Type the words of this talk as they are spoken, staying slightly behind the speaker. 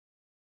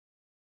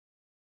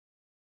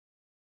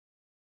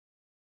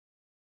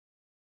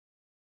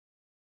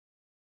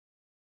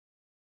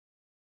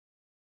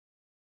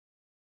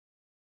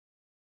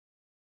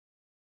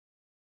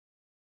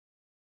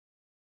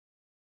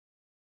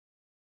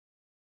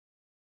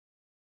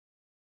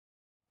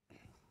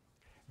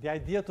The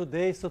idea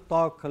today is to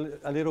talk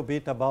a little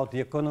bit about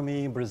the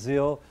economy in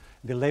Brazil,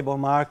 the labor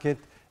market,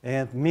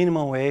 and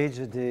minimum wage,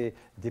 the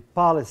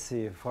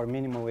policy for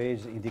minimum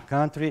wage in the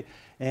country,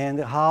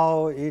 and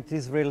how it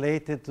is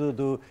related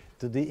to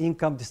the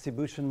income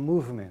distribution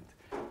movement.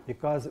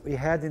 Because we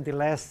had in the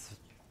last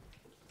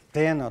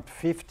 10 or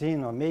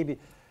 15 or maybe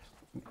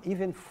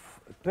even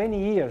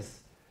 20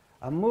 years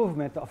a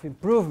movement of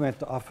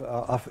improvement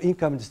of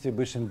income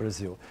distribution in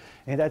Brazil.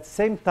 And at the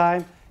same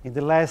time, in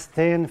the last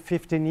 10,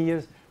 15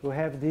 years, we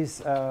have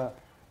this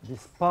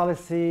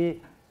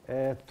policy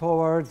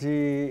toward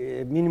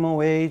the minimum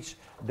wage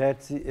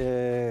that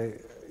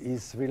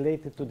is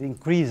related to the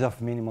increase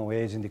of minimum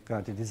wage in the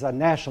country. This is a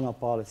national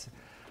policy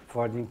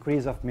for the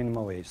increase of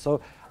minimum wage. So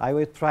I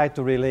will try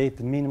to relate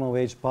minimum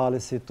wage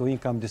policy to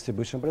income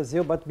distribution in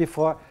Brazil, but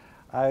before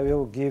I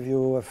will give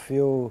you a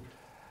few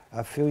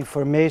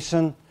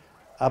information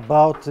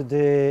about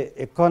the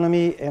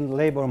economy and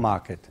labor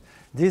market.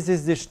 This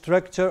is the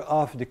structure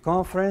of the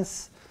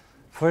conference.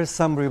 First,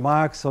 some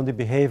remarks on the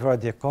behavior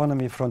of the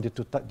economy from the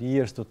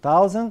years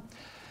 2000,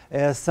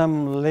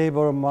 some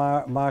labor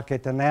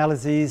market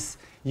analysis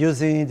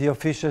using the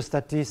official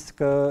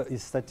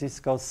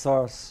statistical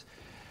source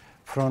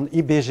from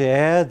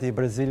IBGE, the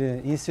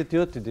Brazilian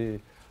Institute, the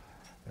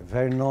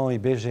very known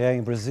IBGE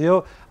in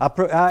Brazil.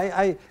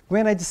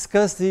 When I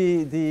discuss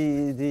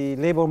the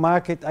labor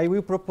market, I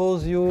will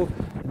propose you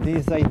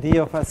this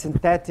idea of a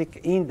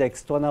synthetic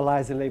index to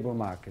analyze the labor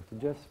market,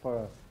 just for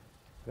a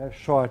very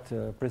short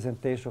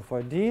presentation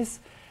for this.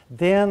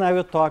 Then I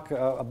will talk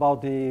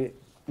about the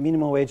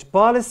minimum wage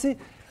policy,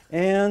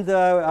 and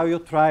I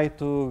will try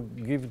to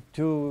give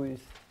two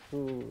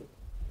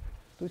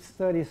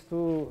studies,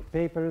 two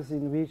papers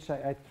in which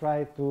I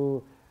try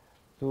to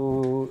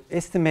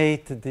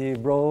estimate the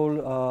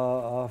role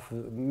of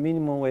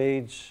minimum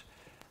wage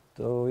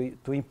to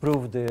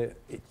improve the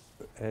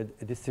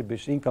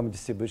income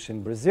distribution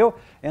in Brazil.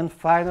 And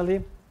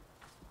finally,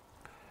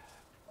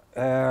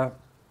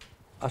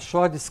 a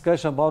short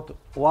discussion about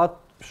what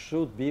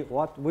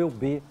will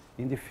be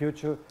in the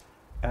future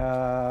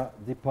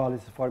the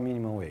policy for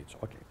minimum wage.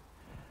 Okay.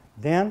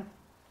 Then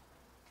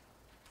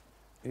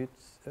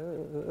it's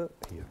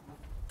here.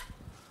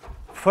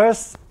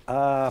 First,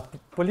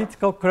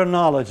 political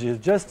chronology,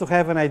 just to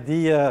have an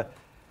idea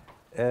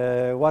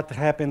what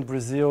happened in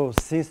Brazil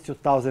since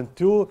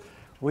 2002.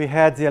 We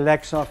had the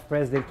election of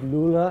President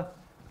Lula.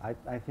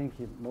 I think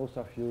most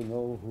of you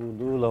know who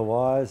Lula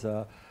was.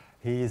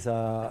 He is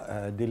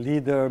the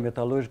leader,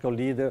 metallurgical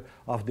leader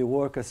of the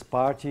Workers'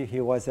 Party. He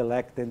was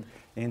elected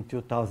in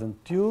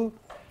 2002.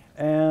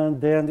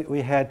 And then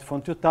we had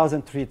from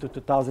 2003 to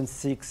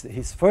 2006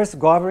 his first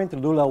government,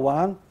 Lula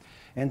 1,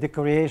 and the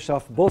creation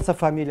of Bolsa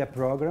Família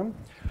program.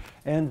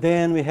 And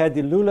then we had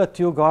the Lula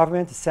 2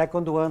 government, the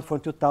second one from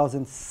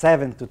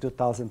 2007 to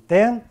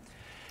 2010.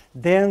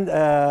 Then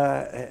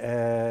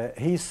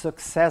his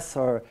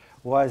successor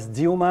was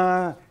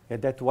Dilma,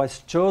 that was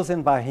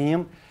chosen by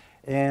him,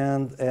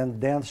 and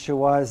then she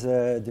was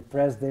the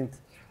president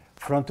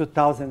from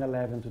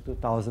 2011 to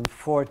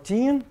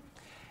 2014.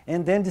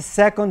 And then the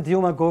second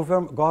Dilma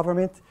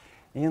government,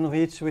 in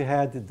which we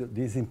had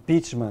this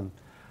impeachment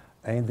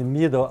in the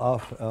middle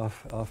of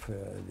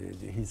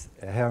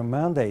her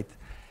mandate.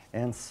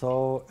 And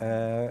so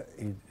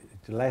it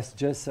lasts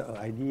just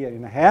a year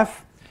and a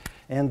half.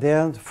 And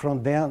then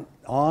from then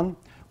on,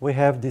 we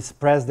have this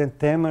President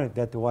Temer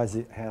that was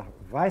her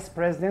vice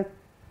president,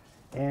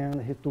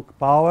 and he took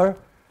power.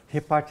 He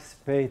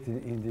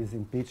participated in this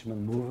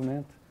impeachment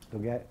movement to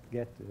get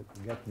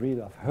rid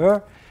of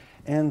her.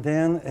 And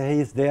then he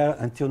is there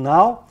until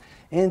now.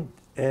 And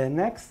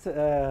next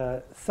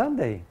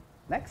Sunday,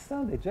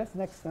 just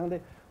next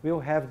Sunday, we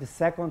will have the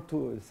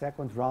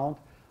second round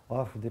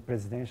of the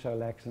presidential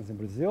elections in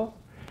Brazil.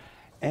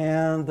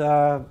 And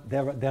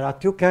there are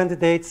two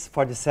candidates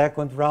for the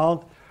second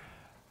round.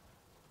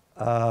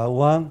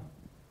 One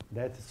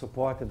that is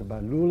supported by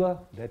Lula,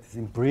 that is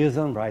in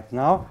prison right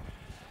now.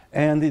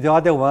 And the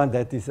other one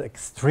that is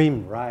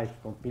extreme right,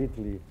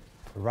 completely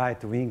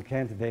right-wing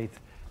candidate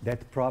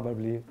that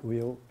probably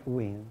will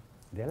win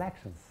the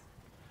elections.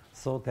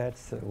 So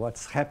that's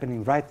what's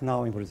happening right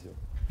now in Brazil.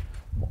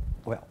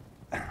 Well,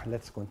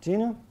 let's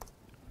continue.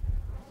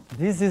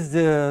 This is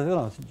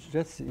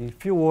just in a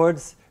few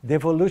words, the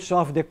evolution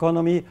of the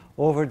economy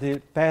over the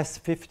past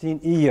 15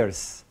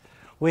 years.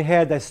 We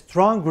had a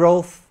strong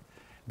growth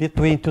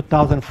between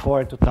 2004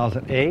 and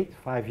 2008,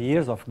 5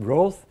 years of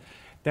growth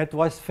that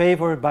was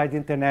favored by the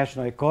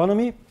international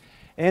economy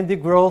and the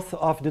growth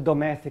of the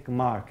domestic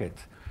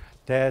market.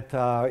 That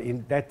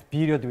in that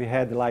period we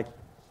had like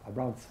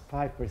around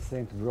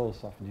 5%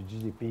 growth of the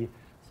GDP,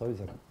 so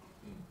it's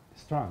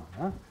strong.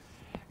 Huh?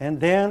 And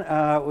then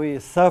we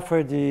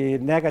suffered the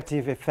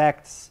negative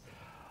effects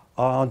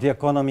on the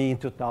economy in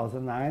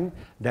 2009.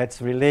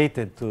 That's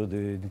related to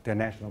the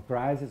international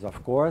crisis,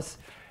 of course.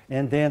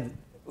 And then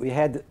we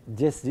had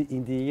just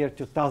in the year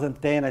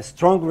 2010 a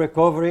strong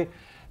recovery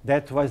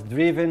that was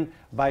driven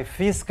by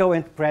fiscal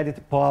and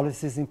credit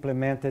policies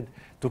implemented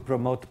to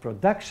promote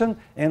production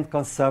and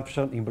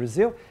consumption in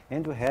Brazil,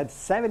 and we had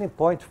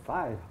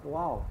 7.5.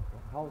 Wow,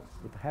 how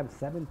it had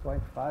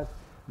 7.5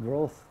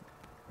 growth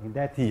in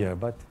that year,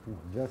 but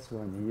just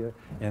 1 year,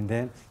 and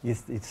then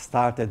it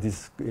started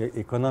this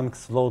economic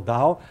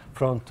slowdown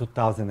from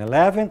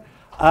 2011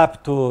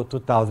 up to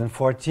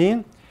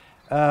 2014.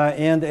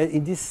 And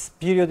in this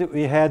period,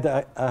 we had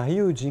a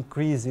huge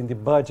increase in the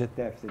budget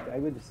deficit. I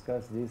will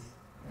discuss this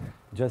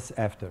just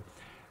after.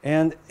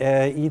 And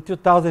in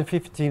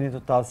 2015 and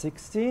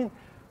 2016,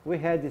 we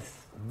had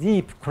this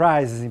deep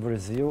crisis in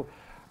Brazil.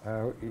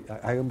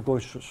 I am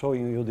going to show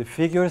you the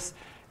figures.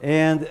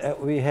 And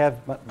we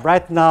have,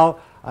 right now,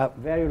 a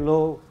very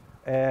low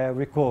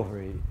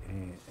recovery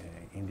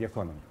in the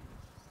economy.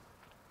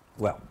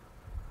 Well,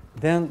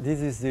 then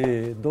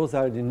those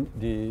are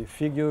the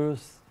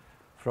figures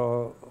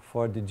for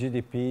the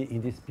GDP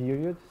in this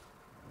period.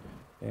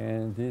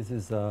 And this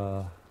is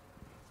a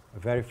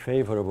very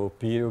favorable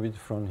period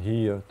from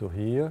here to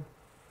here.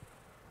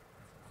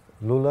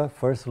 Lula,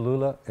 first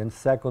Lula and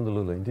second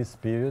Lula in this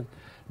period.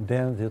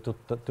 Then the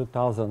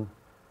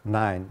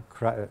 2009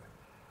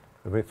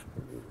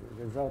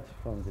 result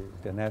from the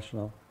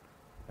international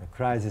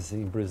crisis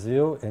in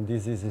Brazil, and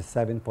this is a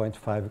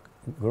 7.5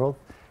 growth.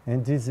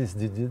 And this is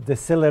the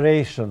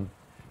deceleration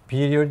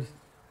period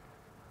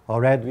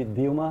already with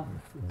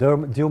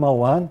Dilma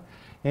 1,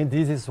 and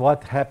this is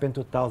what happened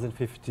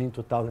 2015,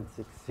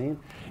 2016,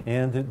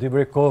 and the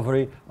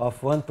recovery of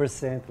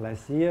 1%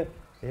 last year,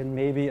 and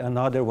maybe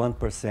another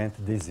 1%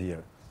 this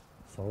year.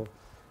 So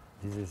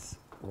this is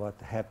what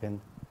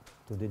happened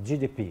to the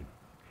GDP.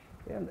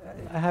 And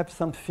I have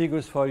some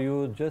figures for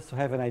you just to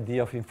have an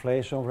idea of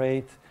inflation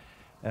rate.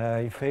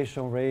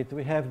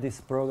 We have this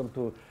program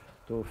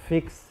to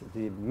fix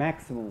the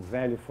maximum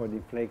value for the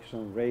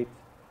inflation rate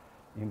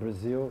in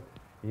Brazil.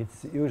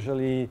 It's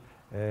usually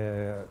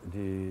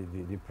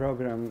the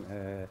program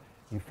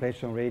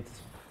inflation rate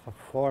is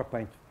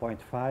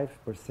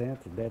 4.5%.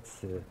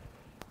 That's the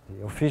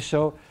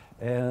official.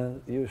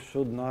 And you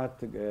should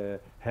not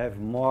have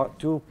more,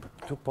 2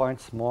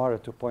 points more or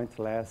 2 points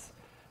less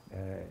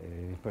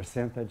in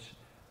percentage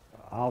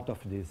out of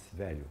this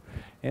value.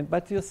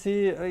 But you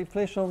see,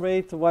 inflation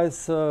rate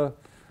was,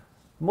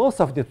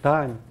 most of the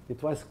time,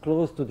 it was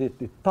close to the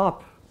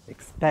top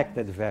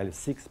expected value,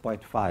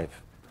 6.5.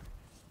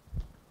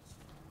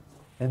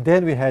 And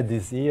then we had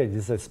this year,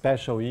 this is a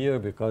special year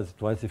because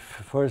it was the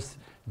first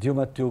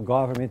Dilma II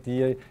government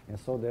year, and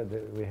so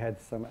we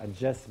had some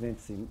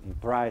adjustments in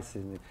price,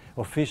 in the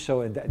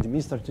official and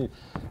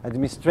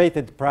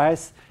administrated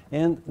price.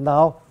 And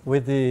now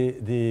with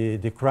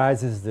the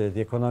crisis, the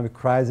economic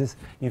crisis,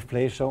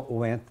 inflation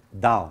went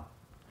down.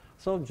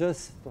 So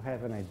just to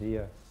have an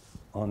idea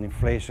on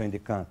inflation in the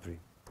country.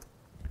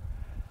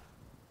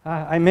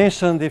 I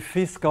mentioned the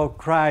fiscal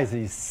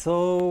crisis.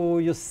 So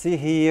you see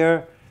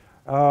here,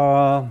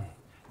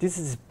 this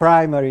is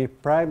primary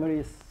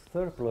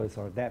surplus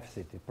or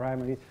deficit,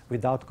 primary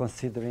without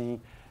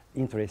considering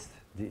interest,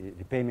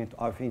 the payment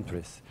of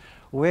interest.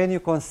 When you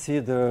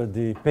consider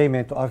the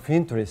payment of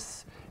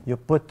interest, you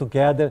put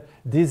together,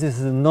 this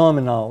is the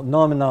nominal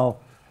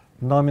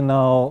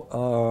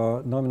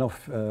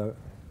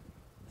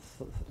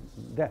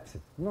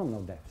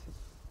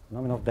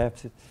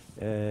deficit.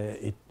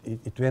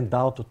 It went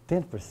down to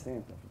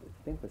 10%.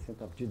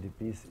 10% of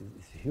GDP is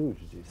huge.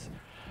 This,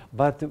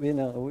 but you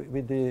know,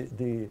 with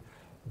the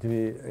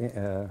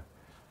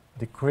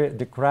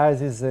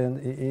crisis, and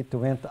it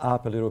went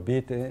up a little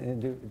bit,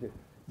 and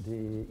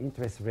the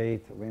interest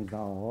rate went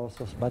down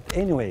also. But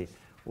anyway,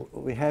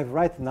 we have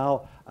right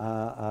now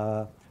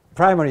a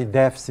primary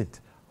deficit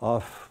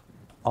of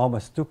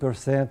almost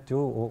 2%,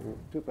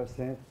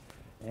 2%,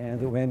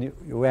 and when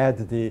you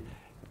add the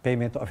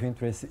payment of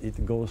interest,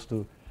 it goes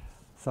to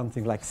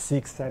something like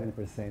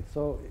 6-7%.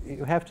 So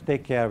you have to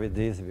take care with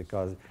this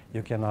because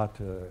you cannot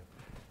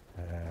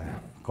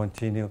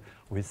continue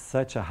with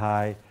such a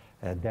high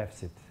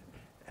deficit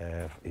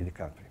in the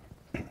country.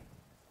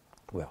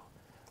 Well,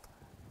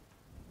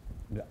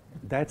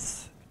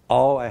 that's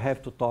all I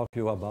have to talk to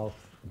you about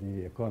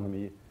the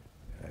economy.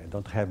 I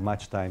don't have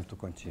much time to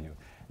continue.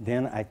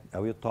 Then I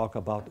will talk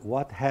about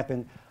what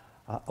happened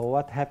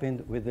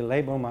with the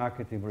labor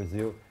market in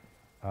Brazil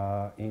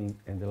in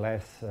the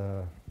last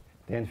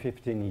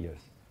 10-15 years.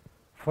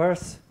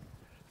 First,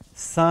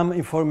 some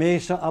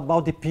information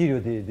about the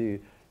period,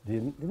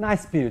 the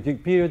nice period, the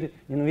period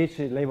in which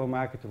the labor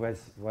market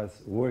was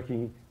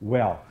working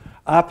well,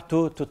 up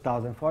to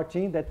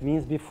 2014. That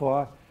means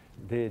before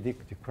the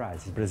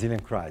crisis, Brazilian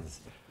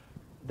crisis.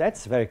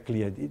 That's very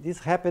clear. This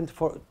happened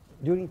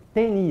during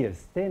 10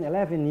 years, 10,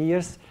 11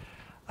 years,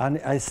 and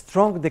a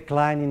strong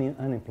decline in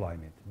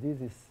unemployment.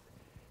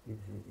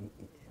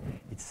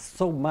 It's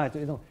so much,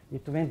 you know,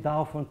 it went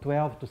down from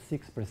 12 to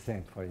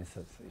 6%, for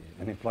instance,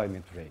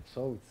 unemployment rate.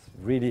 So it's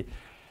really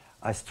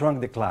a strong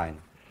decline.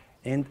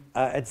 And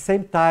at the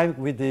same time,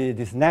 with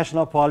this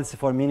national policy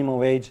for minimum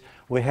wage,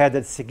 we had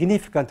a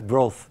significant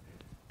growth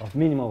of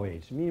minimum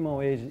wage. Minimum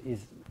wage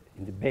is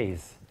in the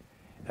base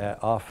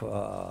of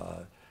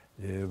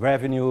the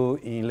revenue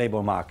in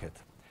labor market.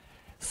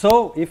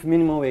 So if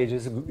minimum wage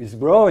is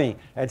growing,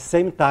 at the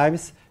same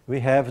times we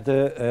have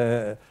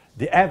the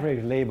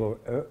average labor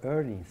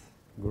earnings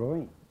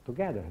growing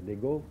together. They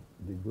grow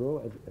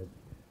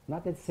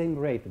not at the same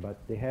rate, but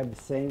they have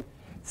the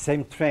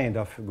same trend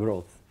of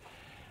growth.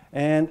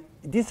 And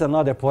this is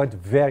another point,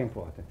 very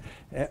important.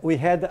 We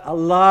had a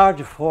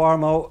large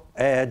formal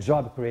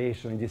job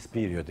creation in this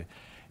period.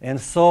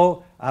 And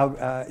so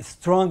a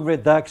strong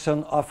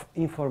reduction of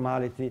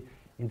informality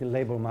in the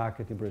labor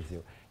market in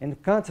Brazil. In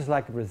countries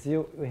like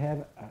Brazil, we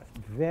have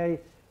a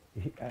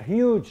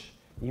huge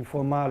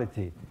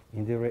informality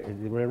in the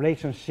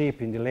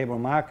relationship in the labor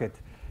market.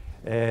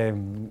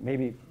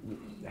 Maybe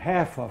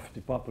half of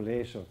the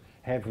population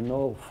have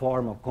no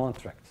formal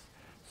contracts.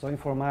 So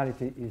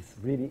informality is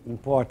really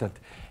important.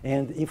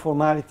 And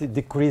informality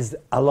decreased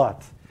a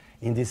lot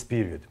in this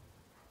period.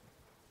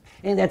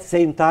 And at the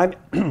same time,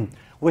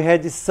 we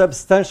had this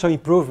substantial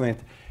improvement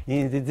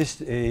in the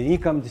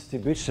income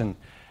distribution,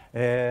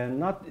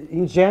 not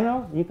in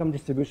general, income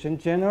distribution in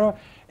general,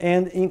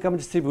 and income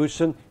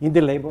distribution in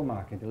the labor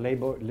market, the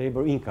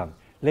labor income.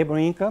 Labor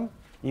income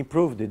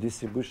improved the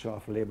distribution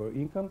of labor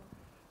income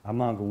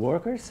among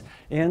workers,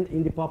 and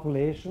in the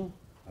population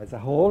as a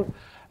whole,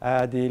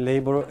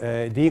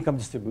 the income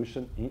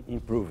distribution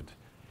improved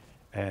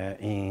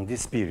in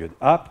this period,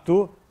 up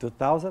to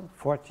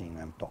 2014,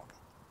 I'm talking.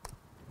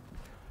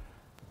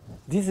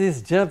 This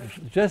is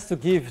just to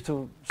give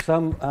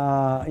some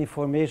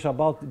information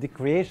about the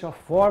creation of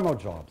formal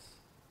jobs.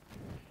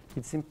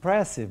 It's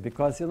impressive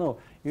because, you know,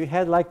 you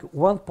had like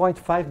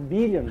 1.5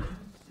 million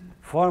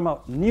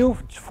new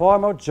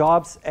formal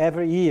jobs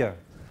every year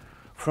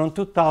from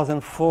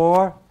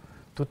 2004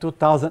 to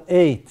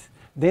 2008.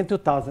 Then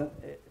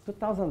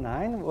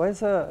 2009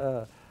 was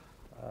a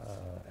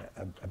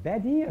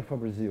bad year for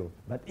Brazil.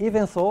 But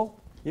even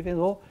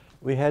though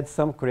we had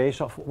some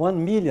creation of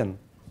 1 million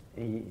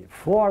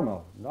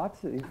formal, not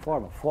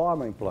informal,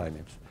 formal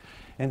employments.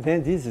 And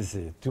then this is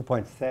a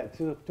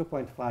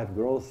 2.5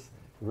 growth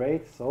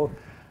rate, so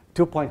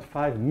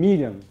 2.5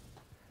 million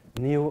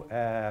new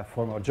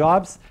formal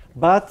jobs.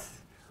 But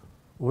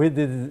with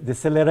the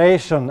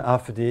deceleration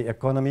of the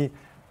economy,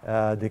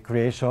 the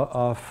creation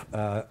of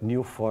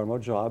new formal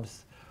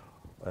jobs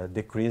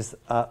decreased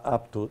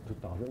up to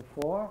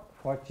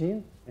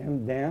 2014,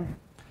 and then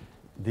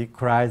the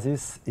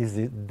crisis is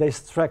the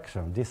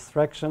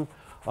destruction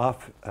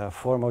of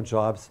formal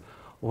jobs,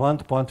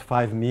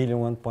 1.5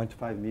 million,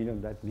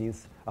 that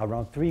means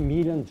around 3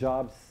 million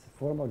jobs,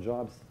 formal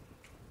jobs,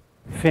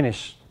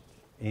 finished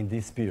in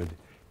this period.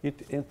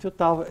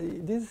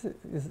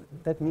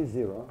 That means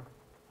zero,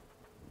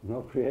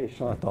 no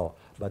creation at all,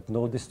 but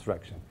no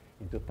destruction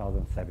in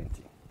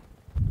 2017.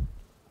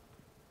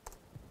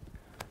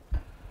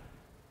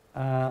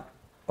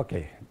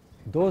 Okay,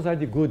 those are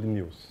the good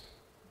news.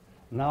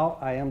 Now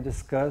I am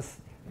discuss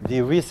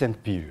the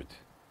recent period.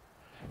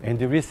 And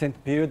the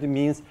recent period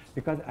means,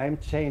 because I'm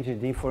changing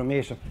the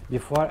information.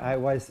 Before I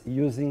was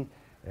using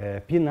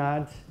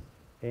PNAD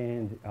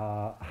and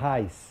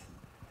HICE.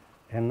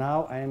 And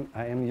now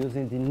I am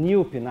using the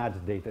new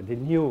PNAD data, the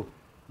new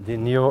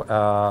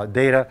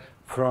data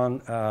from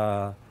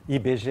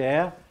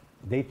IBGE.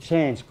 They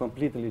changed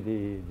completely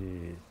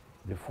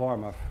the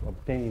form of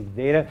obtaining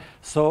data.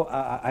 So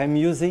I'm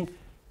using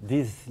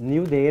this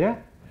new data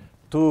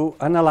to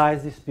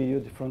analyze this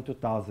period from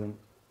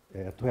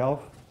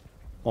 2012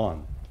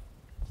 on.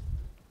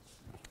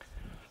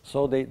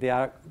 So they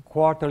are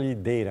quarterly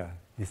data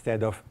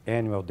instead of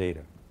annual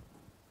data.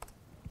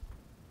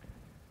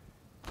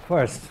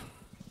 First,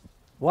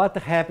 what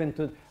happened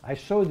to, I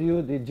showed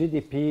you the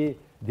GDP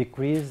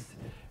decrease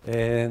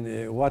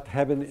and what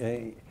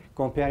happened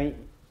comparing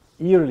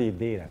yearly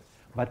data.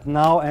 But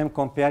now I'm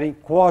comparing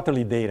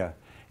quarterly data.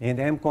 And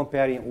I'm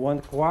comparing one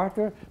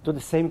quarter to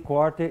the same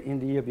quarter in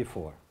the year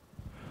before.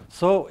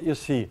 So you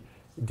see,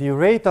 the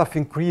rate of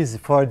increase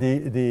for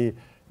the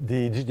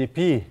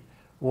GDP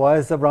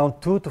was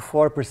around 2 to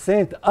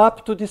 4%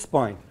 up to this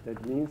point.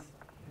 That means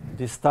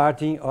the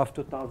starting of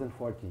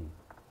 2014.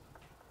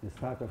 The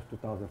start of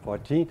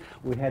 2014,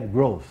 we had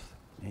growth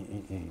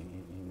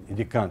in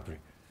the country.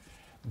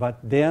 But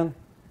then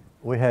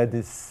we had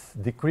this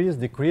decrease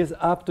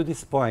up to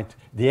this point.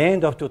 The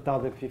end of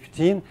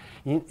 2015,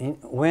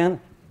 when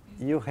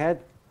you had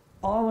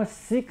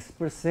almost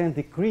 6%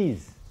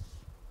 decrease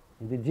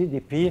in the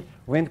GDP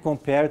when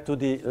compared to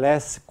the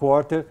last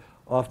quarter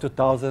of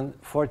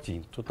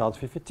 2015 to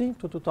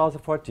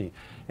 2014.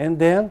 And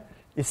then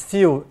it's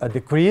still a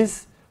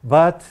decrease,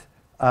 but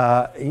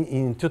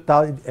in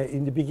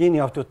the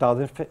beginning of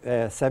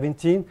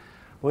 2017,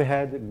 we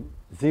had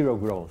zero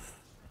growth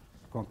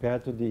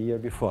compared to the year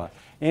before.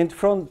 And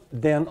from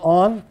then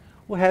on,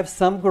 we have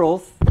some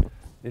growth.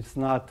 It's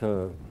not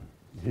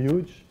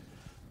huge,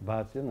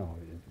 but you know,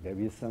 there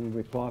is some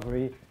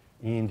recovery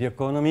in the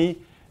economy.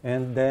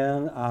 And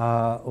then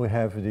we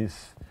have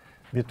this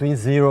between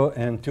 0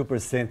 and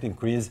 2%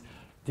 increase.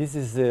 This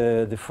is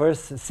the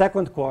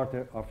second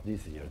quarter of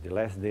this year. The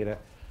last data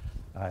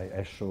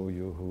I show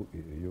you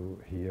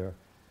here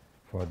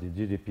for the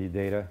GDP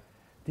data.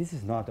 This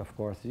is not, of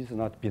course, this is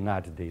not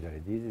PNAD data.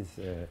 This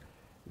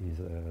is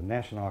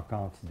national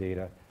accounts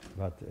data,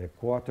 but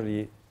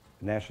quarterly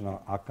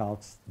national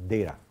accounts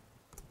data.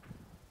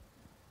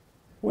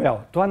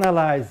 Well, to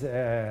analyze,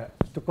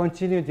 to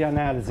continue the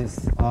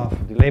analysis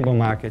of the labor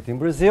market in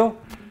Brazil,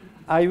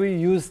 I will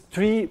use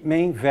three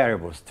main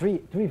variables,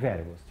 three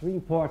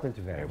important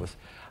variables.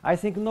 I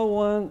think no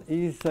one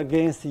is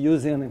against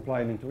using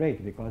unemployment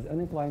rate because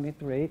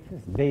unemployment rate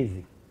is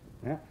basic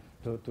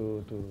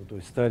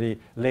to study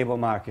labor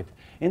market.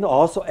 And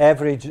also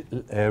average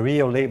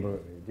real labor,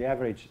 the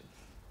average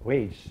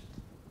wage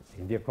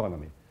in the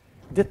economy.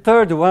 The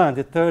third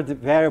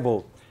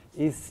variable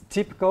is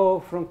typical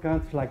from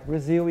countries like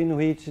Brazil in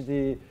which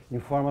the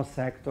informal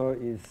sector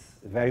is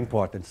very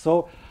important.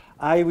 So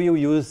I will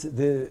use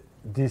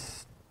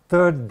this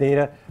third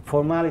data,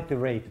 formality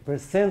rate,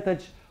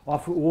 percentage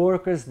of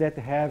workers that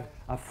have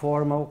a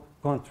formal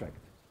contract.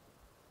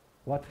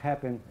 What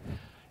happened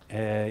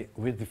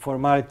with the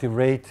formality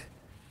rate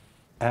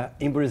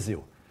in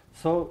Brazil?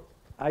 So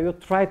I will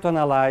try to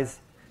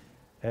analyze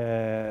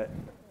the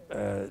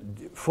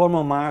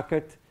formal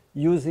market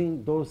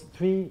using those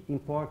three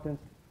important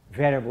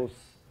variables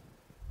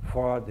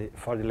for the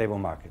labor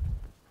market.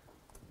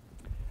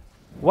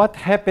 What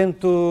happened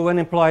to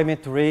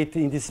unemployment rate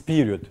in this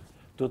period,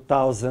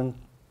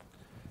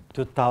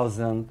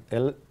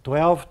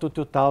 2012 to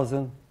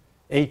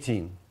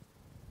 2018?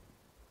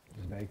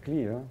 It's very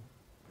clear. Huh?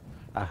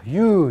 A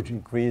huge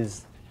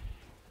increase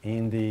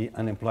in the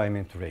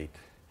unemployment rate.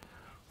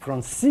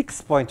 From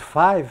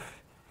 6.5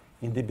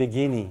 in the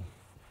beginning,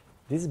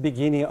 this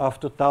beginning of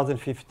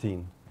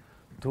 2015,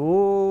 to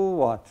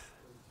what?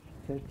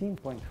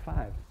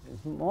 13.5.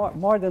 It's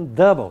more than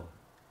double.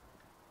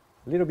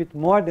 A little bit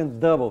more than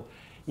double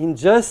in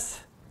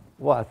just,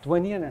 what,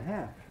 1 year and a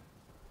half.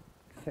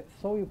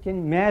 So you can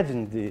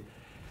imagine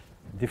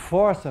the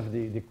force of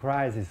the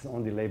crisis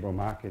on the labor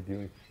market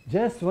during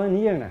just 1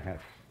 year and a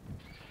half.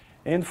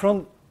 And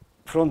from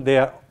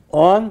there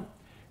on,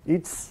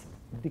 it's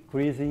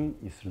decreasing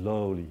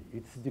slowly.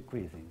 It's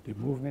decreasing. The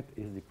movement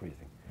is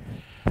decreasing.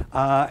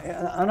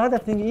 Another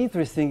thing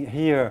interesting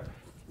here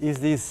is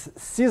this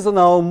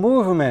seasonal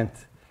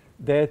movement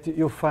that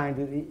you find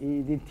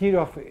in the interior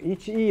of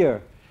each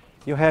year.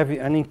 You have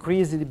an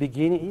increase in the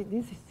beginning.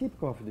 This is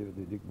typical of the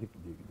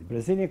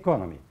Brazilian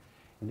economy.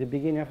 In the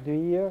beginning of the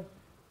year,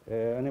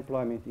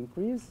 unemployment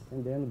increases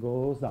and then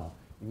goes down.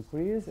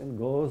 Increase and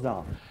goes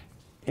down.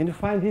 And you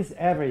find this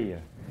every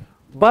year.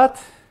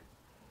 But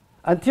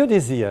until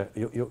this year,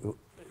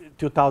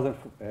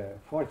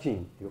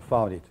 2014, you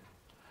found it.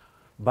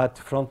 But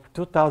from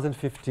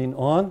 2015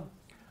 on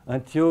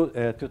until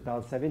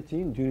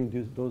 2017, during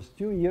those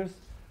 2 years,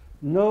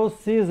 no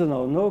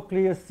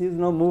clear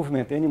seasonal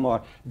movement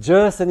anymore,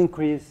 just an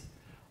increase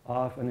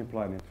of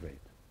unemployment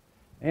rate.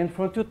 And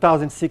from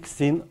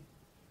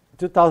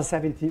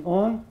 2017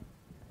 on,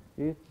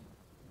 it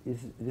is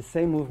the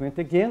same movement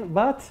again,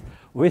 but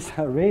with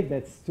a rate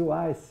that's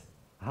twice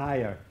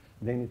higher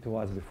than it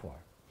was before.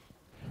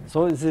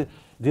 So it's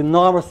the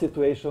normal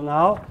situation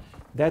now.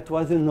 That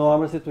was the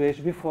normal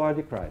situation before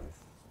the crisis.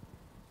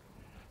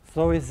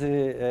 So it's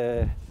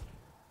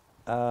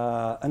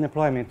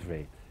unemployment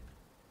rate.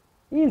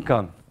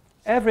 Income,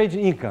 average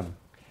income.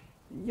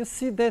 You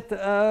see that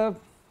the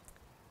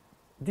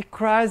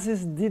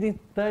crisis didn't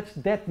touch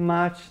that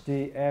much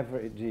the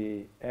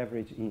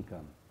average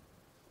income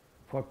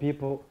for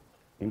people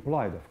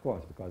employed, of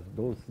course, because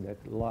those that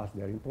lost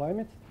their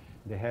employment,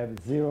 they have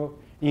zero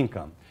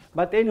income.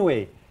 But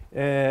anyway,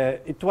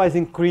 it was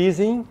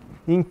increasing,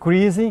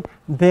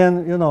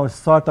 then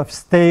sort of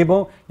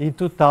stable in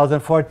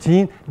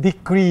 2014,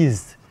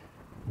 decreased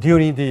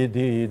during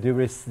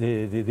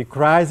the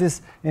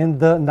crisis, and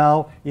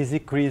now is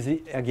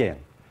increasing again.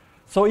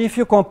 So if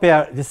you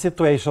compare the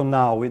situation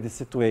now with the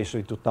situation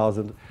in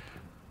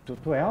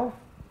 2012,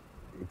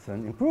 it's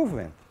an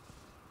improvement.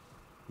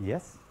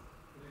 Yes?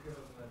 Could you give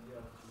us an idea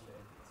of the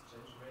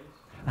exchange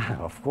rate?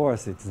 Of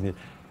course, it's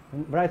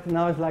right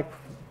now it's like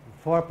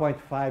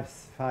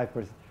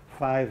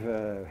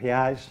 4.55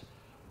 reais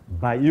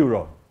by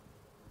euro.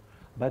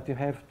 But you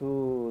have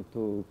to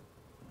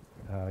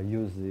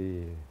use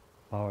the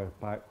power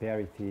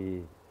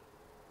parity,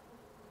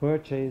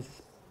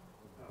 purchase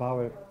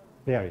power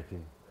parity.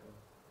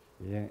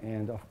 Yeah,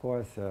 and of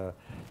course,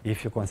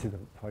 if you consider,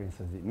 for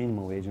instance, the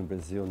minimum wage in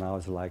Brazil now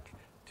is like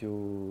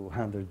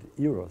 200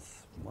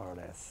 euros, more or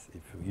less,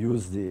 if you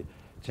use the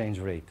change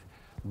rate.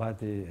 But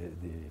the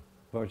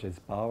purchase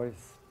power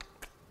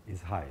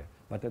is higher.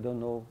 But I don't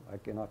know, I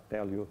cannot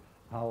tell you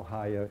how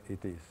higher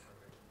it is.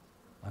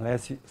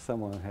 Unless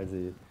someone has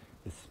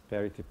this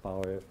parity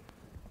power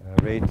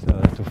rate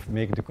to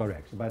make the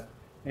correction. But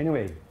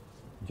anyway,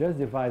 just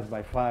divide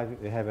by 5,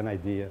 you have an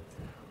idea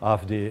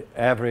of the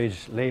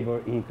average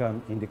labor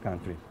income in the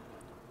country.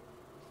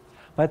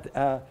 But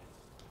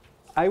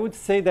I would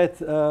say that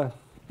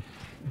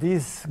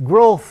this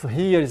growth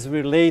here is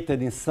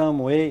related in some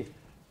way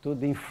to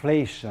the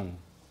inflation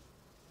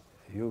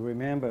you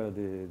remember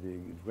the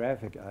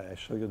graphic I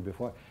showed you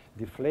before,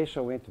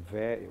 deflation went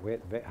very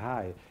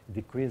high,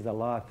 decreased a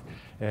lot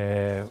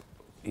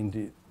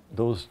in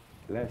those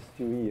last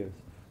 2 years.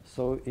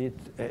 So it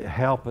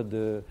helped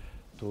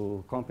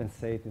to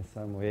compensate in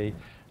some way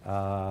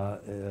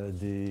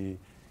the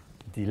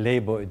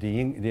labor,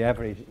 the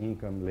average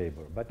income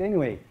labor. But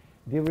anyway,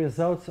 the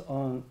results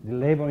on the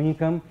labor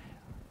income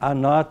are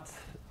not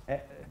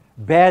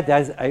bad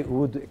as I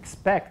would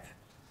expect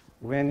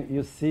when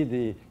you see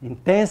the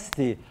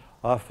intensity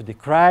of the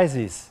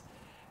crisis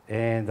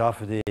and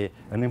of the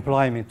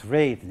unemployment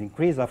rate, the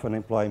increase of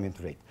unemployment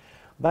rate.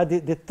 But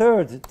the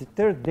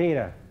third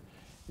data,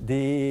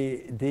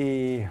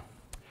 the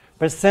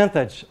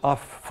percentage of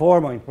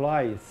formal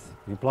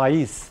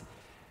employees,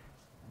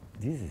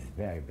 this is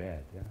very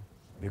bad, yeah?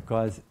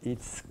 Because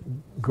it's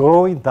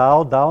going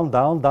down,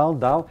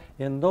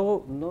 and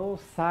no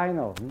sign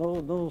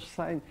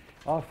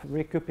of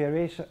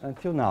recuperation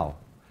until now.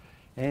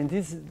 And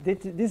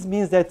this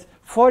means that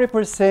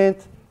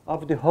 40%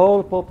 of the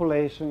whole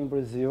population in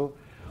Brazil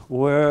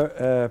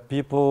were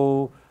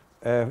people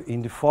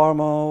in the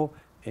formal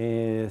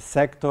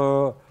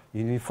sector,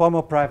 in the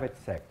formal private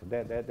sector.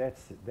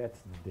 That's the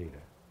data.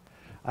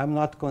 I'm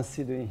not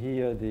considering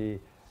here the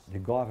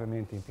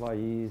government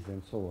employees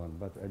and so on,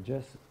 but I'm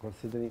just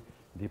considering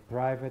the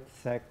private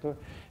sector.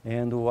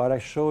 And what I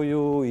show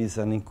you is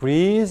an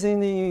increase in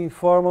the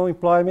informal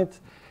employment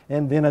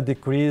and then a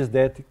decrease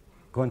that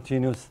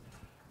continues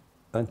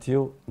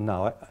until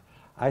now.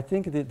 I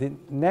think the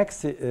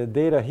next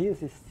data here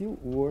is still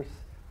worse.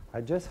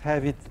 I just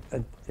have it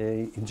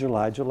in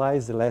July. July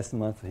is the last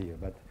month here,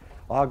 but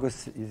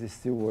August is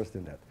still worse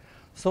than that.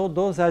 So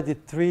those are the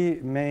three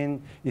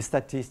main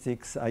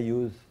statistics I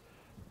use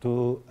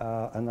to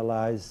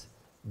analyze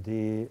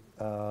the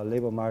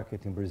labor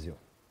market in Brazil.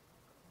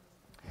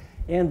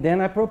 And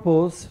then I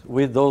propose,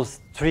 with those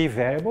three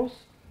variables,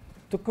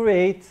 to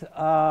create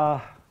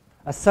a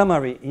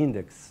summary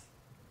index,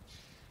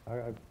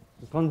 a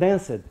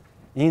condensed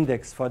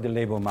index for the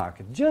labor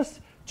market. Just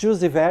choose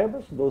the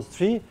variables, those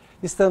three,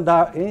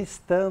 standardize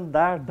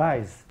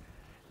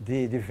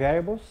the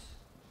variables,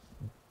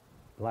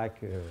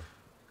 like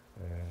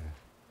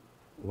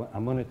a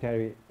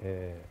monetary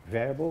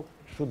variable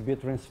should be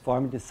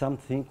transformed into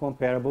something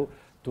comparable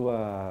to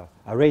a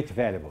rate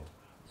variable.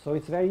 So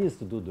it's very easy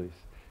to do this.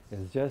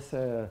 It's just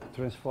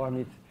transform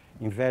it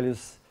in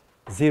values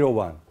 0,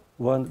 1.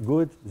 1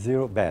 good,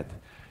 0 bad.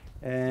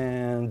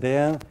 And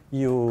then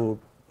you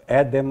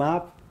add them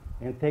up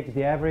and take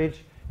the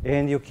average,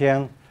 and you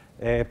can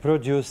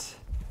produce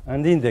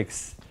an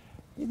index.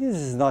 This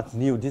is not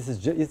new. This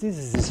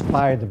is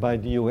inspired by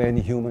the UN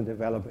Human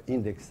Development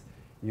Index.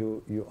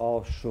 You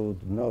all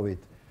should know it.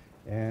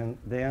 And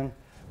then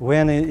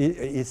when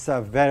it's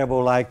a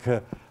variable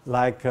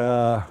like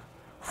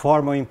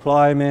formal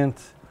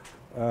employment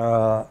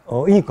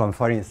or income,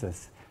 for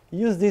instance,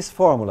 use this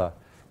formula.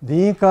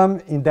 The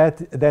income in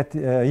that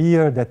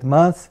year, that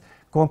month,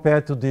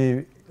 compared to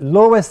the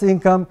lowest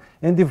income,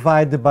 and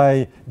divide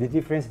by the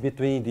difference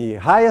between the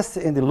highest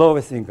and the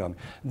lowest income.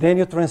 Then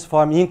you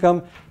transform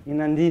income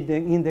in an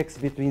index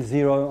between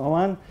 0 and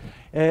 1.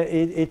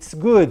 It's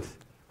good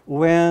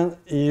when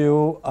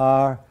you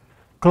are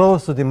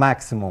close to the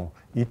maximum.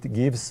 It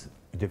gives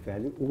the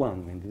value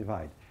 1 when you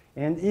divide.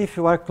 And if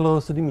you are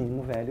close to the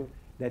minimum value,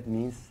 that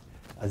means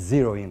a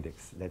 0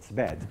 index. That's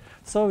bad.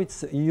 So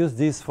use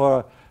this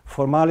for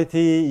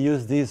formality,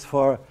 use this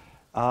for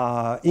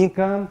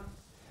income,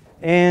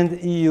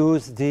 and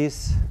use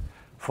this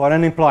for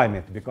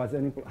unemployment, because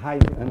high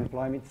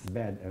unemployment is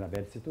bad and a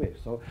bad situation.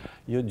 So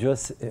you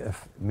just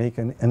make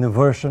an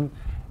inversion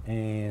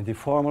in the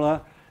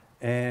formula,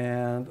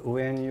 and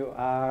when you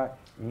are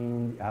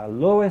in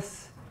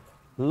lowest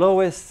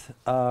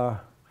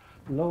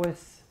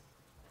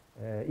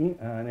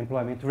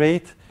unemployment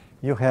rate,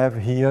 you have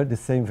here the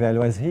same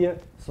value as here,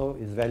 so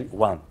it's value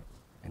 1.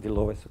 In the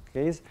lowest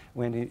case,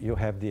 when you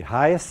have the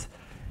highest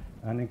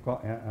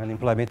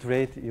unemployment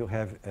rate, you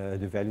have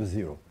the value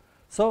 0.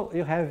 So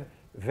you have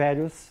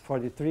values for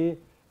the three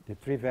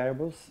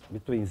variables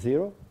between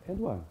 0 and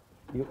 1.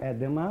 You add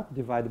them up,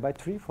 divide by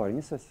 3, for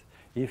instance.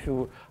 If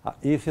you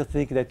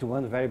think that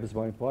one variable is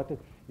more important,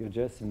 you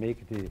just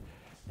make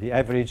the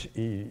average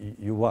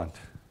you want.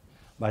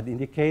 But in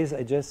the case,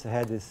 I just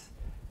had this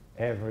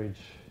average,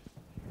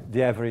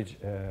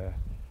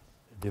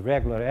 the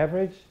regular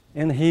average,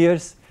 and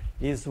here's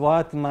is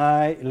what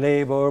my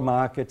labor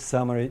market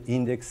summary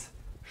index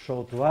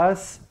showed to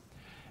us.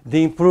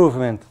 The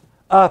improvement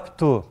up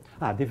to,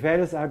 the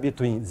values are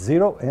between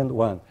 0 and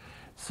 1.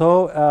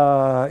 So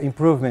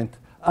improvement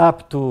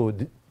up to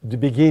the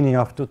beginning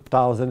of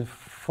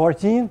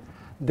 2014,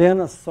 then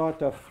a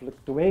sort of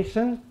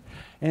fluctuation,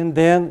 and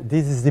then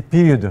this is the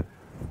period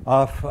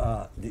of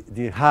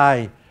the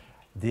high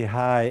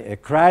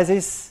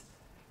crisis.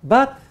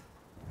 But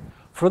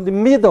from the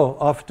middle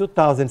of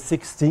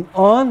 2016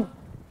 on,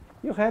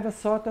 you have a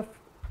sort of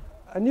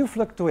a new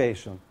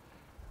fluctuation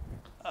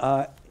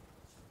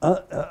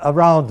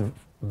around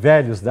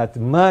values that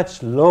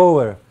much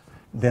lower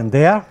than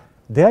there,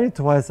 There it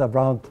was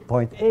around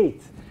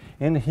 0.8,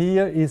 and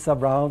here is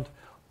around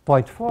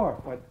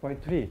 0.4,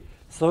 0.3.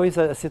 So it's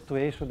a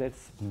situation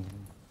that's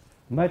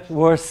much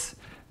worse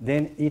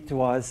than it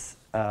was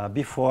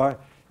before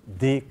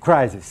the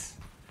crisis.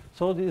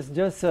 So this is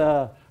just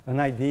an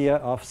idea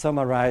of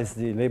summarize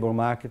the labor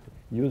market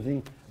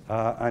using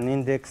an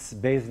index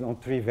based on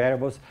 3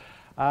 variables.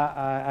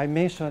 I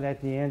mentioned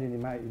at the end in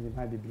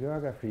my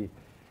bibliography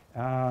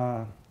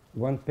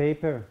one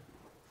paper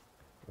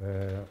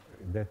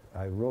that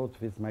I wrote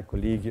with my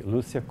colleague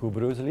Lúcia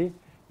Kubrusli.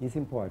 It's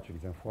in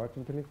Portuguese,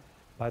 unfortunately,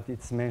 but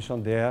it's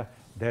mentioned there.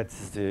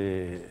 That's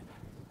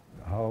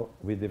how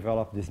we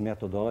developed this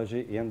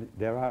methodology, and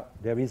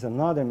there is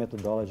another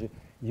methodology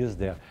used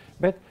there.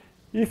 But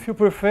if you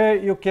prefer,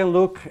 you can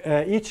look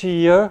each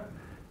year,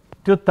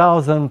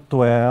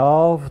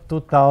 2012,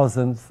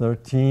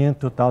 2013,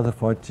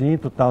 2014,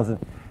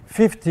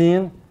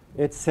 2015,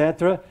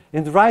 etc.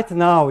 And right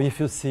now, if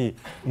you see,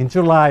 in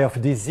July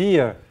of this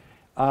year,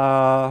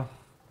 the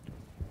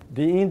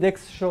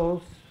index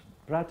shows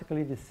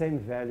practically the same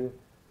value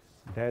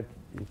that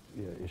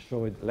it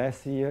showed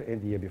last year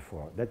and the year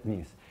before. That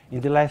means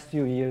in the last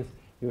 2 years,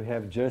 you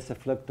have just a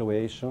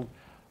fluctuation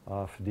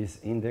of this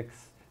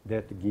index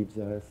that gives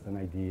us an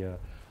idea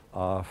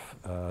of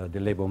the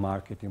labor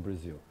market in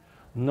Brazil.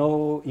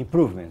 No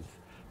improvement,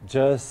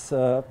 just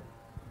the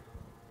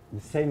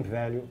same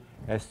value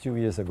as 2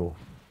 years ago.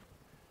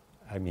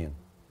 I mean,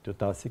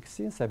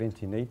 2016,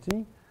 17,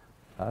 18,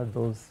 are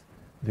those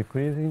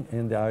decreasing,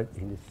 and they are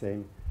in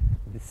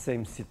the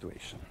same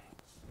situation.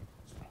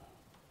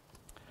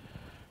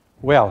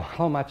 Well,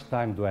 how much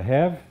time do I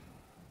have?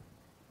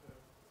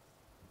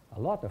 A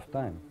lot of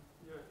time.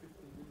 Yeah,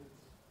 15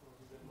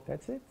 minutes.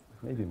 That's it?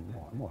 Maybe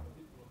more.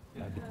 A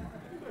bit more.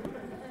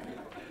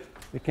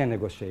 We can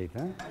negotiate,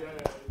 huh?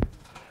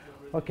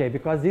 Yeah. Okay,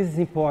 because this is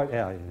important,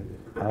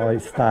 our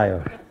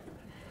style.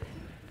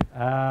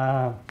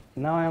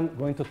 Now I'm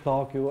going to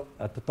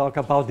talk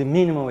about the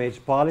minimum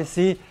wage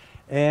policy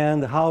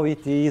and how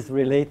it is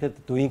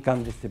related to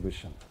income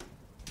distribution.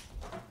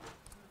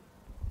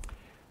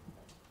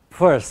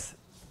 First,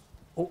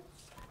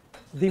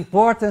 the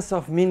importance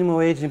of minimum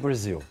wage in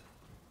Brazil.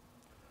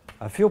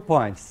 A few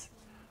points.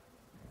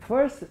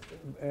 First,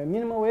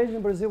 minimum wage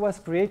in Brazil was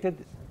created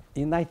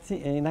in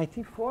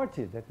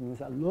 1940. That means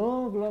a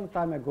long, long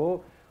time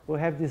ago, we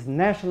have this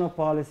national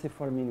policy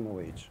for minimum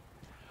wage.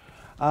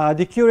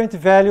 The current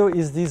value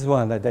is this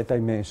one that I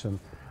mentioned,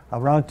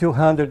 around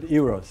 200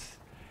 euros.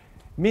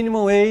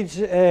 Minimum wage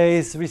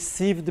is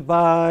received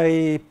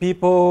by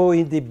people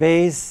in the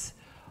base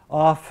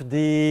of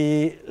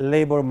the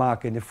labor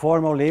market, the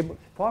formal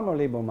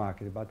labor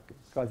market, but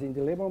because in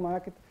the labor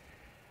market,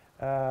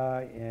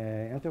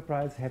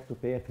 enterprises have to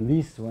pay at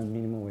least one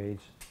minimum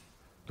wage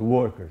to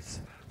workers.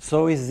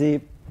 So is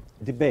the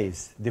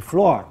base, the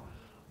floor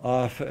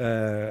of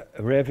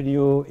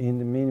revenue in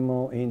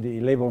the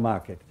labor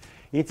market.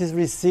 It is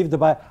received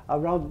by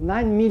around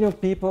 9 million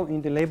people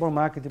in the labor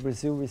market in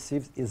Brazil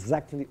receives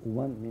exactly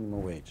one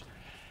minimum wage.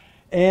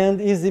 And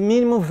is the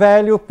minimum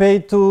value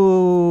paid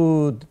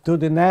to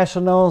the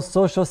national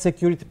social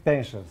security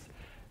pensions.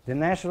 The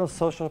national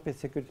social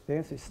security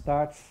pension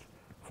starts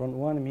from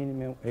one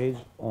minimum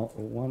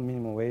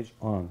wage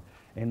on.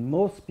 And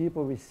most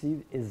people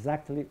receive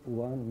exactly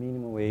one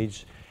minimum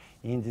wage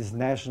in this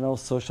national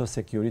social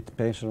security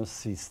pension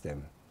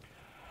system.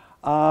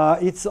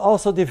 It's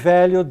also the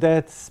value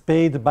that's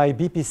paid by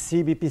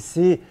BPC.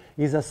 BPC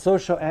is a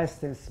social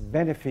assistance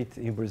benefit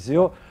in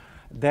Brazil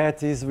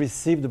that is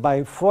received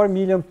by 4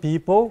 million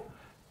people,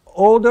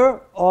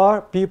 older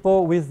or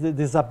people with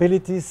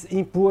disabilities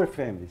in poor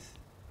families.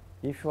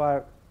 If you are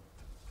a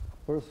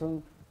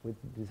person with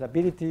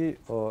disability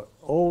or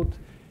old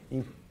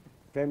in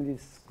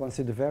families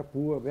considered very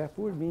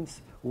poor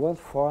means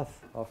 1/4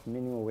 of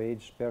minimum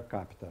wage per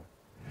capita.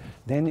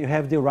 Then you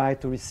have the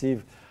right to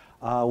receive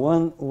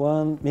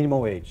one minimum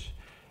wage.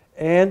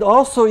 And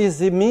also is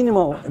the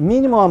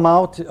minimum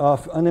amount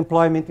of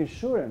unemployment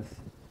insurance.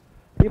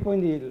 People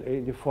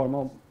in the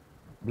formal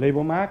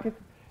labor market,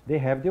 they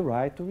have the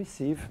right to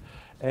receive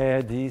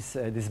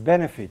this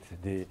benefit,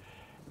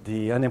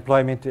 the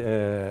unemployment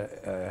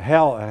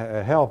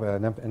help,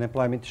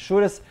 unemployment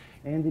insurance,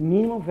 and the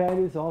minimum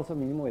value is also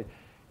minimum wage.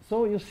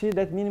 So you see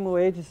that minimum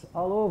wage is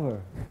all over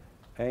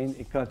in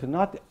the country,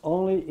 not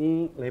only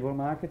in labor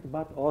market,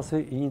 but also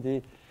in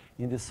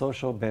the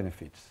social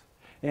benefits.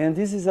 And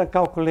this is a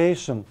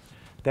calculation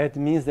that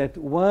means that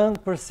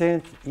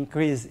 1%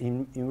 increase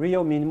in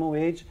real minimum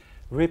wage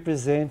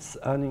represents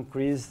an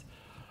increase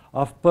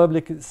of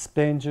public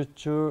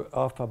expenditure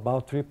of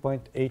about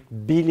 3.8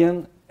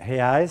 billion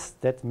reais.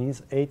 That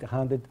means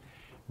 800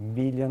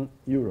 million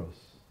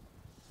euros.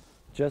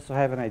 Just to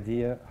have an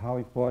idea how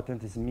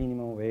important is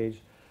minimum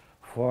wage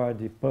for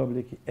the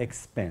public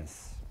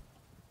expense.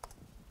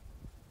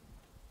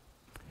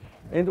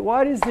 And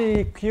what is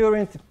the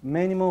current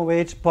minimum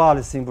wage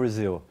policy in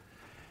Brazil?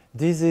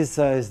 This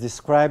is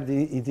described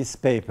in this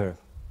paper.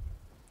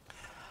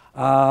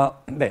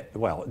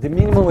 Well, the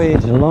minimum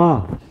wage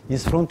law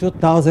is from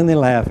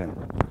 2011,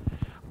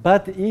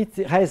 but it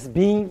has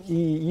been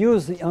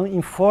used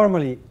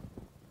informally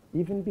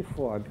even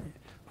before.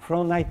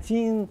 From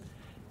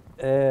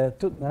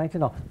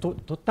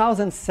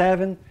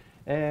 2007,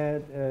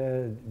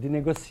 the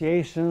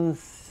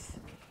negotiations,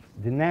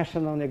 the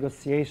national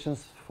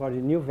negotiations for the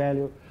new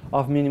value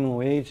of minimum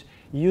wage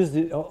used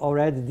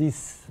already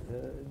this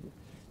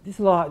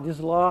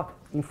law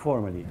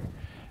informally.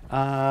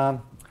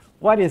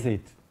 What is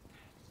it?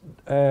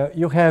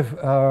 You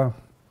have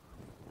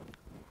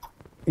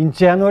in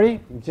January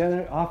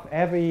of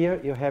every year,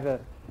 you have a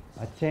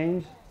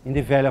change in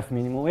the value of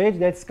minimum wage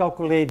that's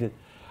calculated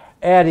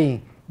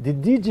adding the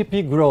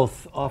GDP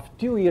growth of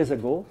 2 years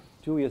ago,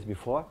 2 years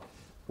before.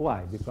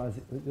 Why? Because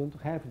you don't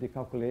have the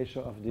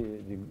calculation of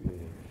the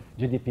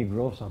GDP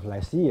growth of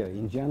last year.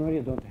 In January,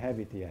 you don't have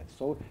it yet.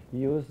 So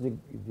you use the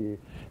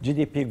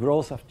GDP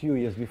growth of 2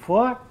 years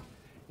before,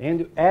 and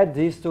you add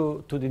this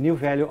to the new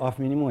value of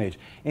minimum wage.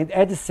 And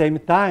at the same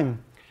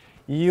time,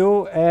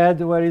 you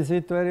add,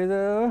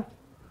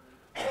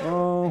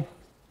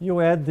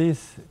 you add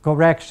this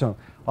correction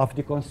of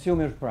the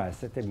consumer price.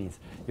 That means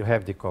you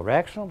have the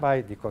correction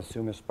by the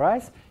consumer's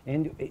price,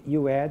 and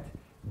you add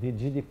the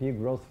GDP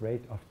growth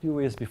rate of 2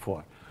 years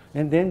before.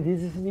 And then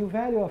this is the new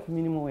value of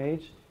minimum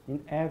wage in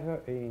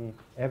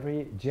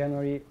every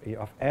January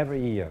of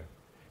every year.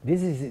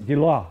 This is the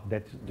law,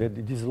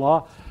 this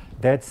law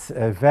that's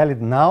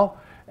valid now,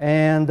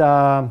 and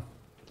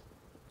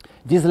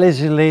this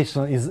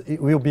legislation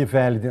will be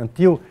valid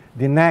until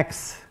the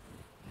next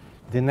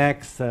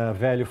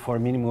value for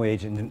minimum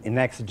wage in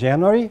next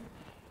January.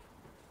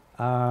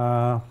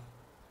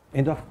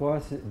 And of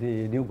course,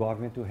 the new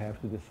government will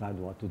have to decide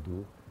what to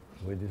do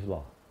with this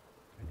law.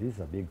 And this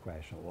is a big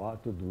question,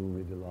 what to do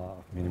with the law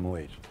of minimum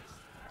wage.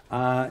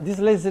 This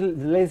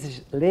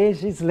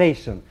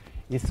legislation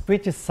is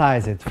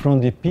criticized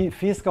from the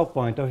fiscal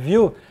point of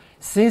view,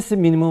 since the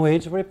minimum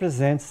wage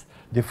represents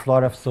the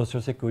floor of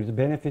social security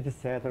benefit,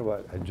 etc.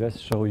 Well, I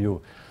just show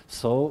you.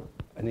 So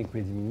an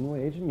increase in minimum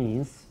wage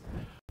means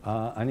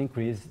an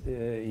increase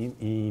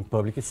in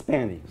public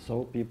spending.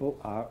 So people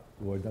are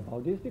worried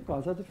about this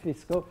because of the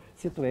fiscal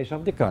situation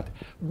of the country.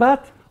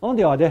 But on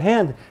the other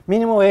hand,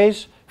 minimum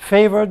wage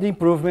favored the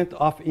improvement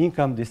of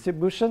income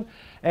distribution,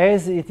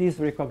 as it is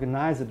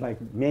recognized by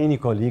many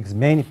colleagues,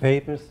 many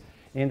papers,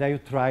 and I will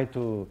try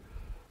to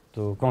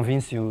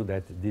convince you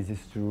that this is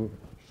true,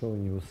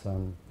 showing you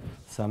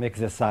some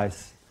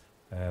exercise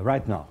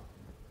right now.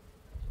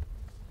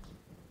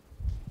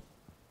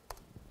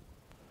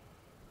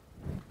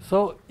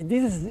 So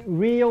this is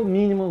real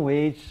minimum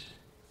wage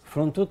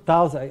from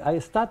 2000. I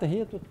started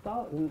here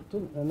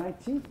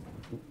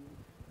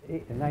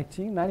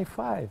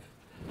 1995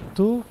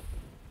 to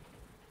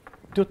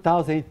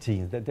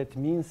 2018. That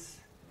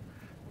means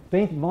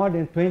more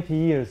than 20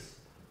 years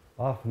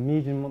of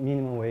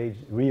minimum wage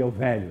real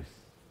values.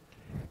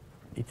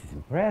 It is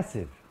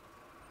impressive.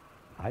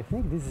 I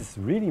think this is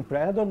really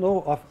impressive. I don't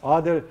know of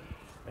other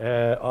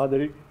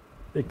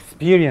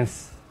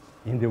experience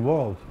in the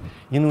world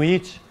in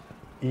which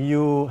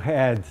you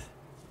had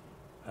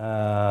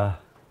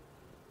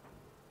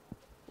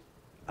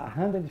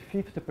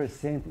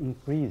 150%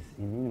 increase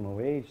in minimum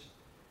wage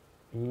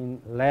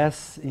in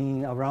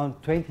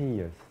around 20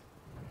 years.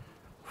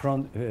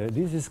 From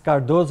this is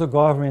Cardoso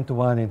government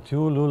 1 and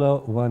 2, Lula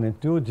 1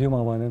 and 2,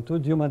 Dilma 1 and 2,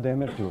 Dilma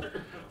Temer 2.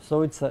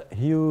 So it's a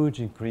huge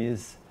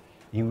increase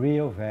in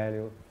real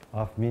value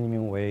of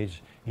minimum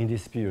wage in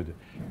this period.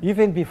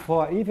 Even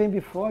before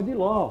the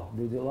law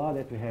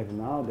that we have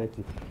now that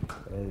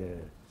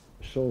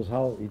shows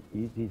how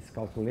it is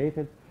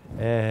calculated.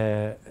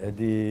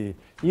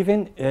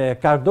 Even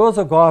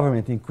Cardoso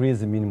government increased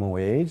the minimum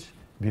wage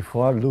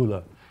before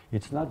Lula.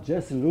 It's not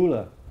just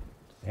Lula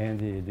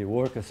and the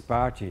Workers'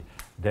 Party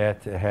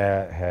that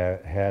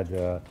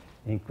had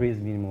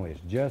increased minimum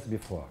wage, just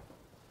before.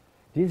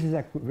 This is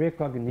a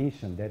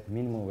recognition that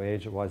minimum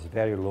wage was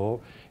very low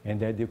and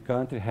that the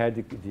country had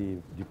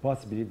the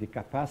possibility, the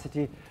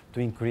capacity to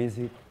increase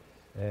it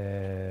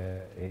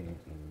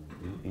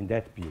in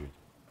that period.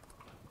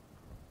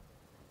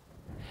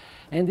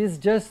 And it's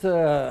just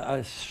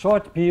a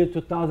short period,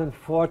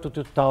 2004 to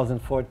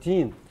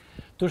 2014,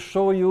 to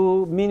show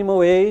you minimum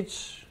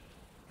wage,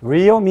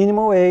 real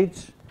minimum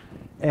wage,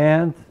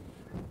 and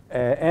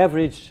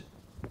average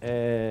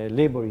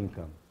labor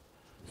income.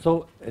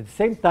 So at the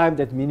same time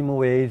that minimum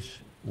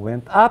wage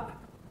went up,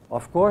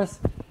 of course,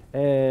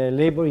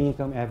 labor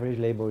income, average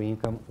labor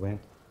income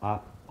went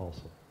up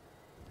also,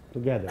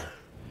 together.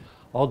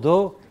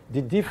 Although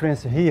the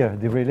difference here,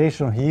 the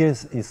relation here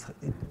it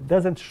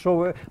doesn't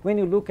show, when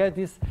you look at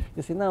this,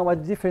 you see, no,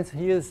 what difference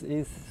here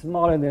is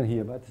smaller than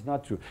here, but it's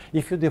not true.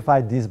 If you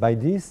divide this by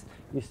this,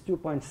 it's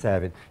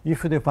 2.7.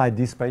 If you divide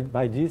this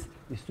by this,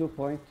 it's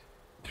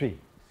 2.3.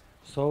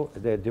 So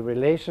the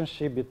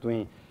relationship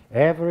between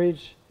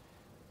average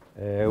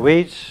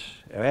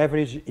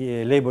average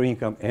labor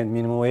income and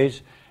minimum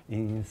wage,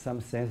 in some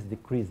sense,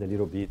 decreased a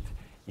little bit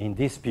in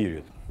this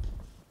period.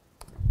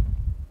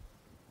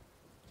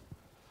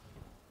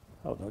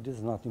 Oh, no, this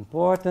is not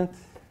important.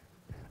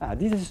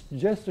 This is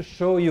just to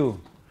show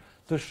you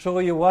to show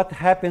you what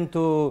happened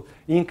to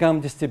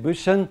income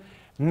distribution,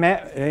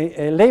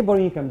 labor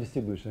income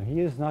distribution.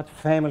 Here is not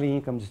family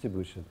income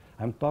distribution.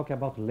 I'm talking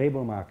about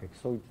labor market.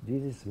 So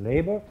this is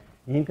labor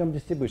income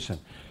distribution.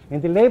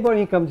 And the labor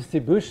income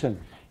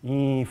distribution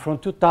from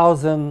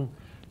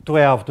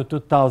 2012 to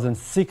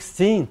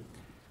 2016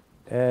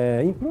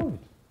 improved,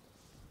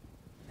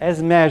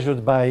 as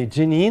measured by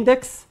Gini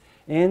index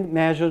and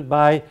measured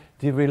by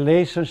the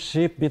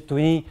relationship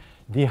between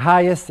the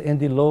highest and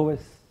the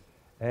lowest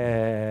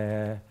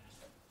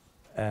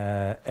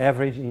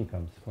average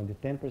incomes, from the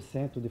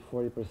 10% to the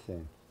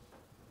 40%.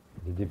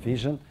 The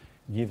division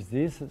gives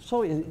this.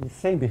 So it's the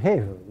same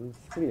behavior. It's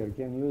clear. You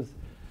can use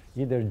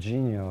either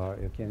Gini, or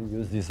you can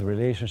use this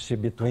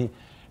relationship between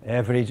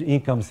average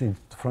incomes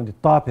from the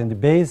top and the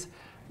base.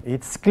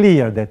 It's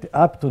clear that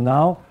up to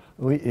now,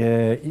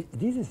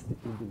 this is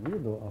in the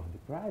middle of the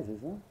crisis.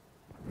 Huh?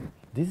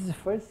 This is the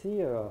first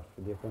year of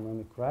the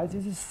economic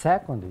crisis. This is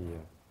second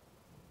year.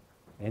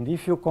 And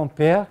if you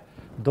compare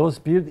those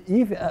periods,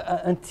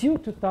 until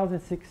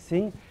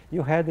 2016,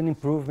 you had an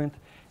improvement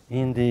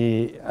in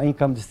the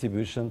income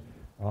distribution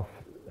of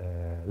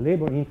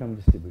labor income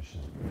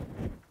distribution.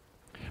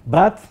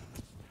 But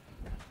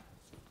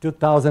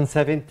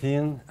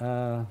 2017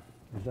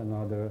 is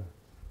another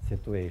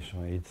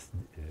situation. It's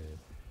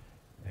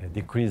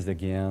decreased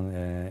again,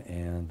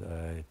 and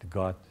it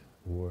got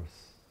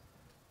worse.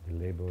 The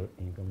labor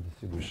income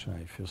distribution.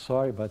 I feel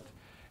sorry, but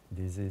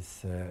this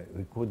is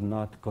we could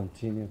not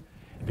continue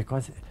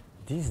because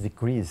this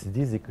decrease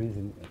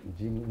in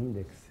Gini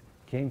index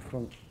came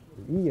from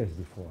years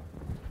before.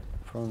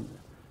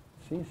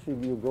 Since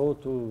you go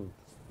to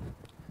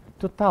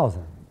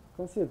 2000,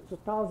 consider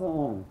 2000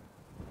 on,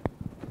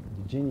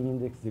 the Gini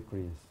index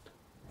decreased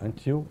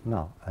until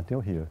now,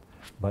 until here.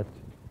 But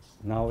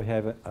now we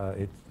have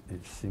it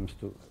seems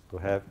to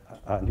have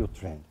a new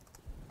trend.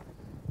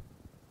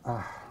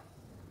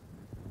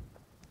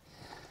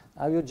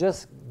 I will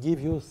just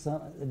give you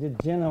the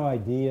general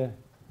idea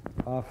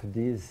of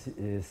these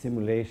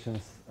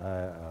simulations.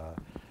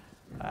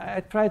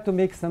 I tried to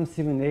make some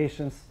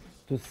simulations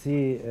to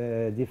see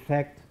the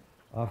effect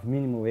of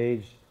minimum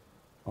wage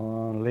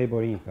on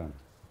labor income.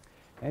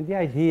 And the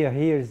idea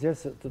here is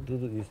just to do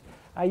this.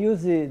 I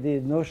use the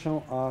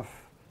notion of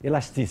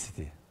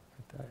elasticity.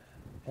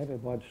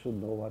 Everybody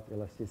should know what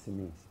elasticity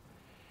means.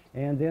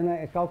 And then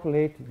I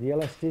calculate the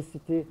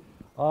elasticity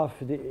of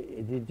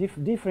the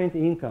different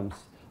incomes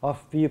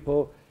of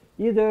people,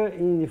 either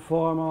in the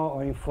formal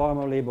or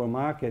informal labor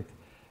market,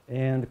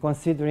 and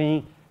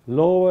considering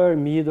lower,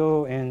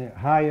 middle, and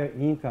higher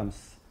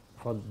incomes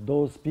for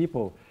those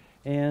people.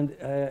 And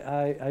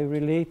I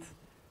relate,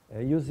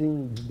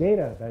 using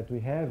data that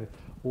we have,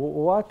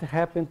 what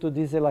happened to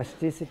these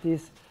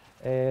elasticities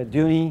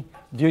during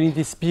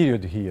this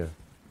period here,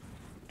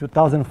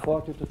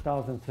 2004 to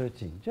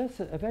 2013. Just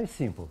very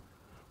simple.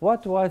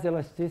 What was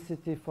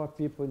elasticity for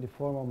people in the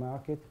formal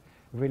market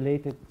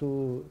related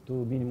to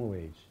minimum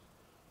wage?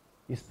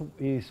 Is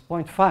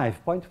 0.5.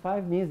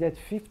 0.5 means that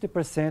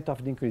 50%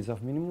 of the increase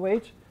of minimum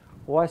wage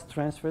was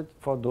transferred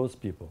for those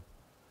people.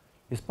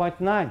 Is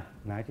 0.9,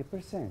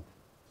 90%,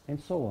 and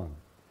so on.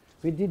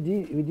 We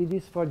did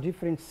this for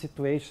different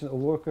situations,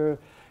 worker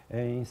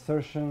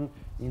insertion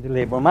in the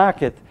labor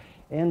market,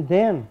 and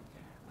then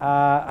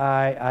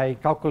I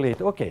calculate,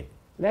 okay,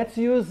 let's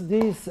use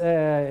this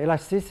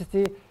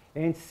elasticity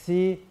and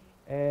see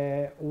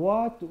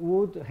what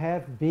would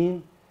have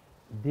been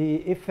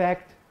the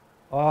effect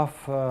of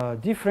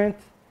different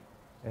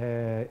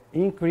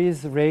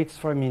increase rates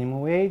for minimum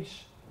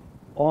wage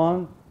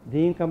on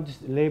the income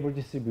labor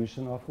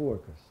distribution of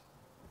workers.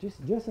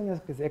 Just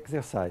an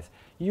exercise.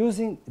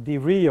 Using the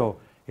real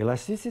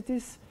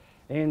elasticities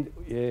and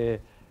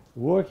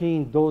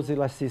working those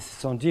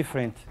elasticities on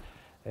different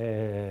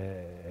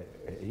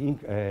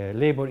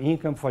labor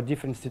income for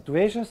different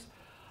situations,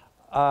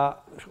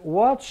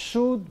 what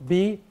should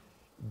be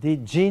the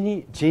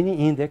Gini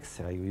index?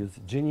 I use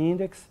Gini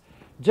index,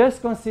 just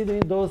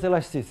considering those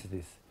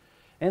elasticities.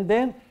 And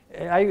then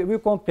I will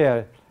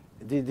compare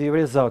the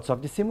results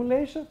of the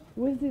simulation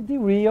with the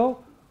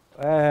real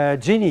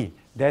Gini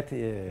that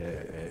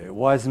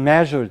was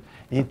measured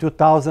in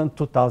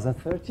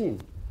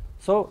 2013.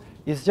 So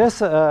it's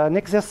just an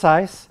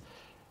exercise,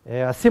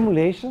 a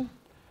simulation,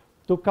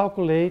 to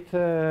calculate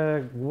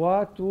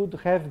what would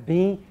have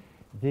been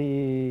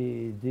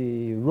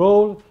the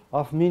role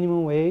of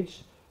minimum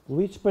wage,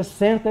 which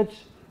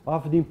percentage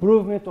of the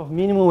improvement of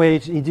minimum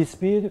wage in this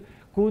period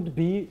could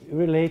be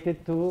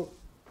related to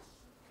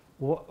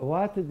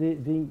what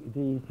the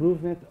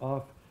improvement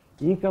of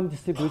income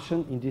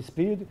distribution in this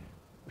period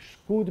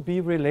could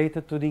be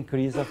related to the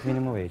increase of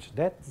minimum wage.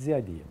 That's the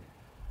idea.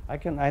 I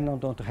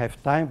don't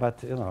have time,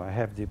 but I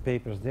have the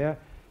papers there.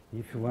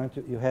 If you want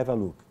to, you have a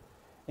look.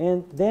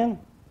 And then,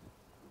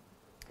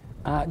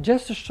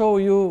 just to show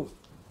you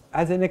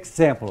as an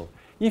example,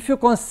 if you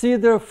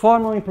consider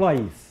formal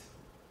employees,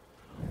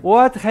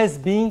 what has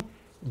been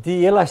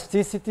the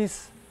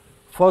elasticities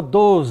for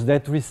those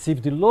that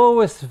receive the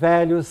lowest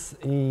values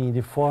in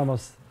the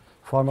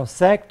formal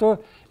sector,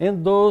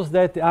 and those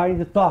that are in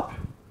the top.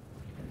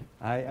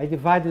 I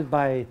divided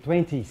by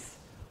 20s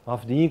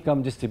of the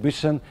income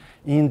distribution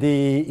in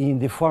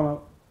the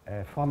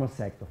formal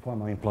sector,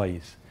 formal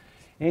employees.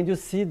 And you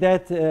see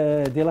that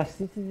the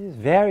elasticity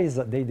varies,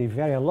 they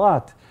vary a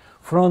lot,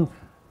 from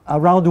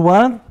around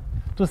 1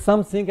 to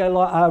something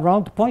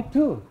around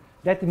 0.2.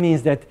 That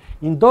means that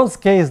in those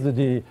cases,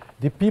 the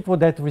people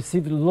that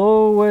receive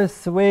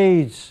lowest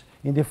wage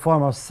in the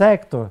formal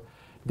sector,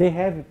 they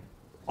have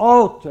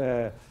all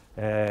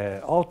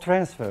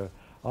transfer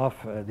of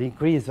the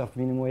increase of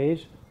minimum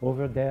wage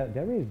over their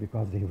wage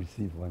because they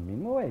receive one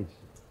minimum wage.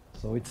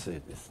 So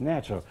it's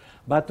natural.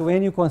 But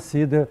when you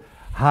consider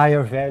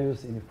higher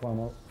values in the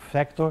formal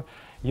sector,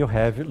 you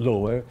have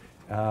lower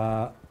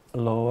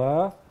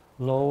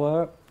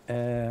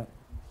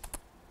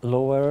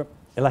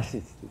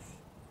elasticities.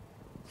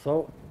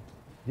 So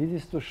this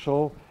is to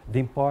show the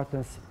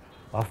importance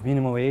of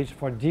minimum wage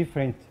for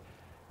different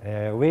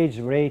wage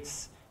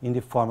rates in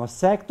the formal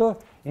sector.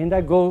 And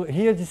I go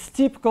here, this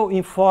typical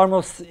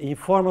informal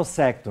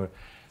sector,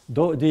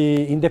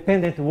 the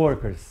independent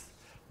workers,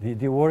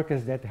 the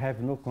workers that have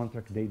no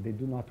contract, they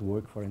do not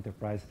work for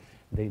enterprise,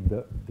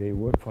 they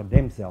work for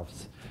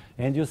themselves.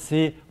 And you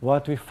see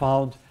what we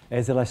found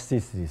as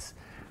elasticities.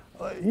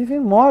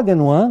 Even more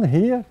than 1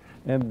 here,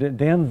 and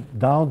then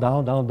down,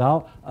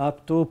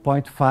 up to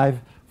 0.5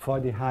 for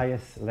the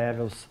highest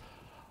levels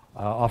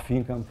of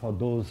income for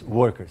those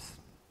workers.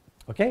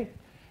 Okay?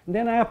 And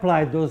then I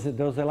applied those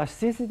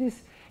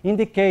elasticities. In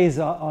the case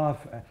of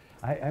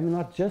I'm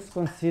not just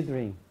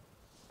considering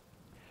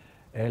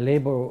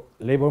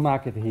labor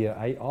market here.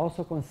 I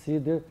also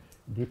consider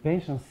the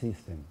pension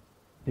system.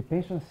 The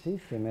pension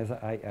system, as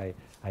I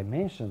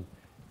mentioned,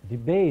 the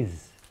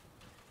base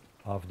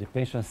of the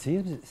pension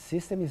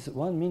system is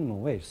 1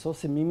 minimum wage. So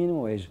if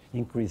minimum wage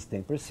increase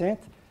 10%,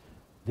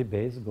 the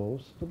base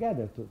goes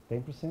together to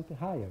 10%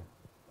 higher.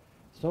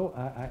 So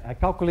I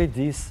calculate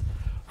this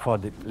for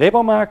the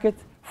labor market,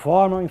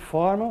 formal,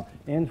 informal,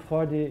 and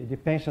for the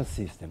pension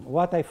system.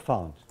 What I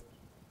found?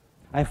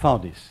 I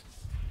found this.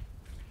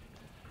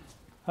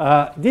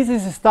 This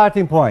is the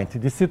starting point,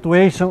 the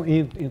situation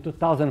in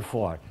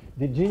 2004.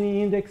 The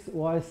Gini index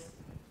was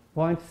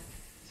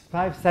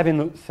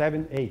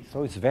 0.5778,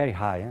 so it's very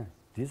high. Huh?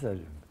 These are,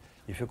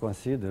 if you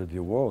consider the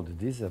world,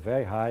 this is a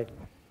very high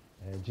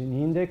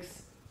Gini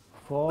index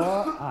for,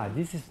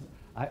 this is,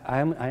 I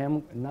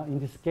am now, in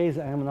this case,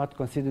 I am not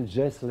considering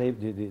just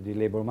the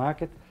labor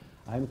market.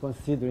 I'm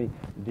considering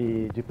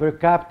the per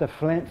capita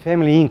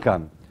family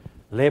income,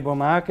 labor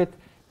market,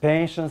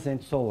 pensions,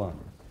 and so on.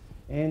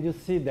 And you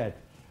see that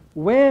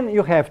when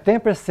you have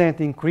 10%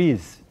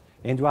 increase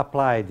and you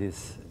apply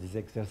this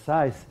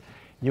exercise,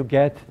 you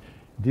get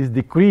this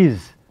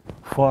decrease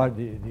for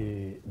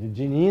the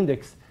Gini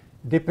index,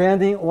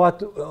 depending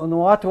on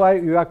what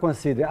you are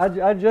considering.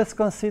 I'm just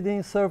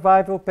considering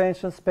survival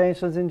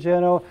pensions in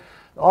general,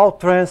 all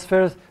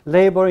transfers,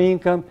 labor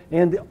income,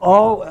 and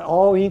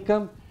all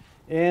income.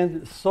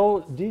 And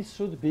so this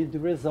should be the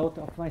result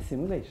of my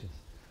simulations.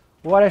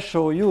 What I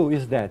show you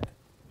is that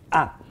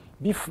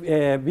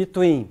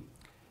between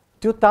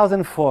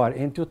 2004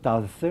 and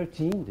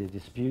 2013,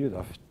 this period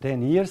of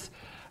 10 years,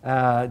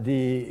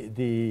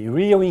 the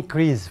real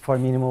increase for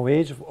minimum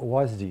wage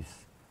was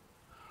this.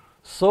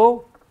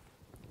 So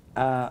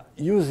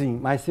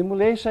using my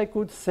simulation, I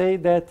could say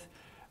that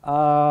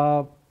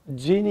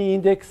Gini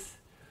index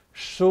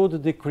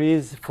should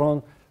decrease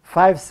from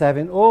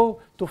 570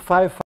 to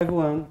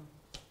 551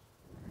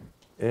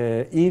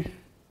 if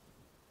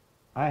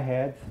I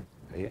had,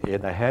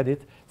 and I had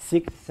it,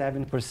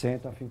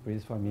 6-7% of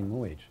increase for minimum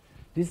wage.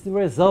 This is the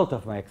result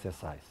of my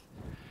exercise.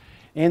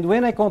 And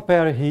when I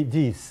compare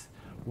this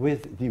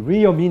with the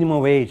real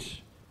minimum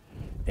wage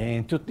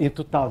in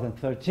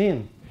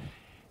 2013,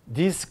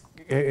 this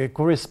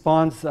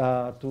corresponds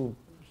to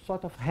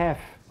sort of half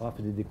of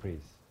the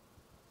decrease.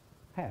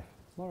 Half,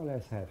 more or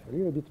less half, a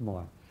little bit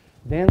more.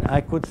 Then I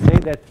could say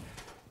that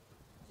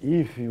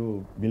if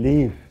you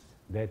believe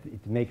that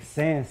it makes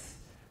sense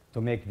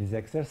to make this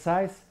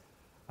exercise,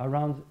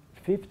 around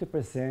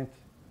 50%,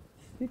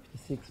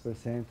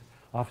 56%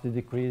 of the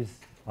decrease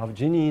of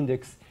Gini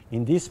index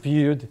in this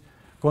period,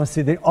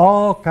 considering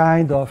all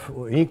kinds of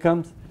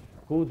incomes,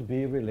 could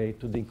be related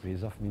to the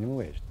increase of minimum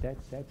wage.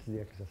 That's the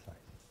exercise.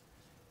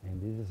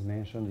 And this is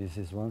mentioned, this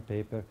is one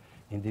paper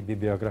in the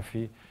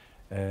bibliography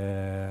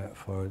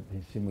for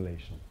the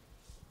simulation.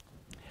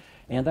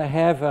 And I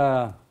have,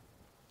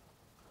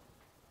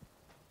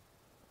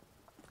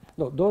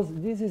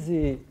 this is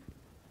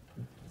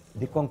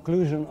the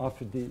conclusion of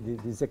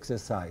this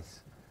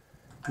exercise.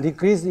 The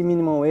increase in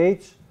minimum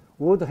wage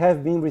would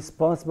have been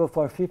responsible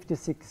for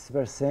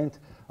 56%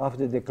 of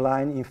the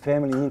decline in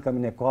family income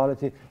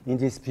inequality in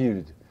this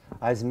period,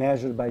 as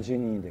measured by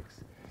Gini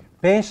index.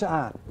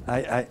 Pension,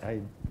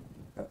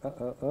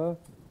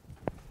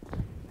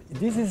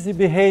 this is the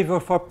behavior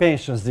for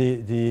pensions,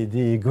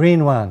 the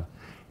green one.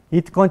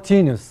 It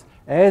continues.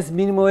 As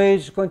minimum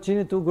wage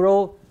continues to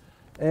grow,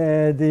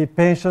 the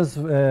pensions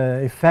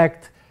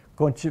effect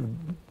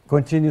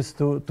continues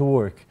to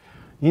work.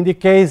 In the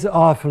case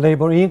of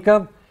labor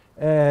income,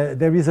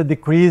 there is a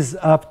decrease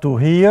up to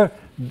here,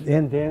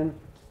 and then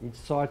it's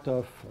sort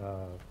of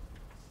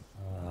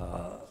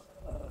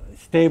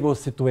stable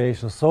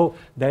situation, so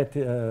that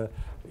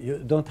you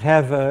don't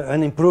have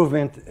an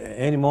improvement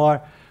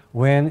anymore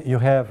when you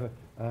have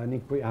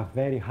a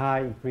very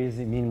high increase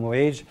in minimum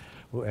wage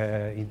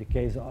in the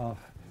case of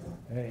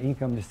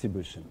income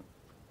distribution.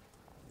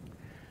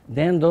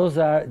 Then those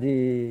are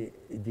the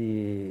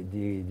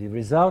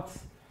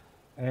results.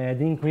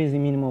 The increase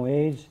in minimum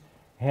wage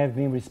have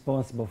been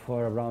responsible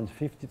for around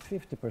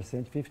 50%,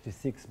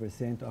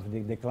 56% of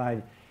the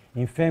decline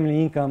in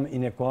family income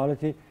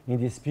inequality in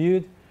this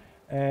period.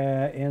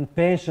 And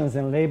pensions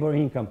and labor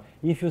income.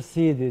 If you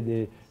see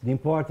the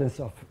importance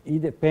of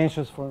either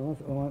pensions from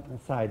one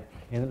side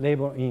and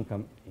labor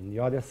income in the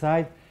other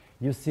side,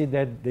 you see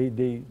that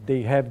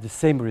they have the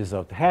same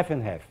result, half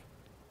and half.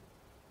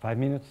 5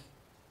 minutes?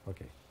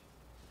 Okay,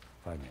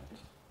 5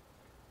 minutes.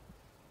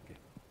 Okay.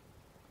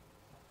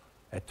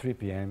 At 3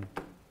 p.m.,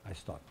 I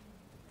stop.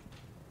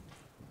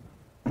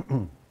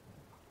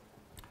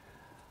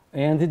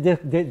 And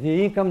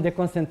the income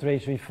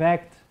deconcentration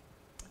effect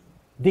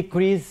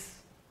decrease.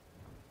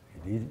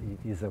 It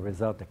is a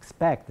result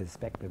expected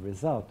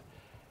result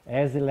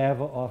as the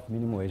level of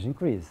minimum wage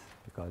increase,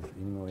 because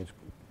minimum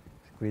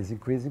wage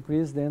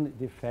increase, then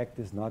the effect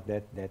is not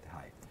that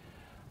high.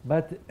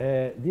 But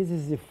this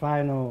is the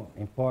final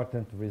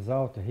important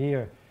result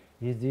here,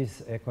 is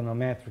this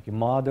econometric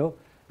model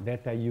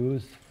that I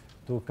use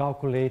to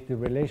calculate the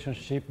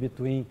relationship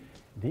between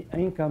the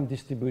income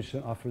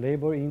distribution of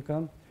labor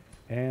income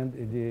and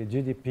the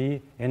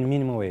GDP and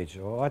minimum wage.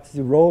 What's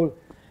the role?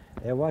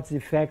 What's the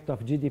effect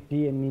of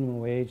GDP and minimum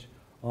wage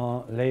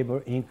on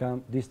labor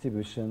income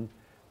distribution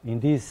in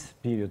this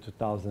period,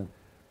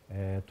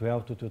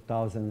 2012 to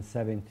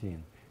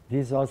 2017?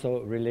 This is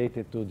also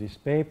related to this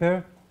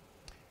paper,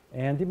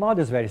 and the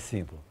model is very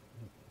simple.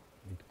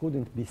 It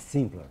couldn't be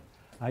simpler.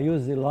 I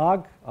use the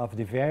log of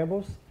the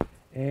variables,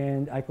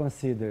 and I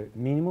consider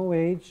minimum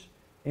wage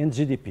and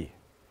GDP.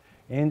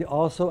 And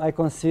also I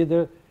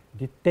consider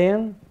the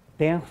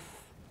 10th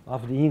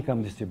of the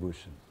income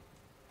distribution,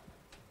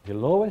 the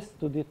lowest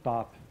to the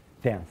top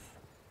 10th.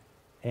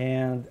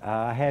 And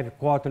I have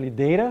quarterly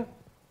data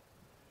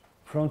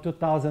from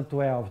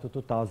 2012 to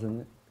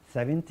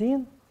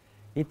 2017.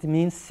 It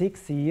means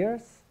 6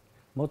 years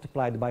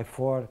multiplied by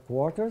 4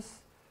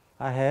 quarters.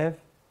 I have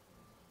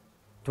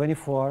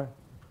 24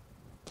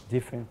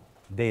 different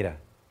data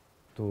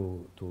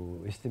to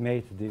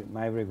estimate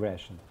my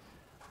regression.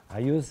 I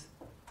use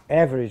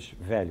average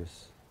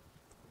values.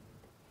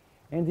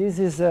 And this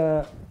is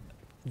the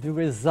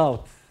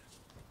result.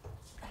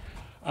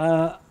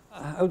 I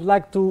would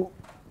like to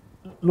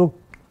look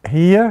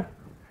here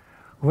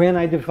when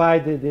I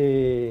divide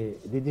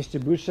the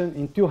distribution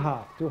in two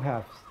halves,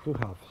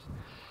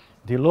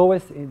 the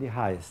lowest and the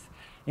highest.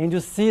 And you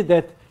see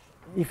that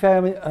if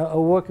I'm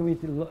working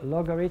with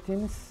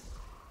logarithms,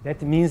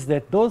 that means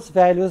that those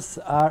values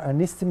are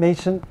an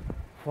estimation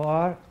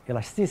for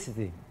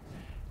elasticity.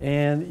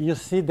 And you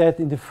see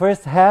that in the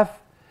first half,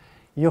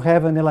 you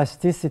have an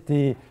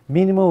elasticity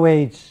minimum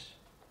wage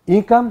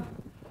income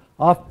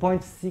of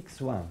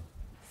 0.61,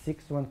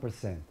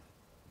 61%.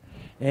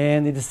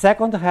 And in the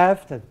second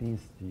half, that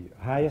means the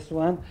highest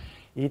one,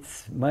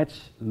 it's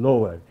much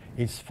lower.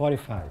 It's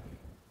 45.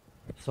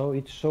 So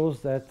it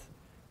shows that,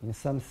 in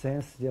some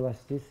sense, the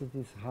elasticity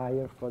is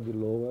higher for the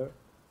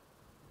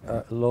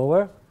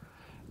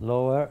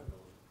lower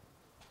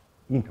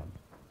income.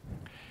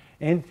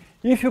 And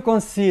if you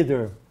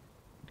consider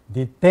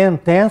the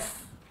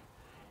 10/10th,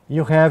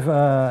 you have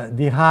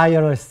the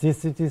higher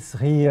elasticities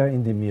here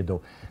in the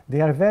middle. They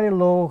are very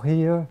low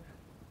here.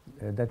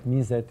 That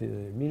means that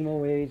minimum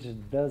wage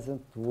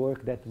doesn't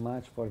work that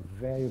much for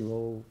very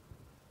low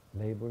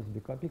labors,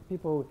 because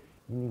people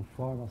in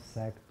informal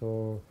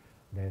sector,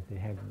 that they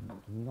have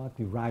not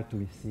the right to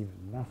receive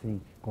nothing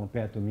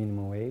compared to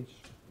minimum wage.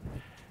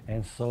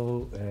 And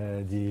so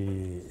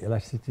the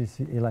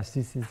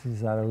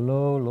elasticities are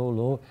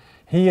low.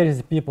 Here is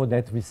the people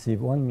that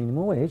receive one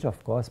minimum wage,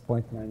 of course,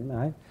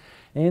 0.99.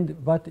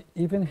 But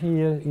even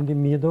here in the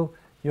middle,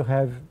 you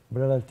have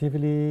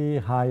relatively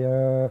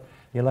higher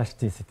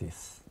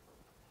elasticities.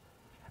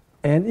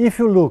 And if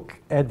you look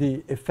at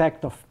the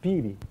effect of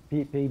PIB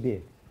in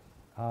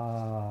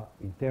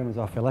terms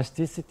of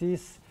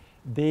elasticities,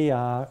 they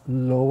are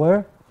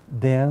lower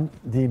than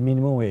the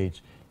minimum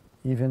wage.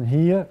 Even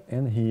here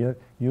and here,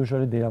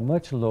 usually they are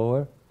much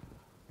lower.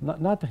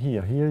 Not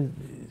here. Here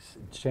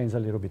it's changed a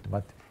little bit,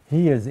 but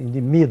here is in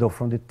the middle,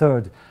 from the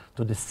 3rd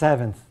to the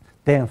 7th,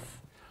 10th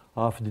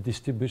of the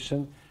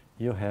distribution,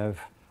 you have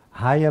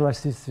higher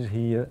elasticity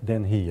here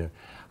than here.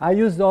 I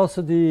used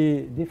also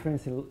the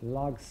difference in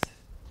logs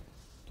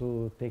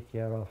to take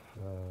care of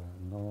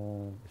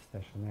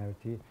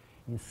non-stationarity.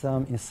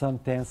 In some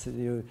tense,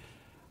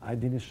 I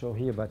didn't show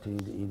here, but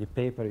in the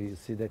paper you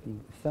see that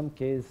in some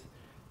cases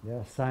there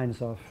are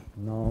signs of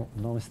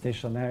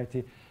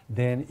non-stationarity.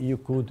 Then you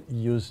could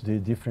use the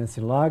difference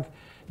in log.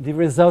 The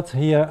results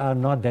here are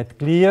not that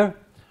clear,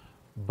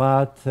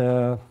 but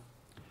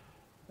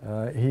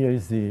here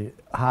is the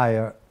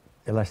higher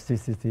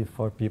elasticity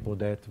for people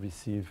that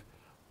receive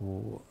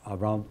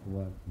around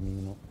one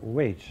minimum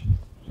wage.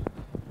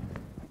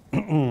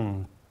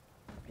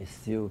 It's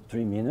still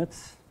 3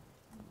 minutes.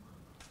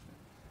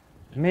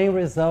 Main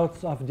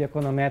results of the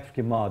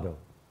econometric model.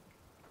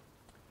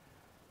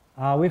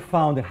 We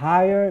found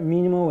higher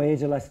minimum wage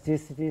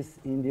elasticities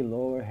in the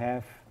lower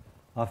half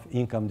of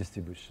income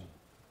distribution.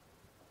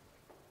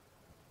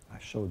 I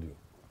showed you.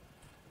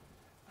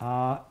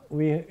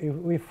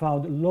 We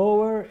found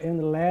lower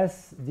and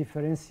less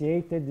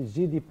differentiated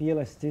GDP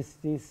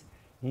elasticities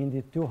in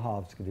the two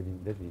halves.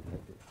 In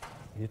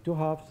the two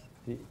halves,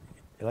 the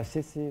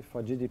elasticity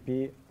for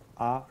GDP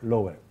are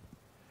lower.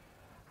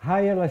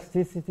 Higher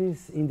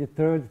elasticities in the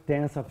third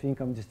tenth of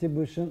income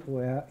distribution,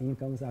 where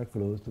incomes are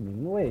close to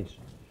minimum wage.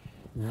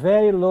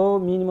 Very low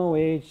minimum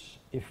wage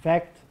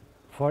effect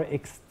for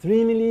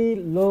extremely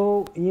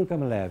low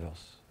income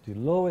levels, the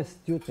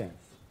lowest 2/10.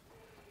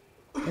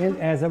 And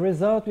as a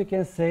result, we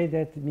can say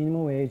that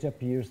minimum wage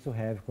appears to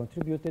have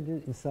contributed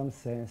in some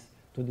sense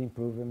to the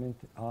improvement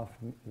of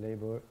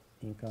labor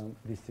income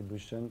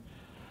distribution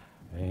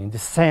in the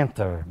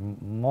center,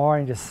 more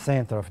in the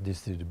center of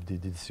the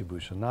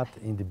distribution, not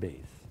in the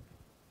base.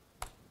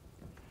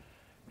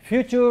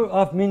 Future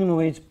of minimum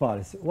wage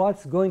policy.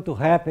 What's going to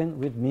happen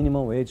with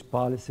minimum wage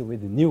policy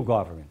with the new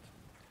government?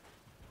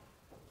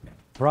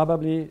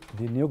 Probably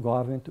the new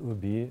government will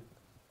be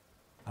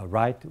a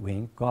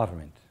right-wing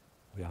government.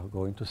 We are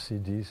going to see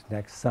this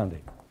next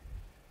Sunday.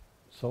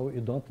 So you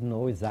don't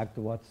know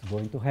exactly what's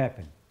going to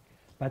happen.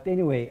 But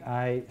anyway,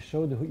 I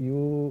showed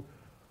you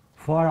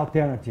 4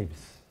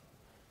 alternatives.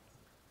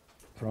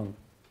 From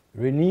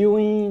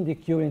renewing the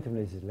current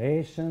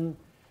legislation,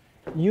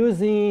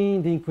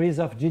 using the increase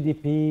of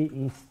GDP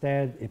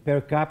instead, per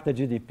capita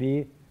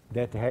GDP,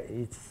 that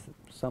it's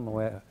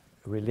somewhere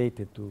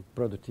related to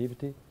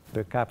productivity,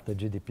 per capita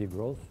GDP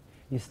growth,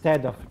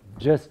 instead of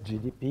just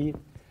GDP.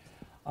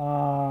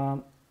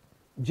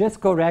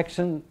 Just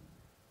correction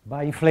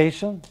by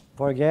inflation,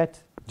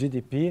 forget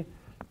GDP,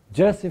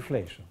 just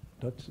inflation.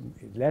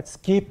 Let's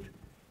keep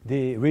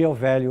the real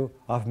value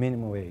of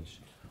minimum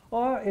wage.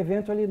 Or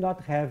eventually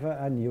not have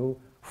a new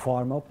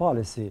formal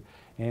policy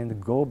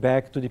and go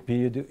back to the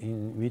period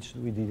in which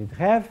we didn't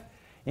have.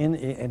 And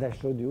I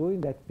showed you in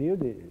that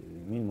period, the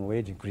minimum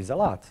wage increased a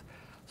lot.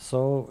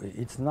 So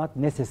it's not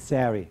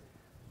necessary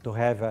to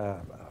have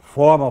a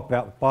formal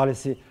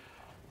policy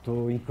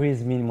to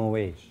increase minimum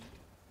wage.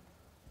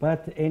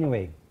 But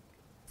anyway,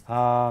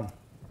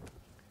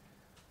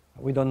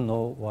 we don't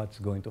know what's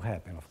going to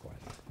happen, of course.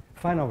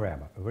 Final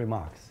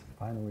remarks.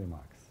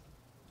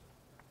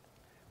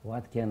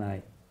 What can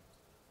I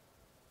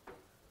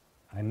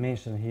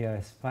mention here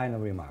as final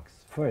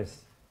remarks?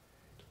 First,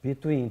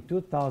 between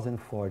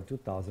 2004 and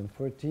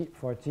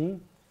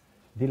 2014,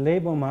 the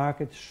labor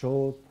market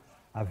showed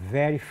a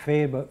very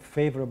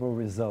favorable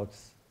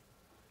results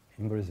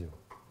in Brazil.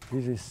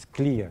 This is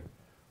clear.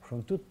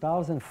 From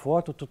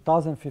 2004 to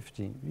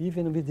 2015,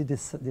 even with the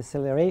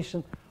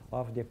deceleration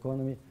of the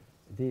economy,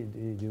 the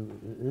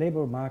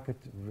labor market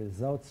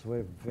results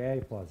were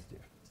very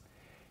positive.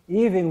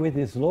 Even with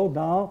the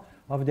slowdown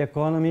of the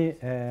economy,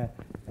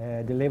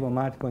 the labor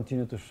market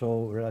continued to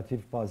show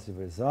relative positive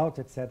results,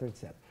 etc.,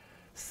 etc.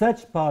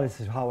 Such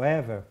policies,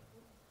 however,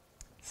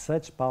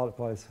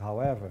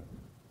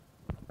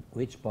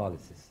 which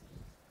policies?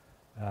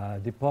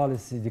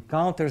 The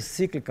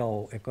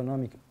counter-cyclical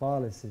economic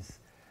policies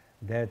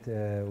that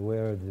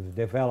were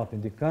developed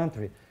in the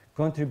country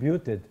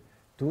contributed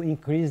to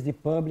increase the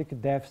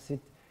public deficit,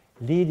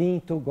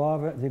 leading to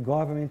the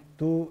government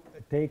to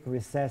take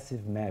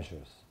recessive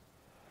measures.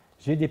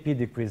 GDP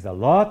decreased a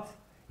lot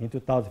in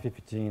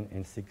 2015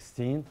 and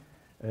 16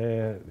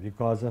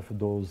 because of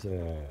those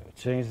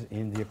changes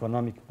in the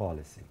economic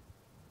policy.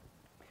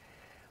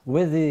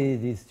 With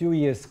these 2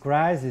 years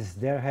crisis,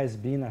 there has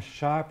been a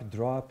sharp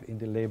drop in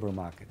the labor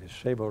market. The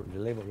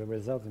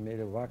results in the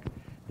labor market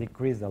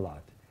decreased a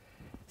lot.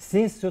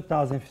 Since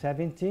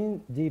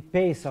 2017, the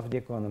pace of the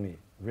economy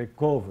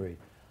recovery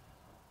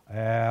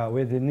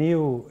with the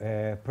new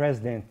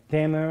President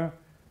Temer,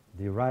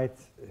 the right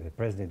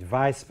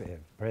Vice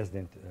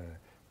President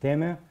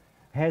Temer,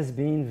 has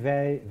been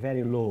very,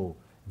 very low,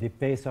 the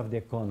pace of the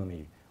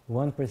economy.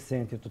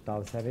 1% in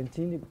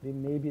 2017,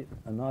 maybe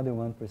another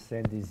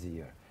 1% this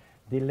year.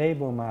 The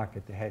labor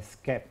market has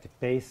kept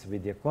pace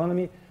with the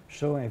economy,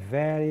 showing a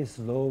very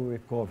slow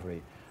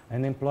recovery.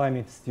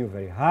 Unemployment is still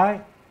very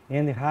high,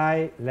 and a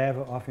high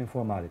level of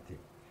informality.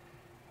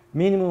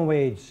 Minimum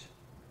wage,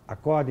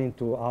 according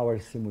to our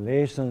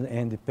simulations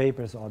and the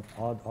papers of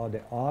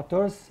the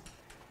authors,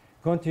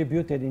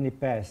 contributed in the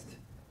past,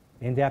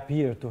 and they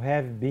appear to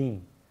have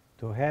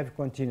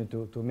continued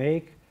to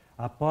make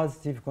a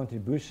positive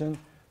contribution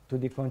to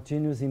the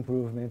continuous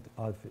improvement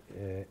of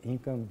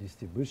income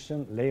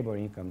distribution, labor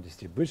income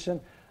distribution,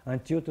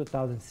 until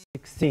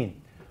 2016.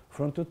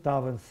 From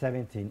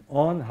 2017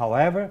 on,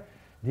 however,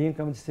 the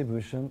income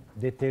distribution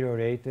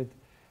deteriorated,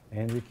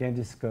 and we can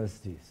discuss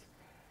this.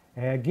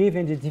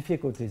 Given the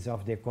difficulties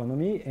of the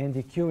economy and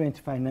the current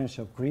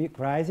financial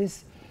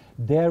crisis,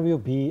 there will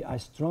be a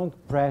strong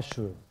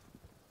pressure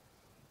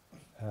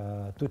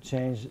to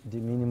change the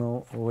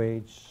minimum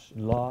wage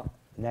law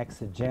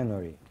next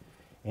January.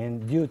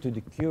 And due to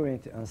the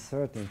current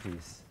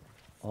uncertainties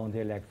on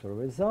the electoral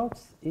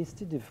results, it's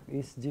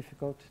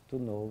difficult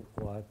to know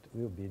what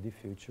will be the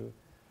future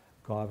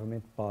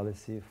government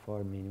policy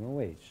for minimum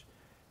wage.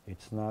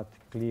 It's not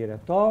clear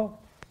at all.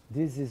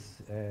 This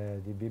is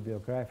the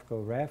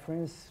bibliographical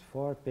reference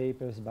for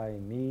papers by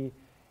me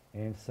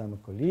and some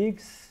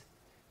colleagues,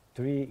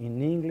 3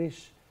 in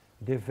English,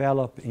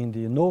 developed in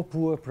the No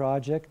Poor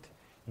project,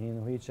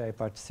 in which I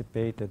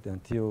participated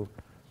until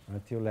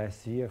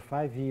last year,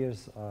 5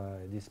 years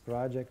this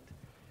project,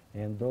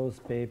 and those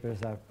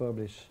papers are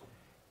published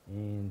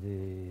in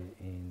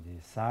the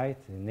site,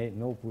 the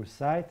No Poor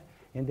site,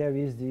 and there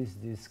is this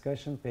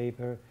discussion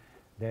paper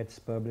that's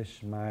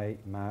published by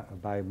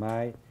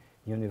my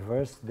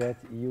university that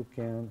you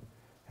can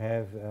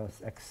have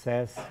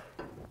access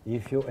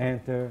if you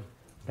enter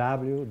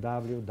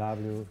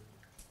www.ie.ufrj.br.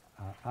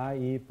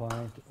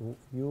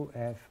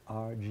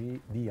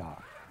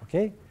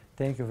 Okay?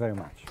 Thank you very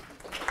much.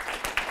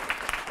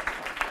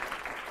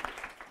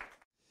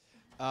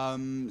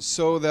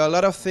 So there are a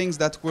lot of things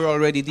that were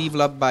already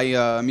developed by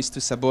Mr.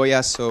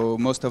 SABOIA, so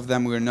most of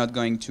them we're not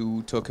going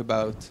to talk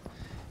about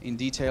in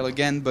detail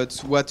again, but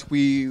what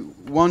we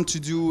want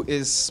to do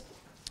is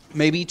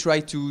maybe try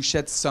to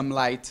shed some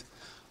light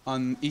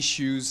on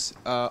issues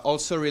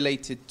also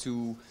related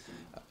to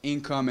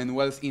income and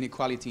wealth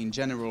inequality in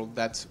general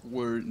that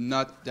were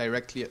not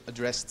directly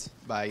addressed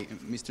by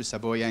Mr.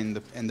 SABOIA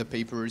in the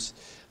papers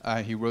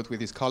he wrote with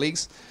his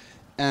colleagues.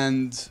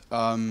 And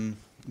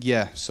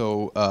yeah,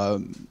 so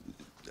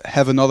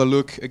have another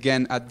look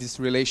again at this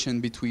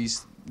relation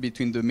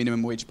between the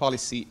minimum wage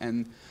policy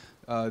and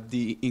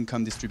the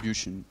income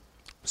distribution.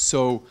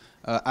 So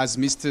as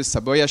Mr.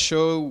 SABOIA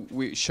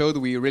showed,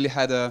 we really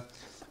had a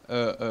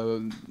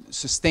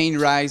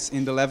sustained rise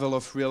in the level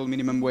of real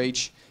minimum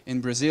wage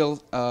in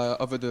Brazil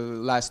over the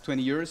last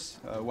 20 years,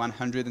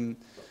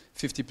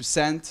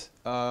 150%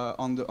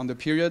 on the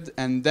period.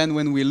 And then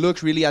when we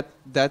look really at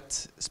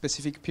that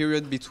specific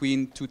period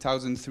between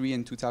 2003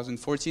 and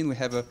 2014, we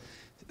have a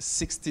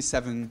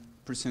 67%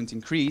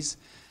 increase.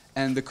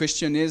 And the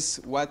question is,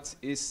 what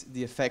is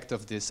the effect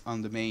of this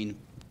on the main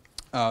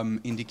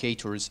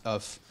indicators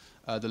of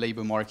the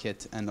labor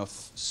market and of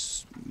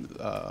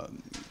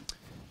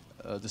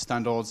the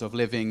standards of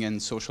living and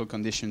social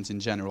conditions in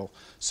general?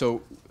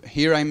 So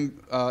here I'm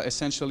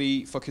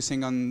essentially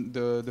focusing on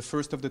the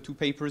first of the 2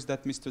 papers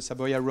that Mr.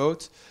 SABOIA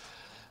wrote.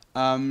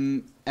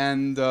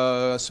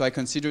 So I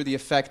consider the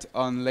effect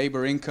on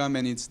labor income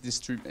and its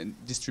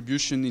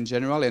distribution in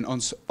general, and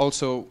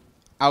also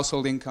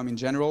household income in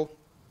general,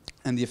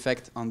 and the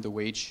effect on the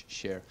wage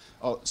share.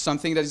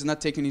 Something that is not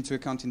taken into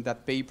account in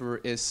that paper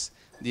is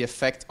the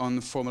effect on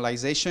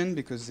formalization,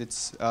 because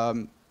it's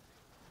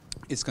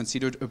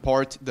considered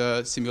apart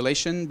the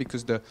simulation,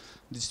 because the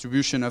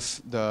distribution of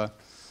the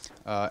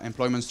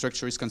employment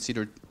structure is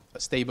considered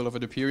stable over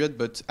the period.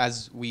 But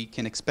as we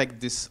can expect,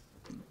 this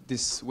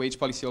wage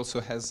policy also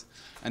has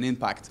an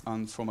impact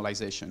on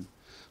formalization.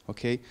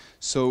 Okay,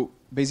 so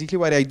basically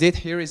what I did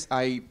here is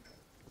I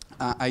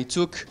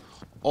took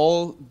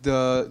all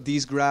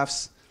these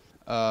graphs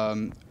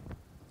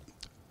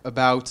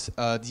about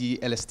the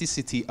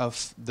elasticity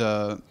of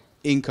the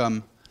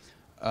income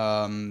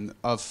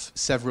of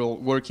several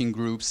working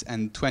groups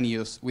and 20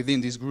 years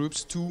within these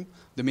groups to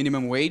the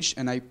minimum wage,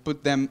 and I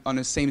put them on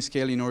the same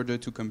scale in order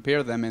to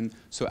compare them. And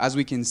so as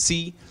we can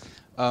see,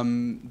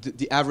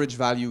 the average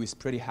value is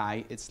pretty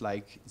high. It's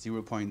like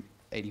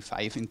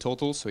 0.85 in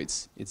total, so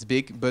it's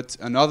big. But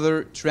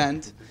another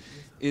trend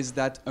is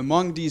that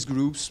among these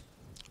groups,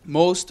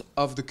 most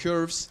of the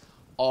curves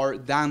are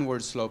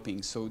downward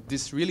sloping. So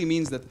this really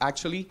means that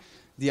actually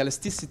the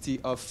elasticity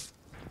of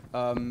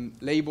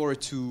labor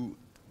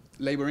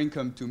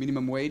income to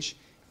minimum wage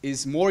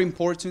is more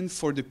important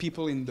for the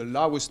people in the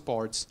lowest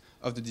parts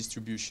of the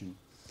distribution.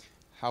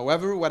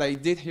 However, what I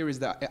did here is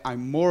that I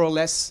more or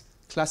less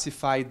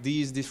classified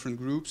these different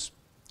groups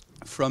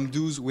from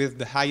those with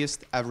the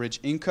highest average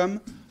income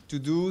to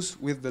those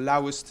with the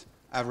lowest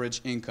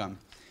average income.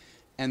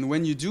 And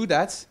when you do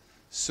that,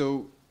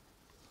 so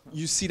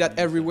you see that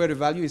everywhere the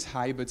value is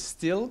high, but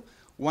still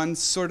one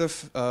sort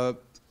of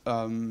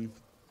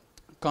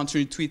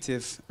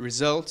counterintuitive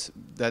result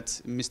that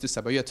Mr.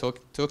 SABOIA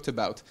talked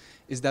about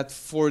is that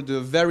for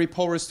the very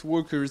poorest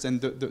workers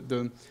and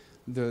the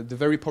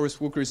very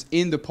poorest workers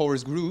in the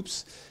poorest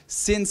groups,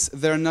 since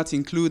they're not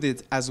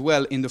included as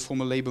well in the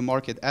formal labor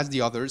market as the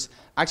others,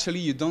 actually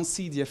you don't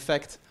see the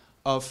effect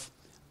of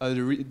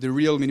the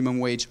real minimum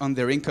wage on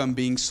their income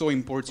being so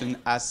important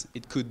as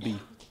it could be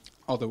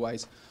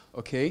otherwise.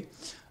 Okay,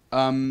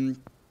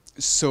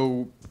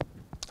 so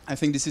I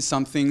think this is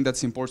something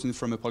that's important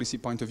from a policy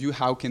point of view.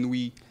 How can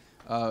we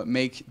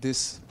make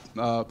this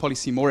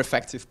policy more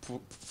effective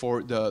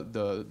for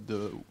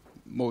the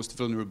most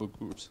vulnerable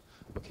groups?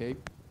 Okay.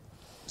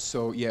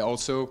 So yeah,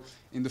 also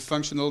in the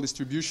functional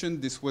distribution,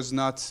 this was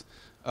not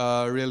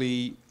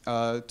really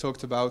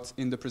talked about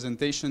in the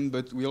presentation,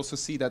 but we also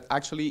see that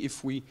actually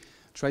if we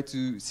try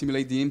to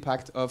simulate the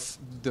impact of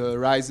the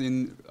rise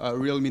in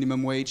real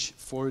minimum wage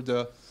for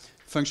the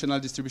functional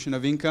distribution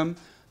of income,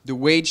 the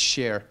wage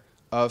share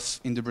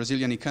in the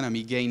Brazilian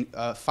economy gained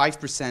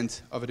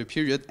 5% over the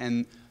period,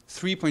 and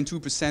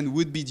 3.2%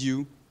 would be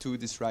due to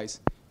this rise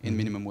in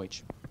minimum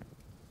wage.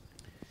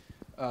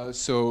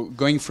 So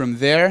going from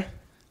there,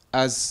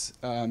 as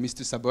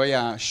Mr.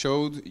 SABOIA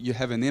showed, you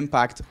have an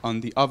impact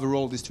on the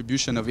overall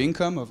distribution of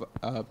income, of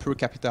per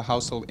capita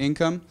household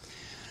income.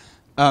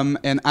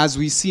 And as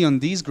we see on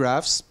these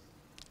graphs,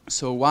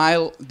 so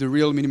while the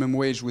real minimum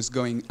wage was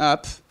going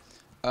up,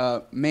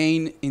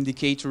 main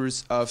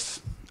indicators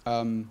of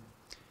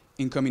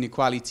income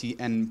inequality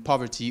and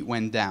poverty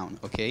went down,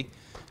 okay?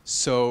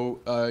 So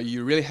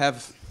you really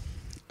have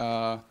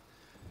a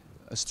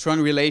strong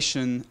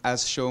relation,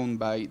 as shown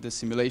by the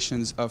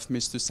simulations of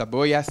Mr.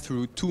 SABOIA,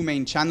 through two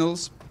main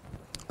channels,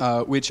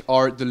 which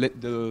are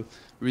the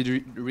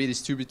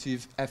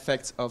redistributive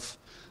effects of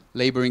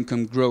labor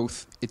income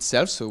growth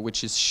itself, so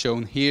which is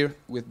shown here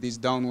with these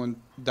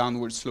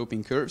downward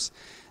sloping curves,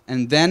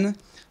 and then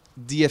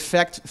the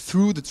effect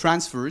through the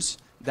transfers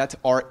that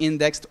are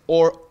indexed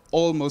or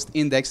almost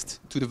indexed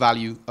to the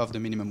value of the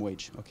minimum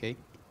wage, okay?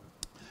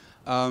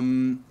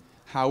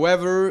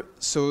 However,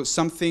 so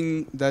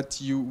something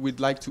that you would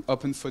like to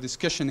open for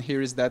discussion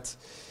here is that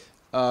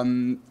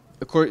when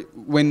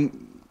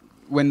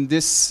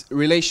this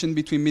relation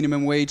between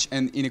minimum wage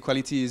and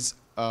inequality is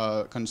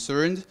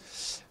concerned,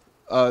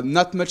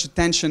 not much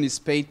attention is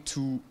paid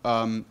to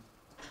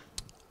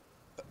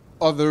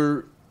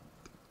other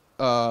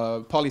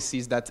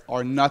policies that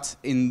are not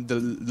in the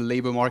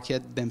labor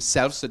market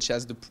themselves, such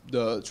as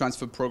the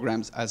transfer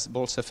programs as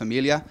Bolsa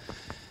Familia.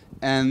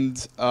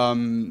 And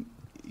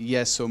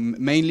yes, so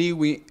mainly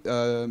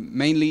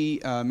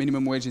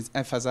minimum wage is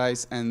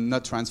emphasized and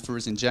not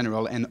transfers in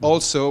general. And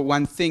also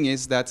one thing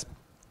is that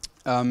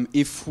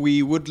if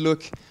we would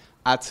look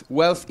at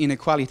wealth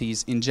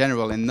inequalities in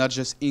general and not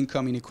just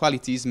income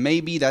inequalities,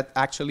 maybe that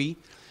actually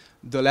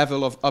the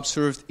level of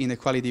observed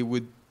inequality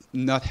would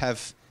not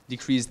have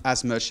decreased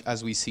as much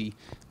as we see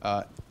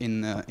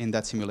in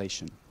that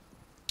simulation.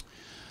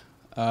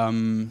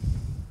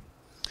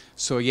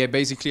 So yeah,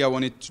 basically I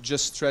wanted to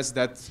just stress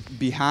that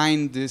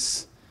behind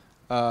this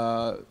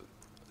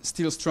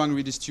still strong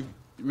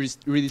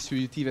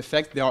redistributive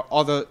effect, there are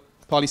other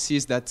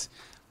policies that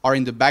are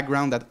in the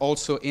background that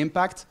also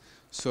impact.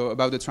 So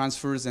about the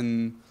transfers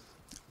and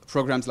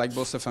programs like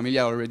Bolsa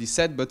Familia I already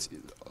said, but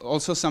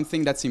also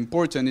something that's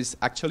important is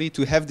actually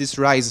to have this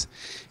rise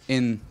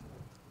in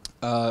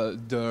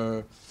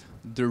the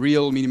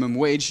real minimum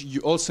wage.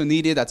 You also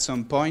needed at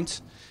some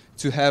point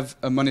to have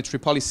a monetary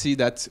policy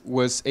that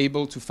was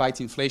able to fight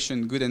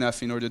inflation good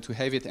enough in order to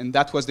have it, and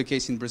that was the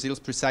case in Brazil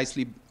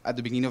precisely at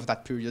the beginning of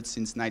that period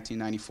since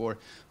 1994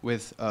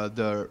 with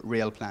the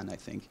Real Plan, I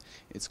think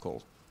it's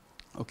called.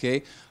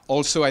 Okay.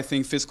 Also, I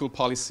think fiscal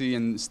policy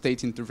and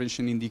state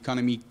intervention in the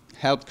economy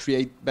helped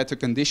create better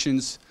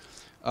conditions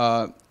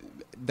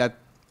that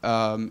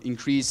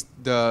increased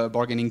the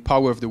bargaining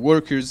power of the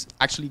workers,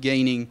 actually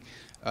gaining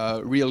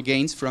real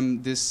gains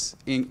from this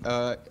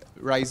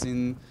rise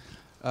in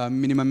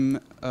minimum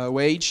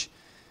wage.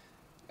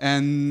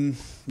 And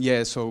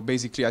yeah, so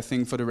basically I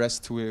think for the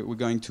rest we're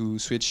going to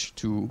switch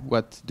to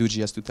what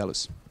Duji has to tell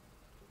us.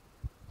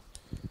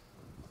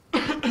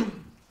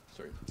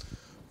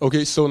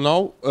 Okay, so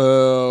now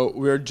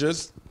we're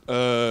just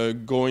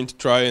going to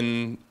try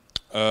and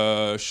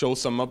show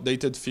some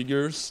updated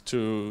figures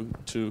to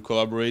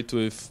collaborate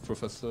with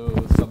Professor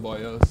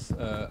SABOIA's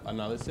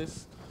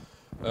analysis.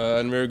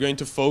 And we're going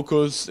to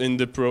focus in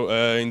the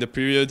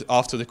period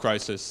after the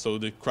crisis, so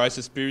the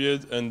crisis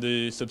period and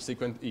the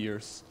subsequent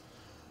years.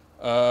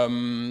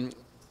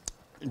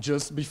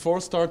 Just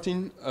before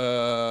starting,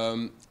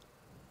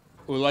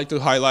 we'd like to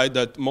highlight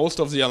that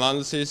most of the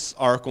analyses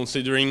are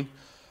considering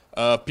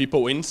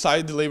people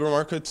inside the labor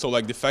market, so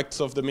like the effects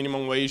of the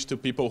minimum wage to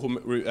people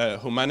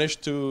who manage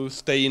to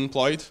stay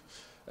employed.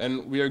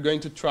 And we are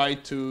going to try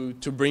to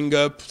bring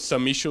up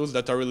some issues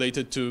that are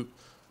related to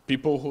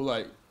people who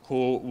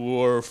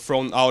were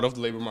thrown out of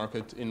the labor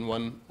market in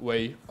one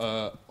way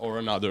or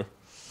another.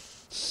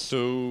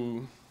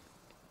 So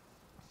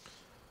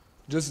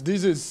just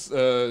this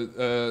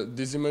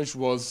image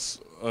was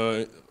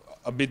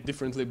a bit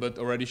differently, but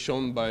already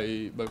shown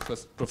by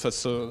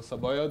Professor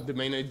SABOIA. The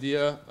main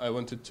idea I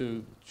wanted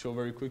to show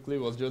very quickly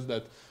was just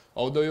that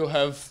although you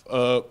have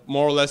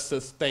more or less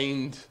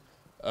sustained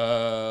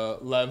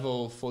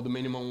level for the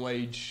minimum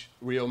wage,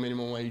 real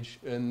minimum wage,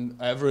 and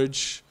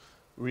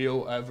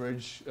real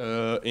average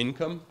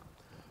income,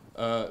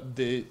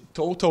 the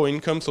total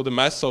income, so the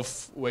mass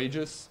of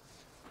wages,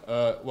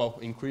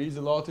 increased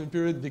a lot in the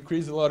period,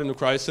 decreased a lot in the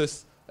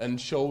crisis, and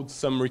showed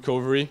some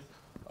recovery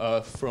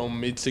from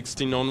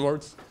mid-16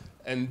 onwards.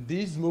 And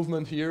this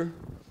movement here,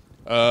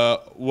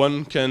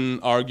 one can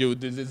argue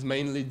this is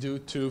mainly due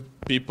to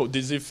people,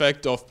 this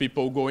effect of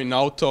people going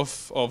out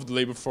of the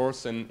labor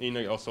force and in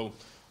also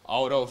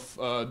out of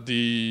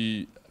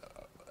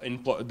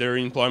their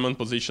employment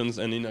positions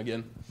and in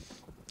again.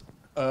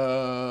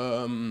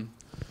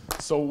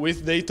 So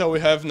with data we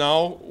have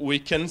now, we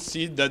can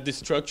see that the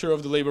structure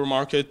of the labor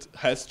market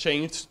has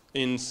changed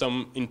in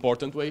some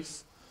important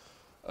ways.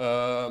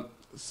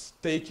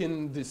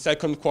 Taking the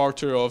second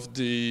quarter of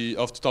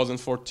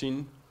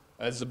 2014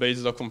 as the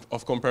basis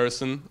of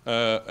comparison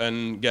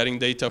and getting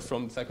data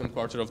from the second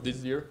quarter of this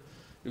year,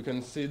 you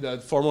can see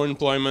that formal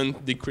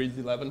employment decreased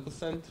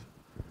 11%.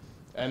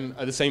 And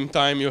at the same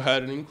time, you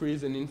had an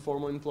increase in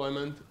informal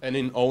employment and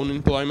in own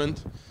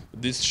employment.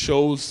 This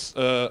shows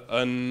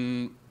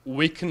an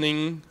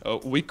weakening,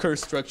 weaker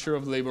structure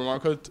of the labor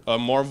market, a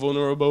more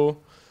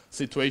vulnerable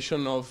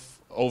situation of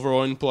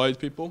overall employed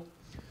people.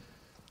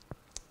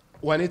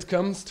 When it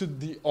comes to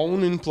the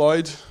own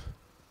employed,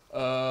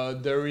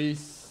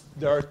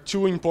 there are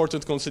two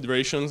important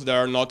considerations that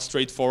are not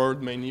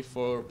straightforward, mainly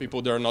for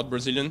people that are not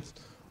Brazilians.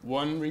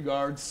 One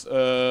regards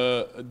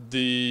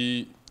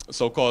the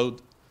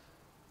so-called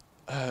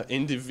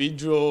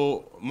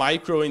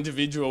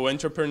micro-individual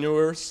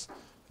entrepreneurs.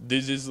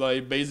 This is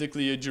like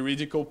basically a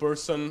juridical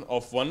person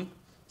of one.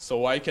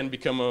 So I can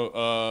become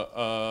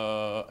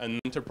an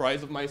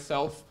enterprise of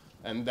myself,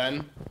 and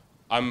then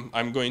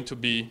I'm going to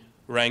be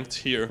ranked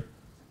here,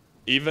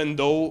 even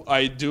though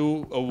I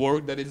do a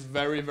work that is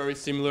very, very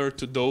similar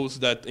to those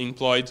that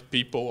employed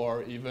people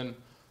or even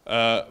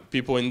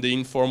people in the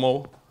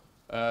informal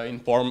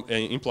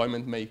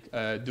employment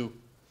do.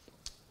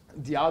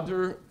 The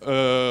other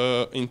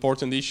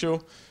important issue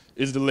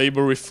is the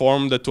labor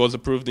reform that was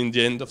approved in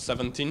the end of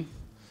 2017.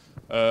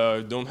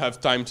 Don't have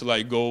time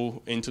to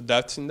go into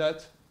that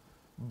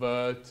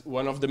but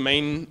one of the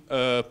main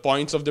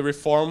points of the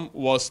reform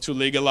was to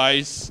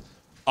legalize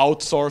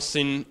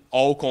outsourcing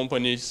all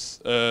companies'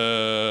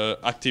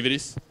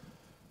 activities.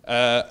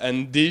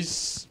 And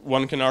this,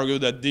 one can argue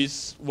that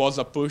this was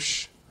a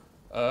push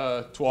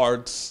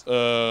towards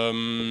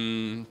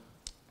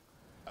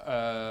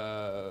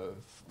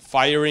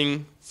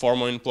firing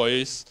former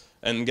employees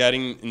and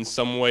getting in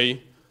some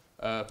way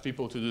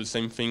people to do the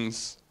same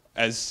things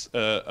as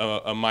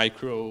a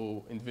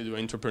micro individual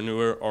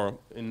entrepreneur or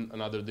in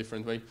another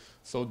different way.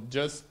 So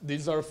just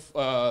these are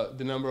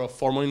the number of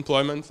formal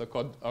employments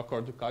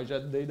according to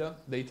CAGED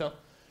data.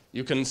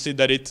 You can see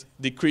that it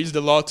decreased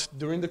a lot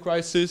during the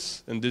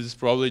crisis, and this is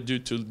probably due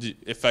to the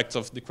effects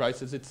of the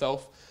crisis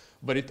itself,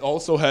 but it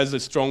also has a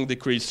strong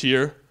decrease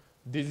here.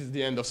 This is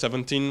the end of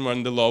 2017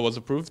 when the law was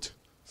approved.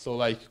 So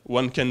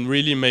one can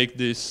really make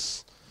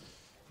this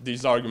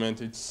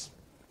argument. It's,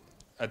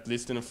 at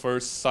least in the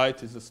first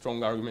sight, is a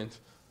strong argument.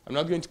 I'm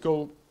not going to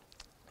go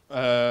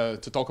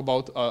to talk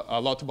about a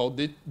lot about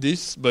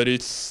this, but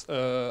it's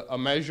a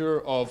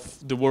measure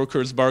of the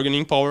workers'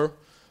 bargaining power.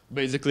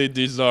 Basically,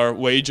 these are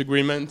wage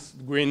agreements.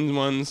 Green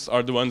ones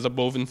are the ones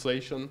above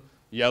inflation,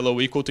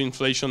 yellow equal to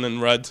inflation,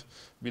 and red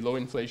below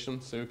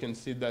inflation. So you can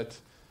see that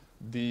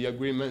the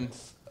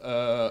agreements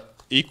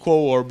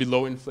equal or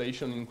below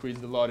inflation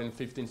increased a lot in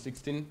 15,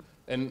 16,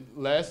 and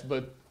less,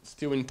 but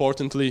still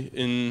importantly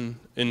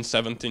in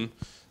 17.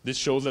 This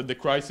shows that the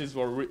crisis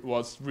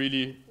was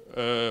really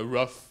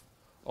rough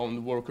on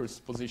the workers'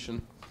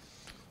 position.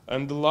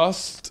 And the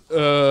last,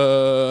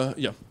 so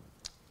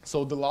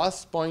the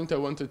last point I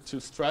wanted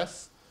to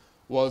stress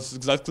was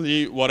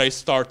exactly what I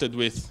started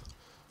with.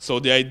 So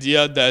the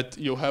idea that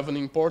you have an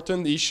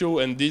important issue,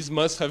 and this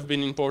must have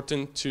been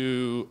important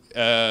to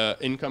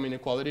income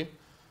inequality,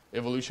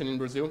 evolution in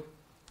Brazil,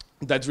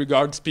 that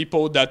regards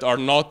people that are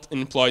not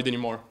employed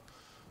anymore.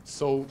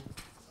 So,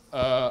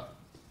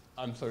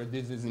 I'm sorry,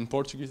 this is in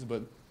Portuguese,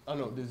 but, oh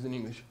no, this is in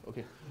English,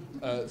 okay.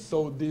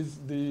 So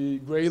the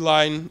gray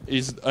line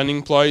is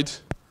unemployed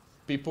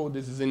people,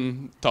 this is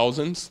in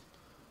thousands.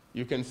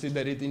 You can see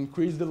that it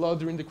increased a lot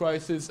during the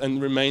crisis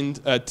and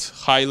remained at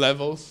high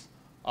levels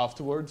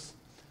afterwards.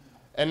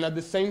 And at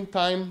the same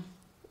time,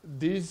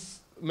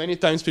 many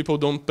times people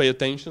don't pay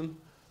attention,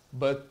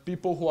 but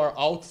people who are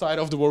outside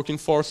of the working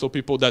force, so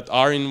people that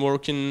are in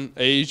working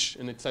age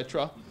and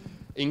etc.,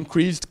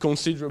 increased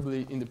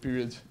considerably in the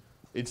period.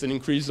 It's an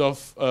increase of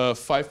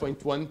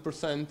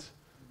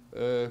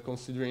 5.1%,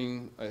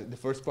 considering the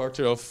first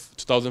quarter of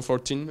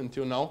 2014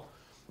 until now.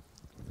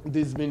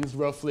 This means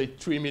roughly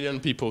 3 million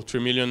people,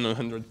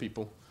 3,100,000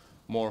 people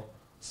more.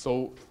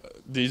 So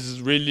this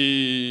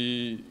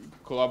really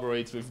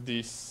collaborates with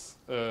this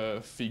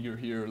figure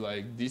here,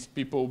 like these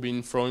people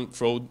being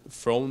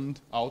thrown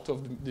out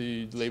of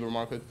the labor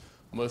market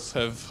must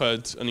have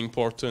had an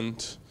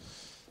important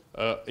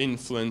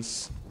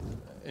influence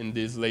in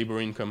this labor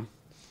income.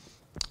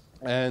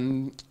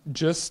 And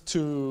just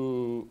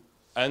to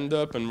end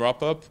up and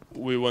wrap up,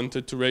 we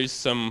wanted to raise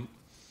some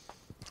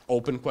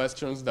open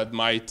questions that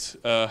might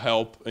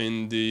help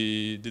in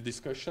the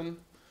discussion.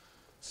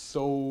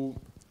 So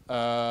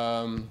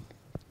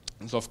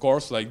of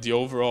course, like the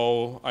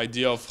overall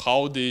idea of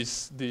how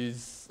this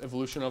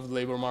evolution of the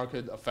labor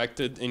market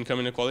affected income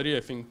inequality, I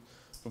think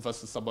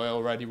Professor SABOIA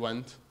already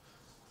went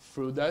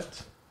through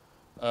that.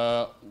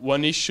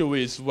 One issue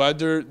is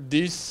whether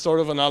this sort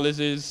of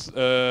analysis,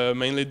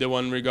 mainly the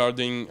one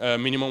regarding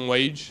minimum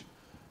wage,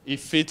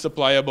 if it's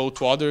applicable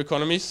to other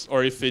economies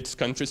or if it's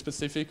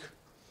country-specific.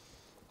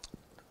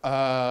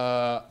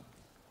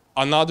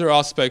 Another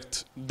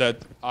aspect that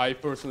I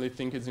personally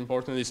think is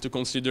important is to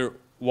consider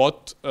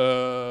what's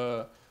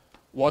the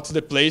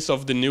place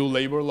of the new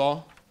labor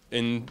law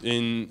in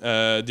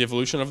the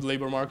evolution of the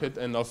labor market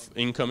and of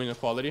income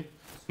inequality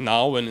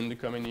now and in the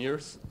coming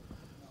years.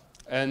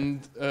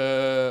 And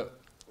the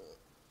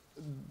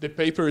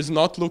paper is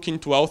not looking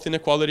to wealth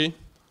inequality,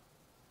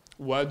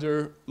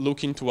 whether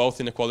looking to wealth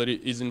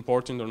inequality is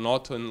important or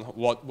not, and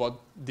what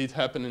did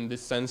happen in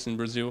this sense in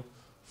Brazil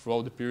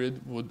throughout the period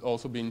would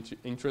also be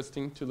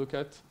interesting to look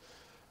at.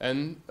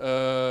 And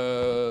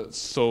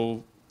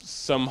so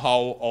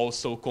somehow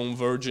also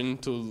converging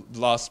to the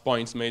last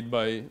points made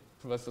by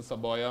Professor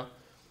Saboia,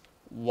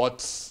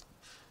 what's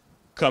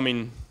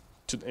coming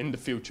in the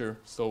future.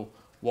 So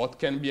what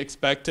can be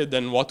expected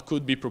and what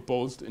could be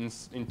proposed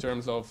in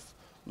terms of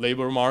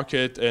labor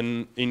market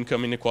and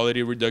income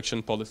inequality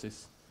reduction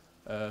policies.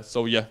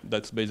 So yeah,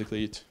 that's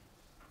basically it.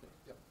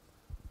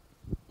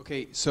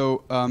 Okay,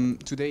 so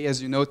today,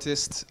 as you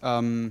noticed,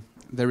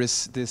 there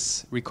is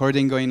this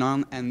recording going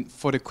on, and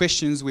for the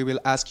questions, we will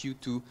ask you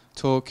to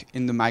talk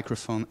in the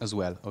microphone as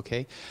well,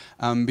 okay?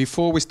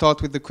 Before we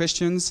start with the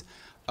questions,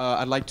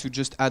 I'd like to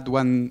just add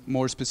one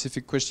more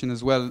specific question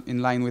as well, in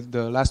line with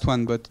the last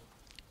one. But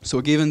so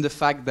given the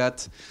fact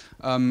that,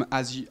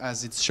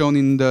 as it's shown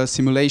in the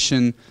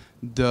simulation,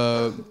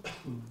 the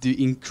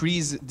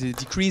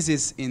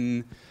decreases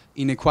in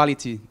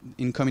inequality,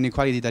 income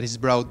inequality that is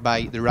brought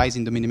by the rise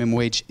in the minimum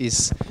wage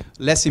is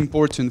less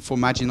important for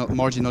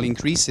marginal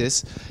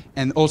increases,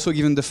 and also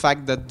given the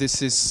fact that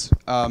this is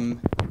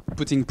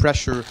putting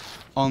pressure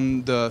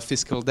on the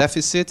fiscal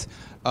deficit,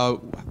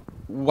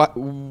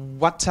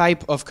 what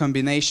type of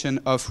combination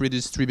of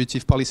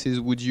redistributive policies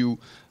would you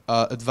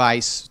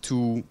advise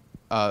to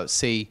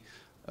say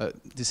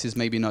this is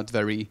maybe not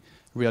very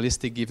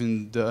realistic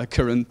given the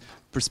current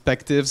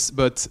perspectives,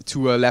 but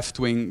to a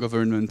left-wing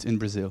government in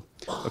Brazil?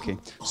 Okay,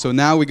 so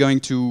now we're going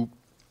to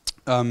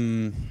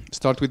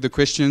start with the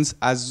questions.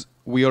 As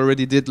we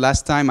already did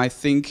last time, I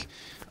think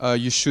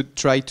you should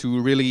try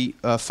to really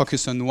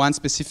focus on one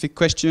specific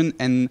question,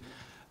 and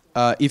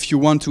if you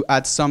want to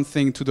add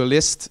something to the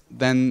list,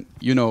 then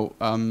you know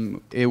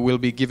it will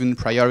be given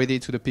priority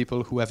to the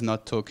people who have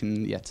not talked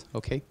yet,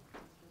 okay?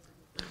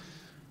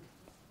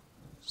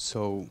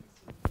 So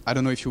I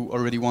don't know if you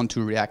already want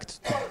to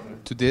react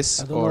to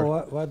this. I don't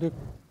know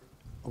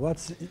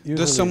what's usually.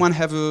 Does someone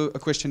have a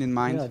question in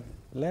mind? Yeah,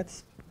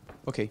 let's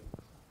Okay.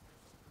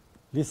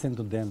 listen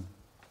to them.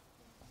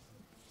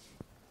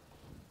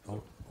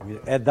 We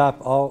add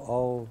up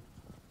all.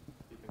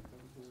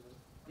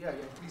 Yeah,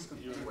 please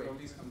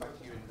come back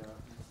here.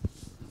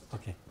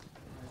 Okay.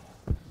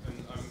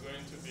 And I'm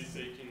going to be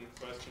taking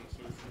questions, so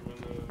if you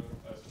want to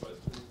ask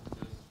questions,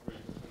 just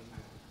raise your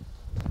hand.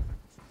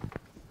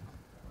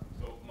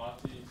 So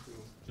Mati,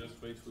 just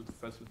wait for the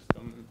professor to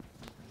come in.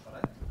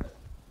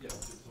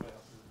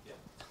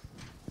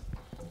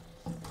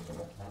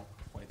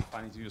 Wait,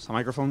 I need to use a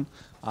microphone.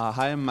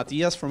 Hi, I'm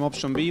Matthias from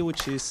Option B,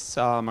 which is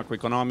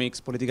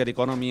macroeconomics, political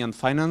economy, and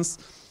finance.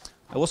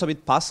 I was a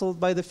bit puzzled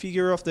by the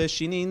figure of the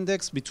Gini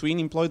index between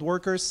employed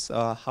workers,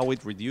 how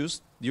it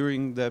reduced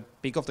during the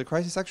peak of the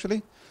crisis,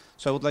 actually.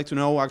 So I would like to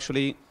know,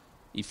 actually,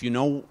 if you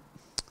know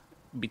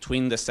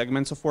between the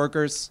segments of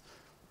workers,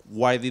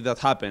 why did that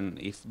happen?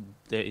 If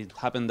it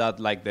happened that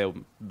like the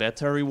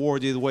better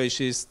rewarded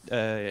wages,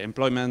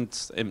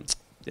 employments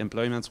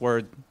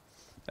were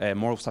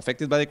most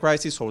affected by the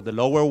crisis, or the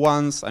lower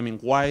ones? I mean,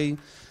 why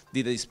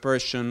did the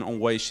dispersion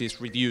on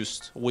wages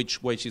reduced? Which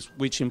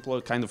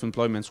kind of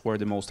employments were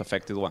the most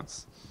affected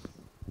ones?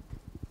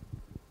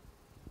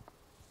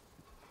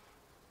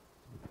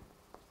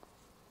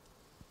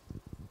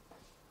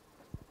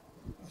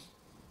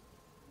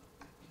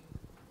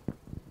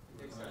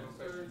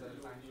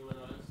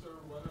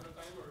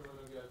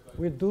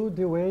 We do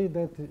the way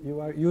that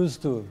you are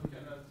used to. You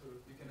can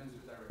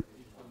answer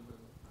directly.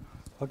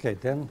 Okay,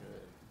 then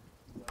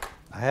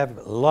I have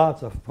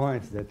lots of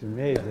points that you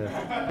made.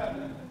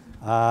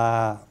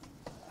 I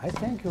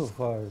thank you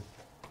for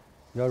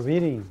your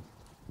reading.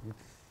 It's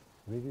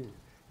really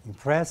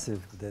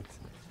impressive that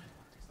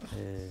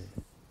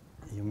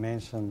you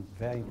mentioned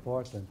very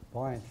important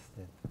points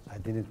that I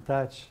didn't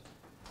touch.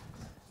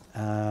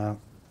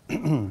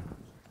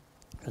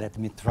 Let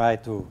me try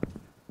to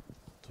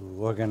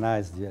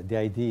organize the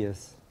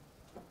ideas.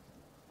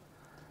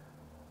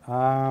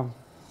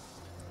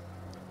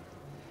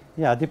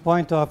 Yeah, the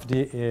point of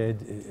the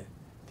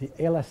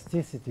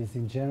elasticities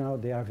in general,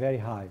 they are very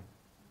high,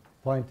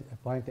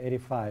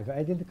 0.85.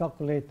 I didn't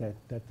calculate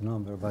that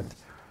number, but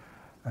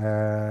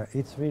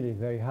it's really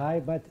very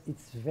high, but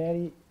it's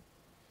very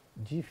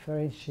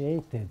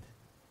differentiated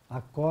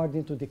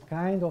according to the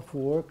kind of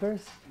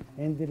workers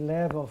and the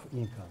level of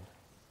income.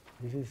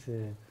 This is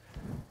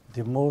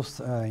the most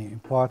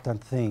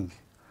important thing.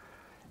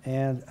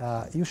 And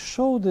you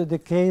showed the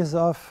case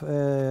of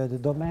the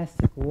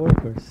domestic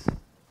workers.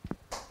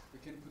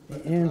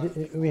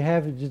 And we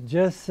have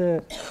just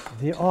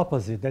the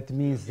opposite. That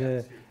means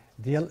the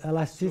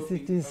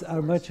elasticities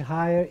are much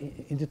higher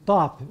in the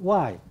top.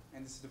 Why?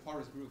 And it's the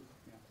poorest group.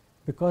 Yeah.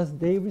 Because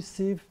they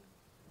receive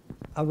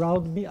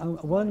around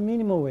one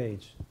minimum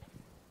wage.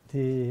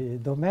 The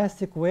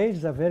domestic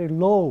wages are very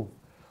low.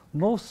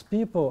 Most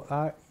people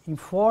are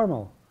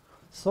informal.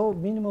 So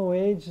minimum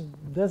wage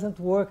doesn't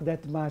work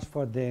that much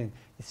for them,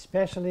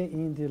 especially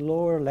in the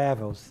lower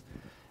levels.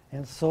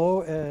 And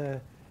so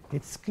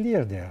it's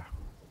clear there.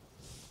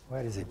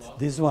 Where is it?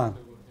 This one.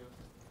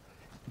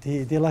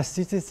 The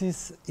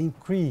elasticities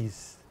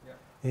increase.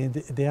 Yeah. And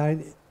they are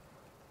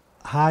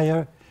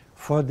higher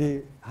for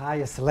the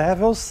highest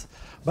levels.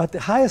 But the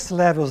highest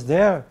levels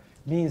there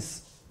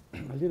means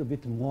a little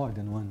bit more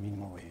than one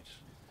minimum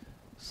wage.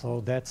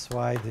 So that's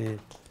why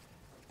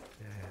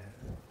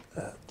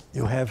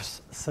you have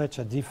such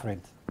a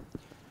different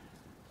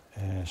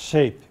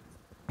shape.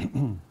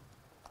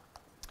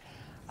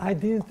 I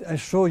did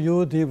show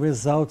you the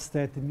results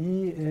that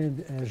me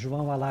and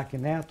João Alac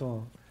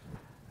Neto,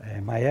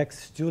 my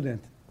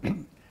ex-student,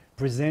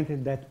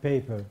 presented that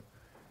paper.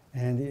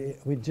 And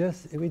we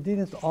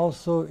didn't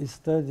also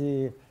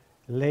study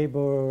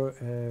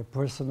labor,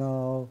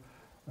 personal,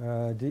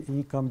 the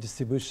income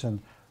distribution.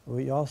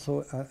 We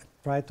also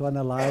try to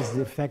analyze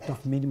the effect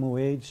of minimum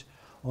wage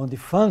on the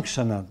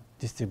functional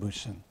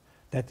distribution.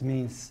 That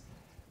means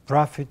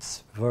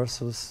profits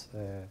versus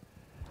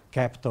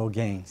capital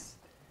gains.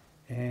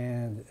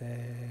 And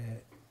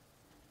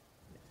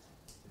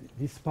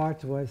this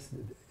part was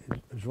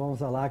João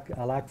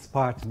Alac's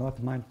part,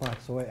 not my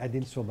part, so I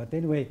didn't show. But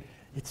anyway,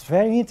 it's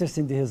very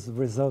interesting, his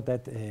result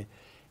that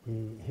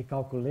he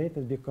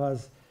calculated,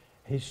 because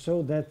he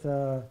showed that,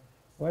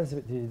 what is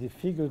it, the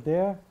figure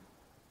there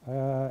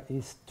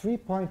is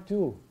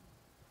 3.2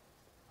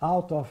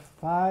 out of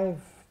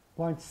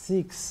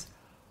 5.6%.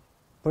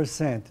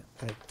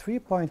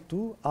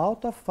 3.2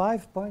 out of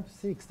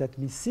 5.6, that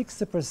means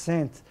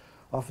 60%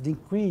 of the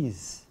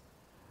increase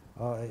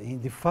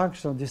in the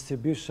functional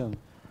distribution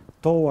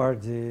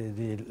toward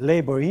the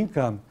labor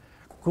income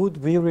could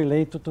be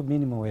related to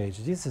minimum wage.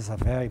 This is a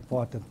very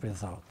important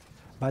result.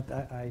 But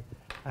I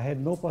had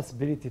no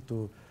possibility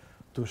to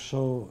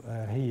show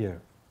here.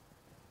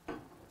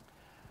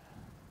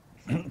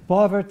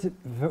 Poverty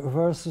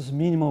versus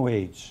minimum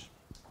wage,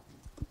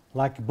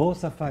 like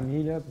Bolsa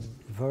Família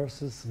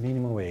versus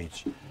minimum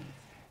wage.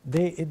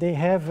 They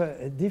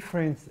have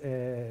different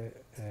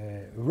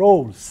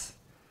roles.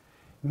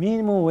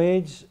 Minimum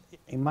wage,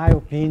 in my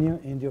opinion,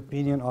 in the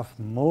opinion of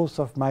most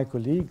of my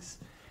colleagues,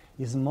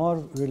 is more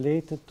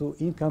related to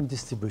income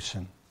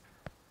distribution,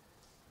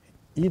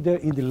 either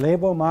in the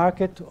labor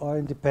market or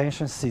in the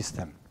pension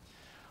system.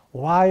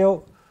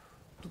 While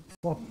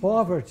for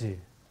poverty,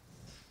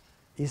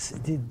 is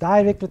the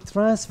direct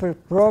transfer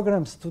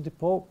programs to the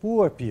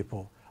poor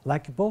people,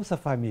 like Bolsa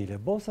Família.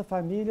 Bolsa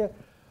Família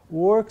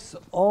works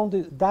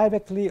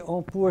directly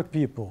on poor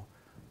people.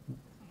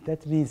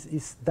 That means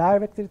it's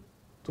directly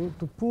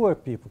to poor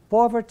people.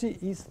 Poverty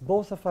is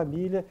Bolsa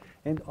Família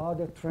and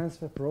other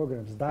transfer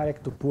programs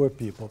direct to poor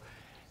people.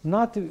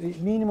 Not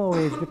minimum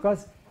wage,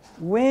 because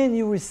when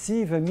you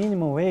receive a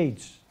minimum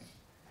wage,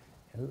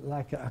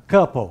 like a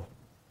couple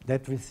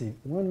that receive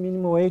one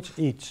minimum wage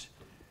each,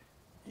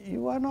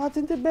 you are not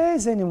in the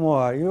base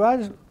anymore. You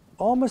are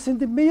almost in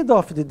the middle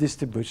of the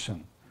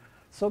distribution.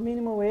 So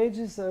minimum wage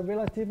is a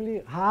relatively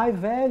high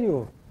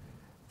value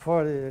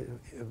for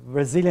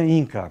Brazilian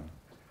income.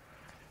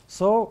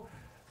 So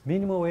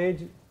minimum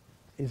wage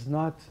is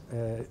not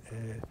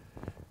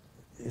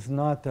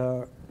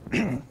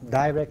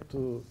direct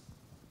to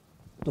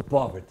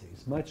poverty.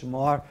 It's much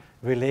more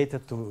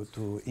related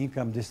to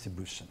income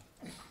distribution.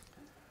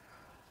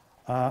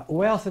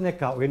 Wealth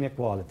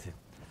inequality.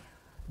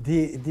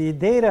 The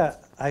data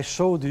I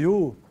showed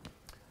you,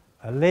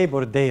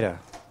 labor data,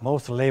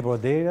 most labor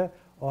data,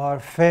 or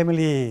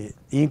family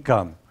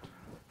income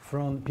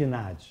from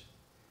PNAD.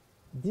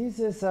 This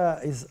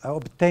is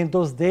obtained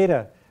those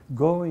data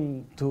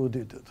going to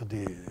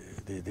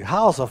the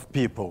house of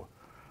people.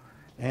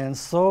 And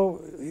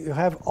so you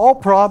have all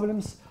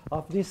problems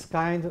of this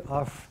kind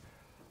of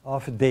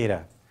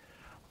data.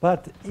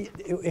 But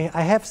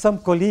I have some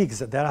colleagues,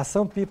 there are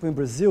some people in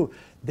Brazil,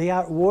 they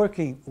are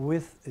working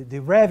with the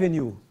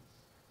revenue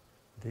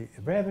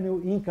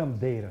income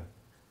data.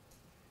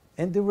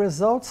 And the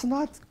results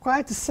not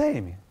quite the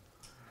same.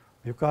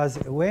 Because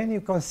when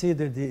you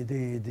consider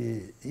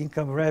the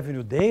income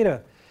revenue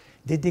data,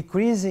 the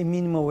decrease in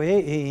minimum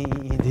wage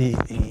in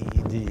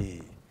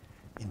the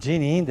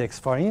Gini index,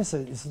 for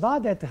instance, is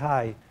not that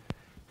high.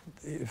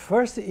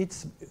 First,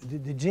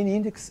 the Gini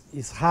index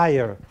is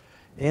higher,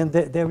 and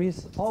there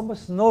is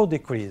almost no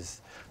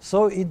decrease.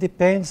 So it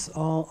depends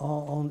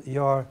on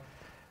your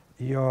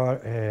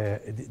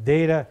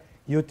data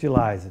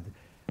utilized.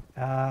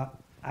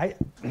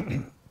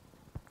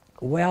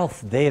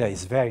 Wealth data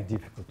is very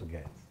difficult to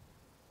get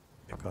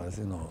because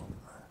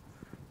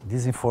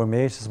this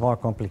information is more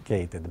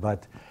complicated.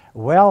 But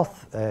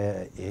wealth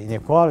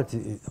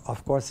inequality,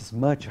 of course, is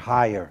much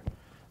higher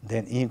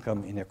than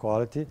income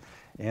inequality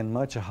and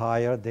much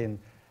higher than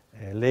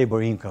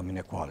labor income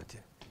inequality.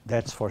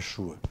 That's for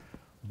sure.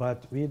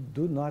 But we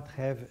do not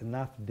have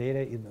enough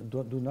data,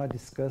 do not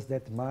discuss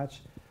that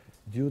much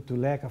due to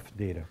lack of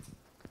data.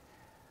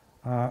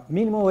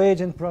 Minimum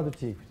wage and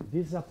productivity.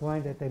 This is a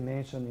point that I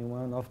mentioned in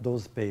one of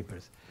those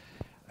papers.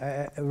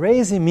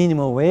 Raising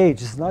minimum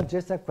wage is not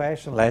just a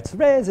question, let's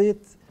raise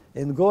it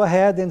and go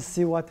ahead and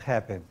see what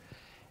happens.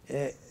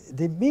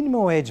 The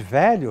minimum wage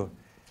value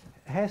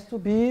has to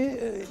be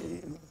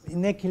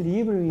in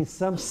equilibrium in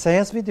some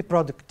sense with the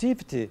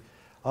productivity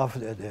of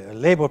the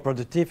labor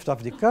productivity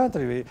of the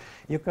country.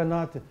 You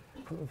cannot,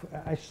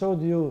 I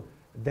showed you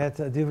that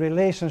the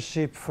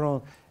relationship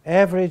from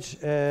average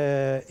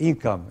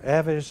income,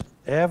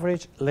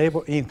 average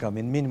labor income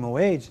in minimum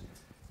wage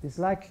is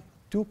like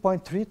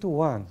 2.3 to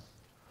 1.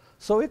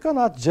 So we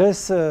cannot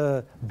just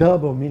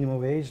double minimum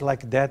wage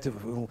like that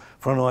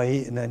from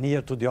one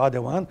year to the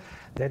other one,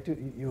 that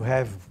you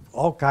have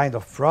all kinds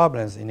of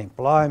problems in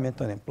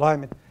employment,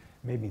 unemployment,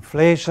 maybe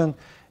inflation,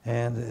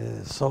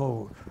 and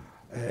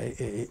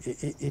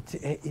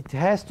it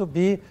has to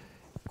be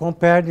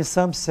compared in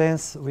some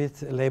sense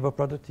with labor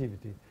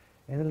productivity.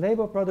 And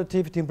labor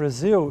productivity in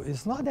Brazil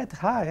is not that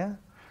high. Huh?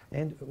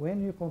 And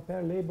when you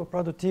compare labor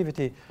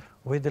productivity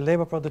with the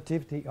labor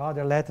productivity in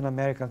other Latin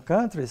American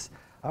countries,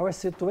 our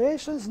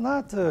situation is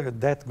not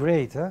that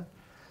great. Huh?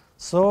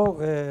 So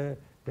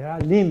there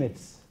are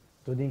limits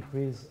to the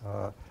increase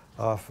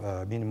of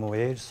minimum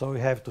wage, so we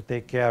have to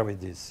take care with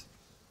this.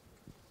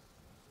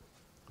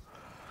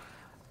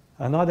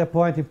 Another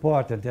point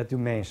important that you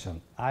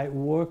mentioned, I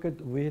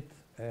worked with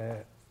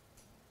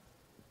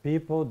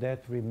people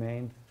that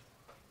remained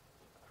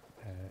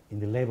in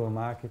the labor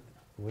market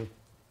with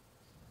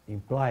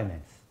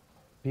employments,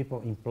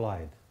 people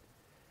employed.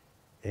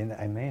 And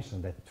I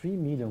mentioned that 3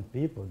 million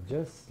people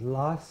just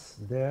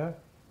lost their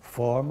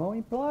formal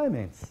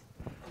employments.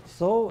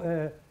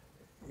 So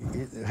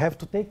you have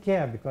to take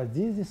care, because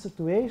this is a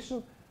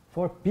situation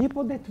for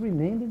people that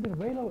remain in the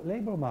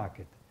labor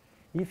market.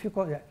 If you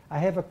I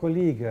have a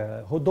colleague,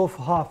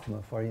 Rodolfo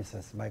Hoffman, for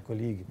instance, my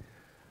colleague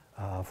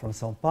from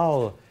São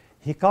Paulo.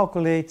 He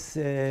calculates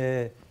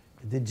the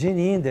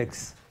Gini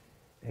index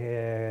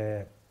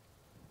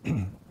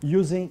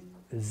using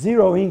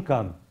zero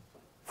income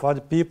for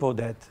the people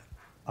that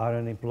are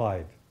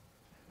unemployed.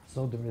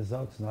 So the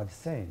result is not the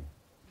same,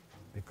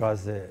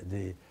 because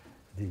the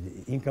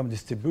income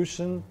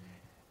distribution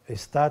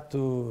start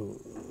to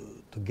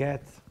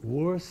get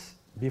worse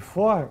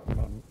before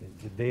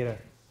the data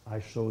I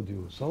showed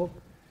you. So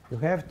you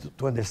have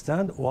to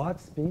understand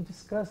what's being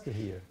discussed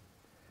here.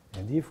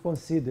 And if you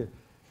consider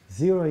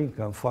zero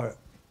income for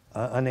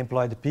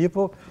unemployed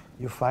people,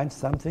 you find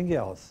something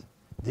else.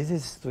 This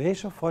is a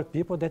situation for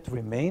people that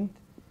remain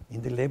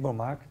in the labor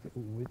market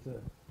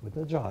with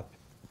a job.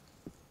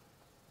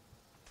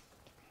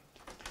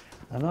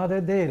 Another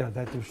data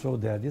that you show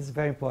there, this is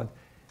very important.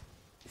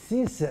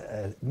 Since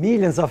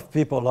millions of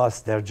people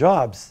lost their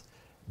jobs,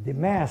 the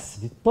mass,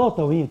 the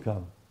total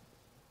income,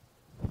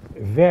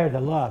 varied a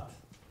lot.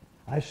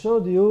 I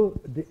showed you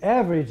the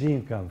average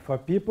income for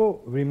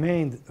people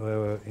remained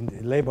in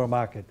the labor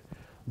market.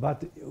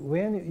 But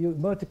when you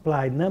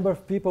multiply number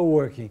of people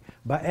working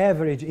by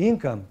average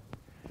income,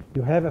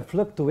 you have a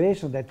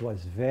fluctuation that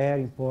was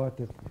very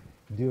important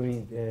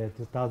during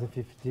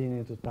 2015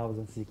 and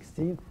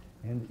 2016.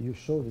 And you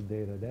show the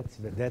data.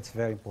 That's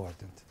very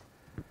important.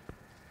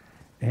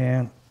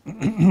 And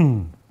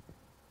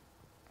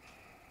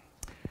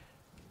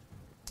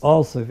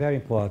also very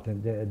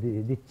important,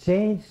 the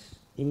change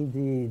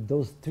in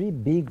those three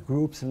big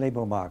groups in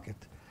labor market: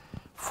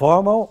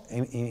 formal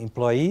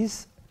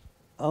employees,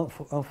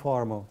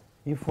 informal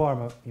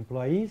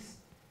employees,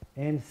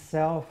 and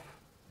how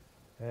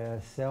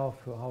to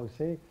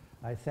say?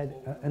 I said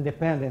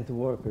independent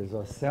workers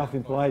or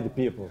self-employed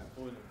people.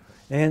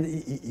 And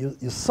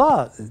you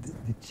saw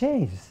the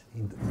changes.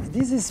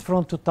 This is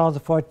from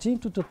 2014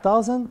 to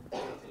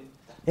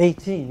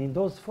 2018. In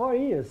those 4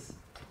 years,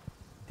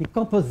 the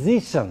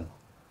composition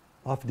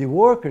of the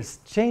workers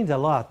changed a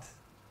lot,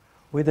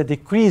 with a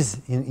decrease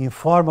in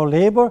informal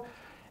labor.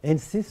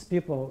 And since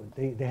people,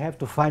 they have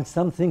to find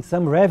something,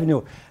 some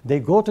revenue,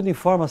 they go to the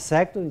informal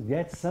sector and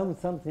get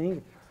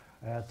something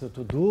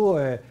to do,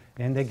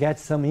 and they get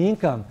some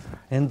income.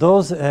 And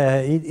those,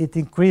 it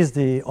increased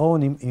the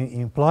own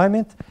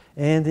employment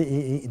and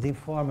the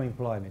informal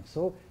employment.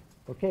 So,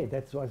 okay,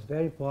 that was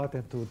very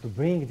important to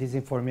bring this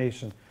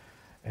information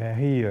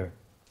here.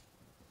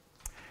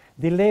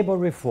 The labor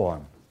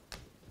reform.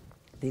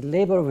 The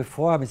labor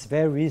reform is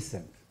very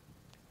recent.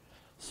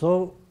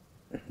 So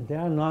there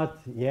are not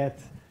yet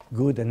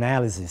good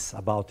analysis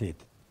about it.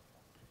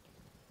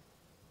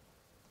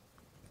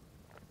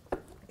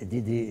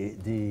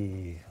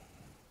 The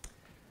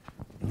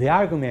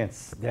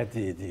arguments that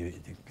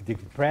the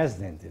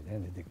president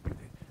and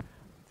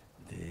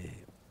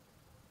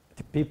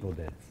the people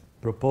that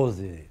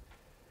proposed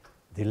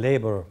the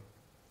labor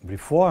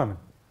reform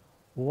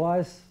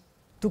was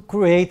to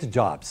create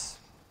jobs.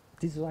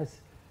 this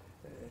was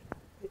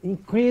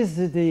increase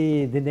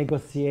the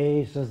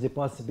negotiations, the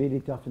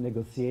possibility of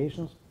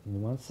negotiations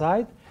on one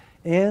side,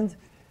 and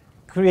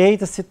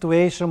create a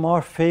situation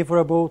more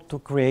favorable to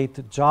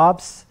create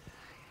jobs.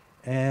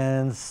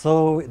 And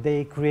so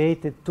they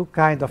created two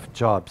kinds of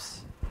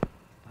jobs.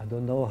 I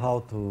don't know how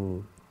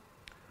to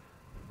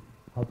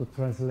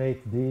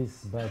translate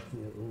this, but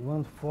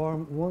one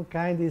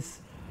kind is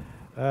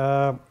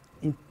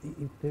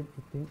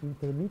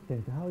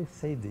intermittent. How you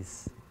say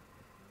this?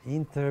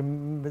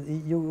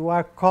 You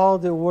are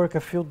called to work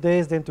a few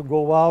days, then to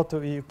go out.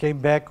 You came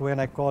back when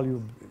I call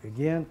you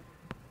again.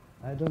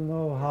 I don't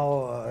know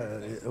how.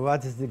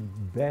 What is the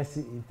best?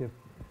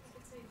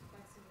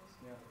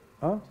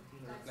 Huh?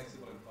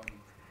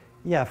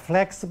 Yeah,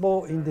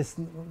 flexible in this,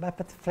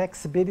 but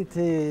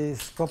flexibility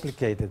is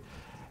complicated.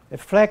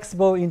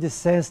 Flexible in the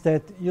sense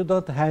that you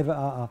don't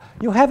have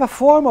you have a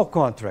formal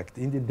contract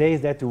in the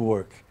days that you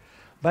work,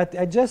 but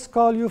I just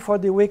call you for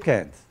the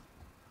weekend,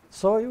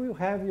 so you will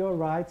have your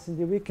rights in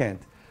the weekend,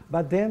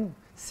 but then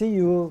see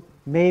you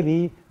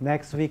maybe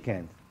next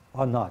weekend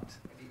or not.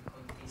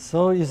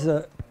 So it's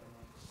a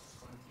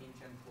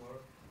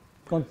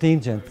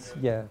contingent,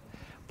 yeah.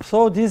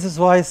 So this is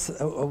one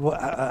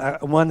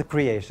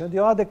creation.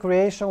 The other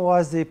creation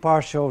was the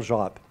partial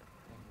job.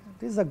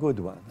 This is a good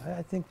one.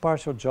 I think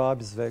partial job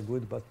is very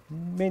good, but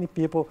many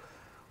people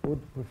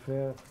would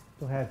prefer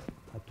to have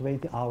a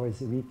 20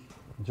 hours a week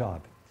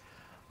job.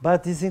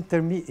 But this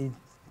intermittent,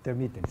 I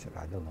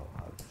don't know,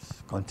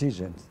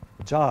 contingent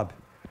job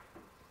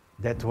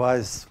that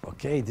was,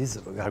 okay,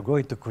 we are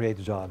going to create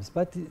jobs,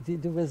 but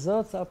the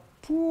results are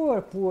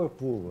poor.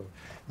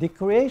 The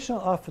creation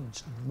of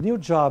new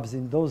jobs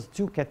in those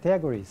two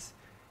categories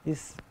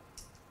is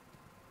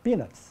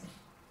peanuts.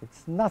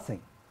 It's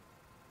nothing.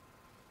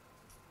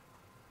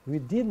 We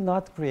did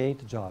not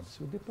create jobs.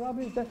 The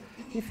problem is that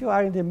if you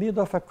are in the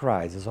middle of a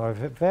crisis or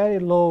very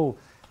low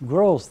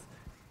growth,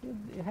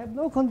 you have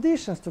no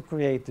conditions to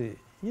create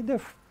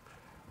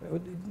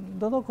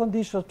no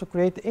conditions to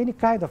create any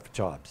kind of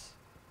jobs,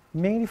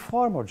 mainly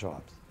formal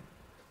jobs.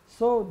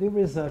 So the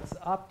results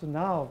up to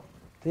now,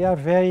 they are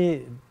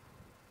very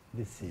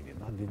deceiving.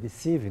 Not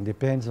deceiving,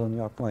 depends on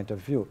your point of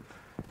view.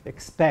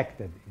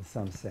 Expected in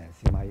some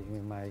sense,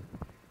 in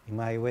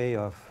my way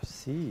of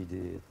see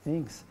the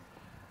things.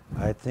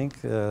 I think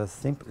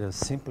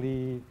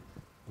simply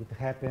it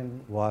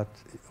happened what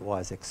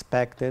was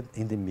expected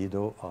in the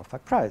middle of a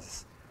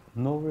crisis.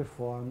 No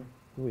reform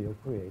will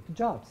create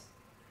jobs.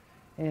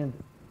 And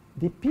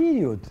the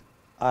period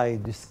I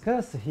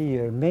discuss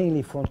here,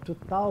 mainly from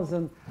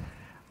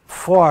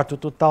 2004 to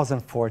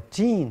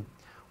 2014,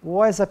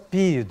 was a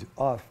period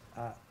of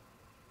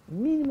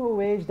minimum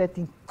wage that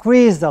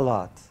increased a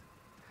lot,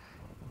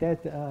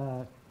 that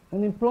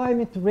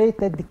unemployment rate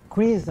that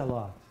decreased a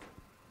lot.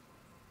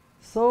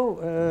 So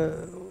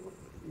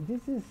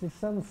this is in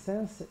some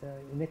sense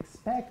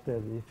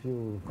unexpected if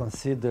you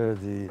consider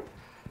the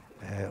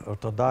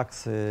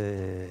orthodox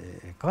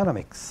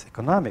economics.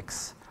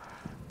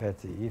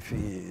 That if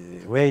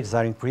wages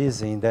are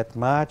increasing that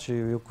much,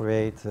 you will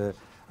create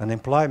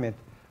unemployment.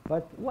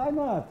 But why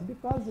not?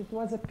 Because it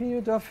was a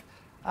period of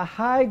a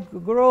high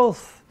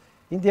growth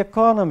in the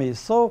economy,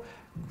 so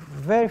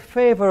very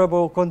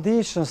favorable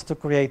conditions to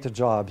create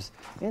jobs,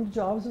 and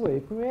jobs were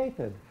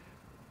created.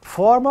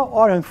 Formal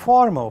or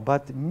informal,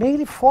 but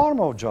mainly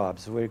formal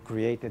jobs were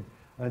created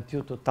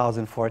until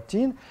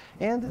 2014,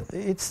 and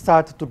it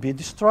started to be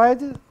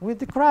destroyed with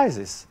the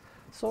crisis.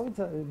 So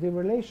the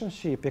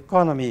relationship,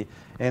 economy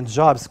and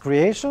jobs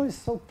creation is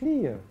so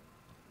clear.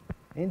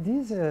 And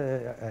this,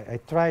 I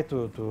try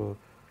to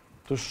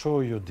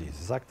show you this,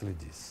 exactly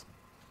this.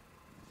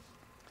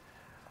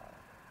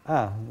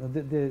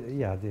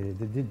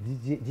 The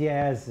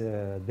GS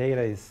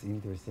data is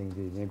interesting,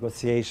 the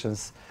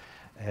negotiations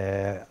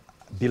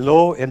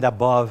below and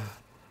above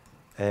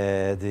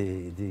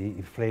the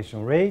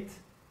inflation rate.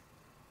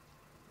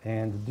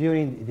 And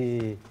during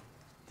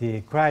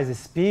the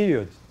crisis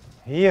period,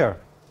 here,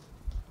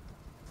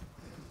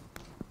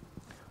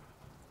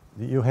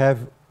 you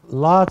have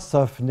lots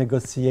of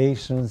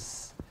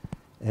negotiations,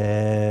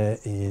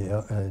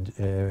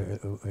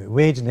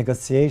 wage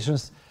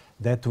negotiations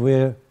that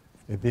were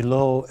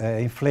below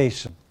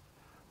inflation.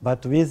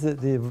 But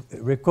with the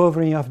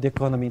recovery of the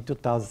economy in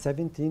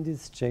 2017,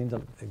 this changed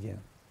again.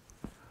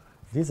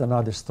 This is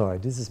another story.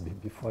 This is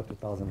before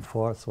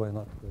 2004, so we're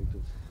not going to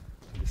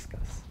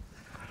discuss.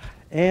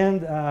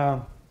 And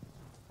okay,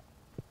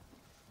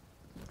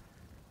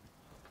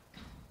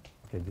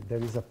 there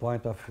is a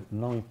point of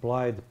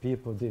non-employed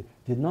people. The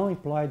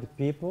non-employed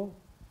people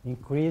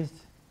increased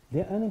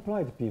the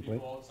unemployed people.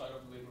 People outside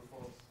of the labor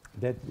force.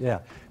 That, yeah,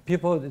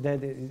 people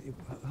that,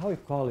 how you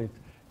call it?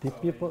 The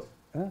people,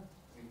 huh?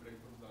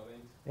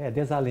 Yeah,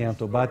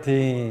 desalento, but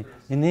in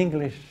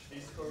English,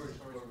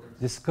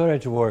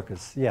 discouraged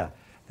workers. Yeah,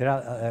 there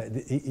are,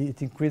 it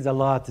increased a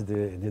lot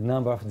the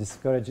number of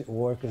discouraged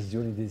workers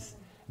during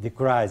the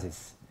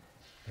crisis.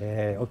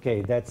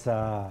 Okay, that's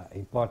an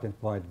important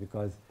point,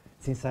 because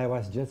since I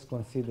was just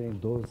considering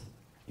those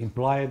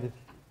employed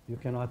you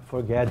cannot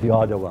forget the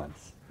other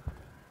ones.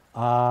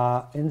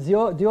 And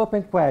the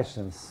open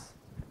questions.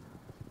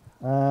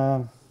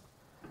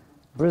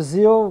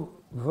 Brazil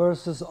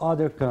versus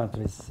other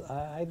countries.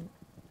 I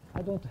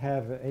don't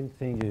have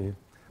anything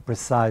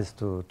precise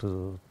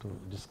to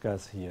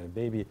discuss here.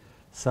 Maybe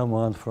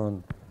someone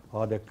from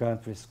other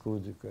countries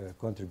could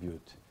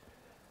contribute.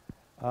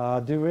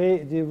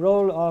 The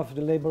role of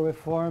the labor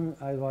reform,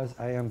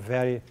 I am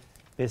very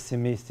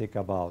pessimistic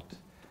about.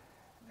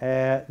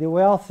 The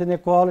wealth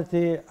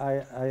inequality,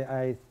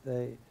 I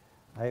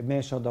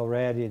mentioned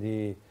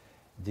already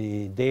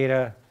the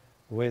data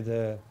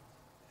with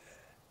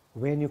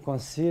when you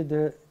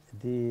consider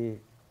the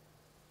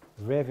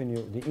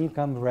revenue, the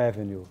income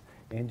revenue,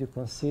 and you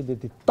consider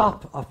the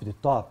top of the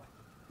top,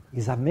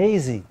 it's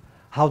amazing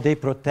how they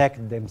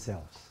protect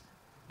themselves.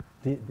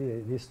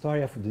 The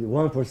story of the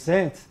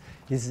 1%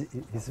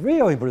 is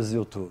real in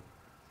Brazil too.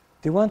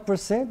 The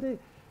 1%,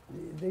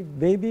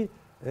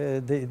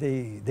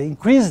 they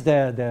increase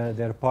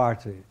their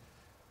part.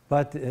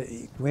 But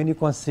when you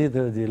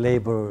consider the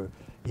labor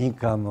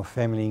income or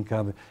family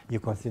income, you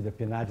consider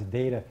PNAD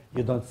data,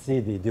 you don't see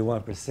the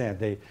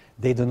 1%.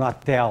 They do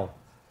not tell.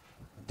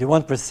 The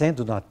 1%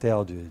 do not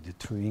tell the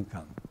true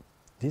income.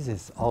 This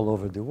is all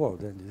over the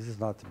world. And this is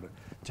not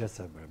just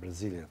a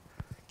Brazilian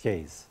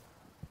case.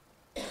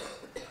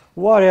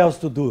 What else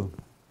to do?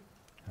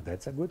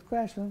 That's a good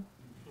question.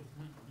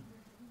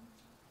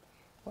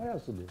 What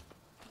else to do?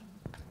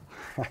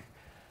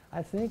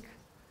 I think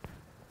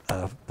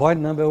point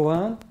number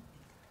one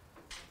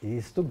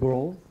is to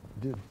grow,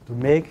 to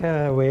make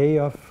a way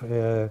of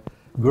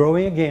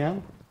growing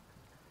again,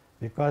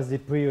 because the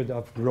period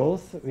of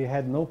growth, we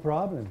had no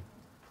problem.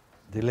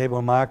 The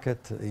labor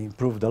market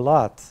improved a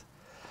lot.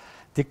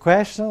 The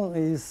question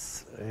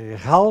is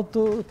how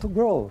to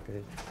grow.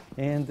 Okay?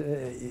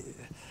 And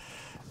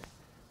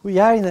we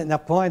are in a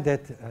point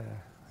that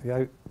we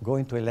are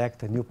going to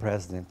elect a new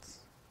president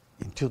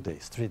in 2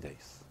 days, 3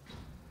 days.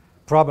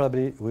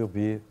 Probably will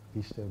be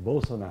Mr.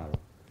 Bolsonaro.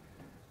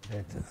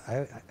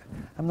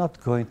 I'm not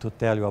going to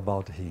tell you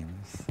about him.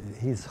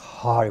 He's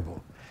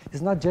horrible.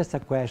 It's not just a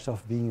question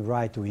of being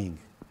right-wing.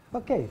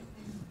 Okay,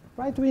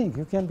 right-wing,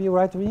 you can be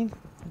right-wing,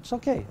 it's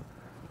okay.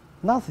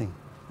 Nothing,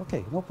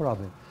 okay, no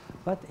problem.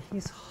 But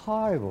he's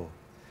horrible.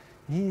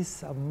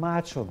 He's a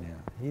macho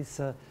man. He's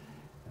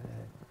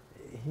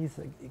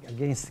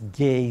against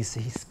gays.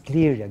 He's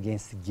clearly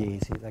against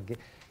gays.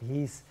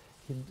 He's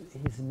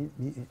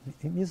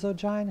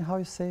misogynist, how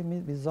you say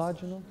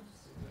misogynous?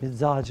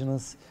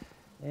 Misogynous.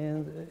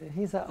 And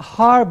he's a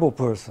horrible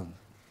person.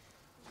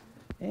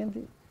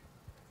 And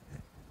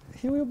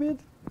he will be,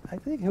 I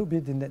think he'll be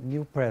the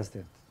new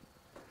president.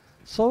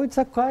 So it's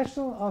a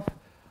question of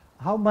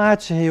how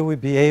much he will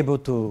be able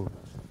to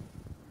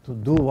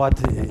do what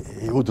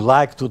he would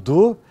like to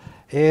do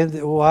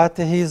and what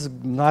he's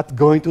not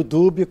going to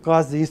do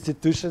because the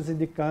institutions in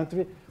the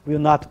country will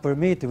not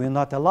permit, will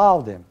not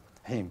allow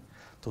him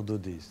to do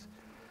this.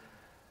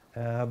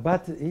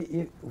 But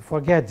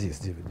forget this,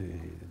 the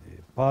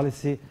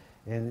policy,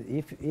 and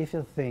if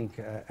you think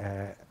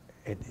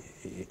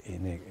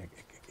in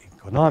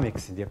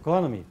economics, in the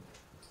economy,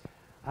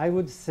 I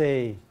would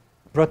say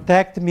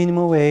protect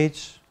minimum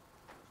wage,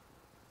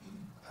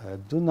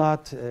 do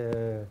not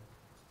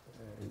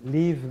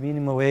leave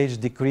minimum wage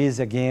decrease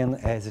again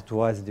as it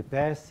was in the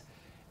past,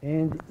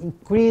 and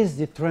increase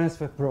the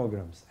transfer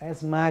programs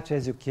as much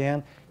as you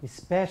can,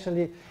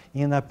 especially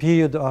in a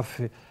period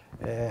of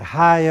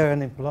higher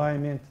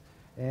unemployment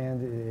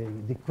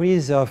and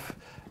decrease of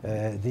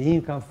the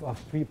income of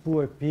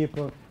poor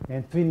people,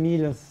 and 3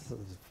 million,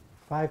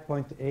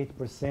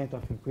 5.8%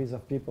 of increase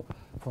of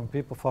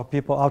for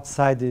people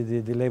outside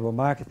the labor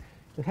market.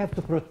 You have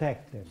to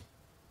protect them.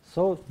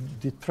 So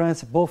the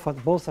both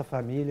Bolsa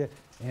Família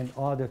and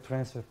other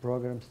transfer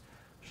programs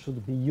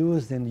should be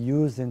used and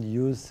used and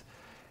used,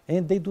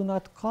 and they do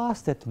not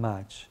cost that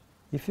much.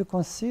 If you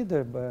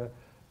consider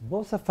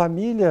Bolsa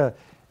Família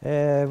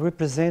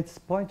represents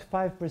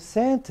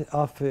 0.5%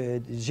 of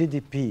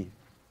GDP.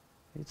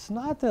 It's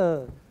not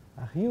a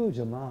huge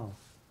amount.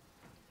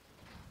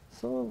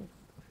 So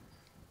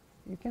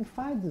you can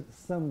find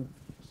some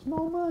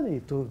small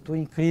money to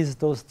increase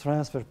those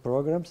transfer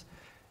programs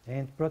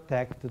and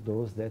protect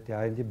those that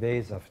are in the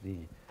base of the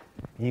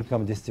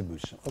income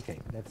distribution. Okay,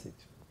 that's it.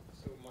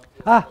 So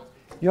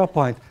your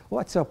point.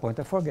 What's your point?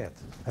 I forgot.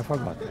 I was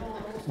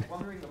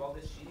wondering about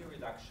the Gini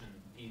reduction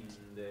in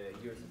the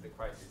years of the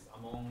crisis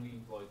among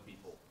employed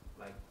people.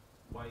 Like,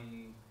 why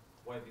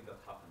did that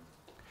happen?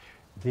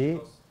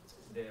 Because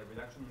the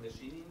reduction in the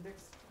Gini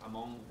index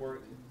among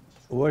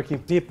working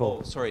people.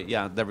 Oh, sorry,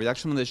 yeah, the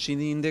reduction in the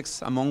Gini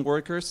index among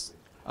workers.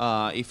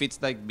 If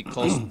it's like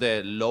because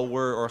the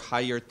lower or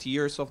higher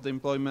tiers of the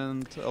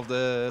employment of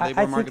the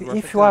labor market. I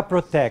think if you are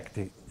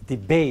protecting the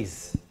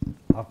base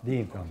of the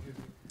income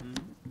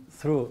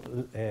through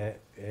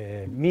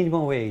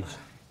minimum wage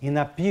in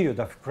a period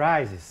of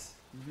crisis,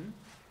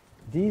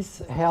 this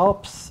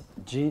helps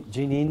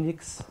Gini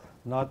index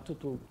not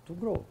to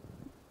grow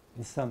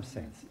in some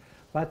sense.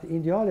 But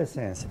in the other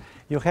sense,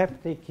 you have to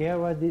take care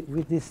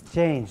with this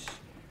change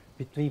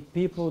between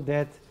people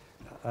that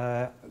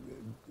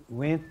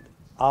went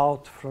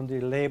out from the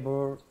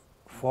labor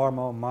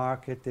formal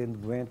market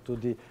and went to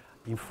the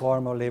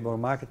informal labor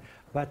market.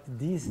 But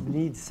this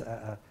needs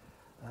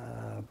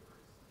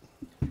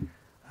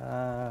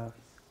an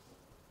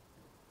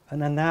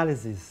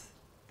analysis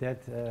that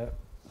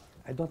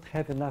I don't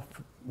have enough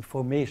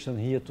information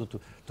here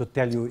to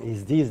tell you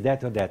is this,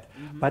 that, or that.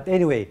 But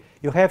anyway,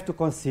 you have to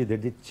consider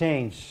the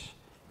change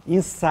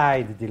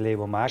inside the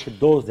labor market,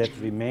 those that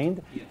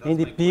remained, and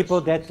the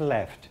people that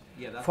left.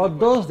 For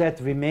those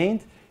that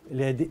remained,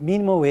 the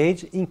minimum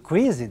wage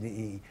increased.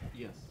 It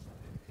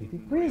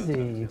increased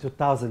in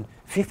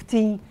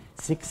 2015,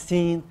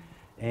 16,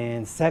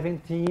 and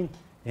 17,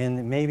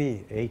 and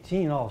maybe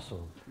 18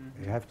 also.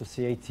 You have to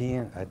see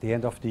 18 at the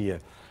end of the year.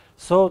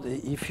 So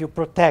if you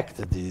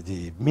protect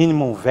the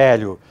minimum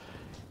value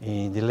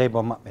in the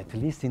labor, at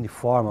least in the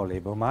formal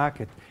labor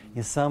market,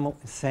 in some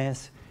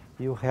sense,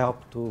 you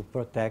help to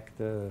protect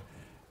and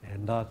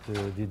not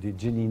the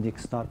Gini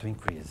index not to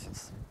increase.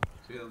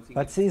 So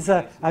but it's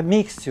a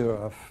mixture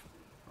of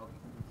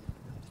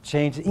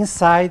change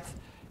inside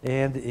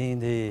and in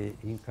the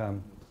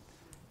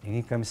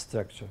income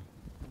structure.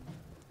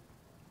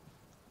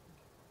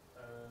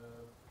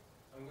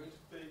 I'm going to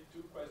take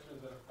 2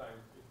 questions at a time,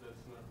 if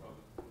that's not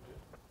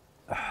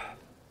a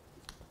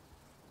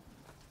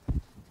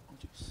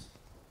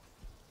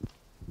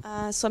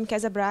problem. So I'm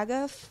Kaisa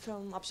Braga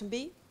from Option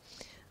B.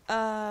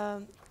 I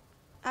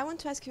want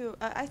to ask you,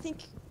 I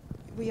think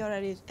we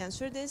already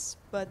answered this,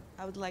 but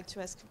I would like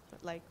to ask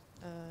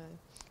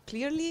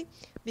clearly,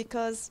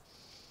 because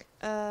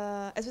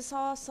as we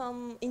saw,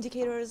 some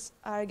indicators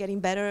are getting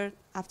better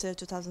after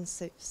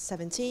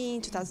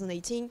 2017,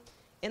 2018,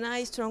 and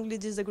I strongly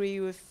disagree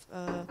with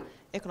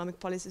economic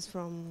policies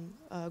from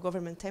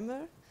government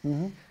tenure.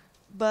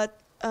 But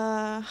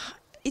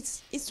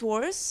it's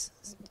worse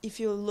if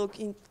you look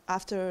in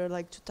after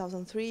like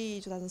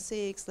 2003,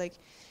 2006, like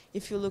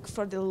if you look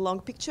for the long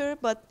picture.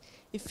 But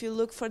if you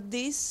look for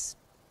this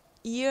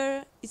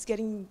year, it's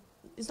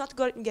not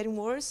getting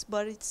worse,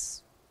 but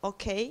it's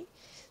okay.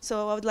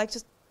 So I would like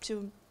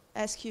to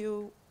ask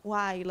you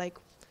why, like,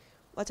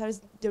 what are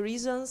the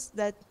reasons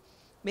that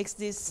makes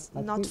this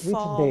but not which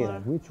fall?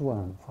 data? Which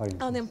one, for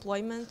instance?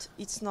 Unemployment,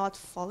 it's not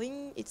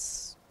falling.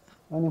 It's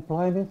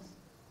unemployment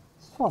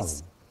is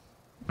falling.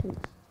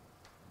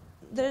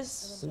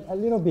 There's a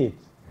little bit.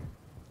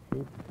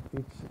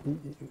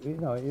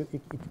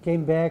 It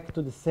came back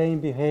to the same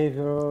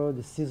behavior,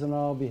 the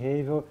seasonal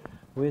behavior,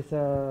 with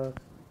a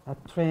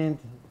trend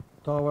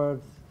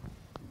towards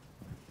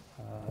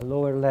a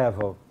lower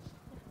level,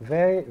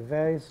 very,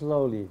 very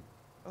slowly.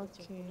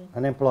 Okay.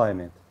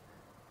 Unemployment.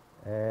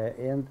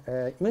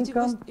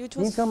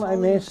 Income, I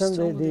mentioned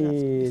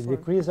the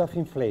decrease of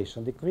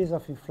inflation,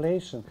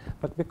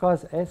 but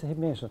because, as he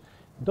mentioned,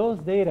 those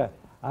data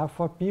are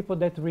for people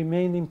that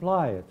remain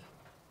employed.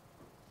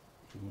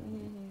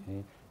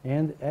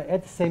 And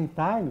at the same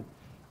time,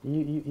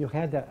 you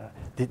had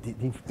the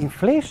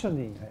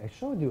inflation, I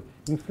showed you,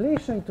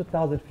 inflation in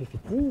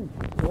 2015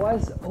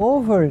 was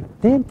over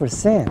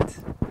 10%.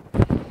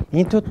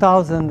 In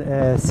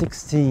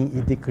 2016,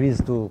 it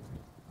decreased to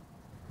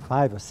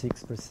 5 or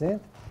 6%.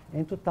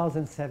 In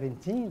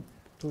 2017,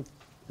 to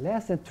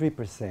less than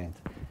 3%.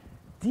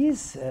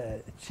 This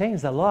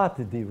changed a lot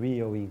the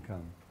real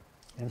income.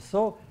 And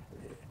so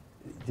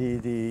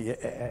the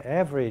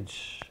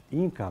average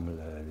income,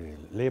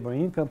 the labor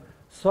income,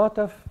 sort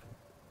of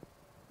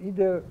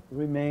either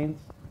remains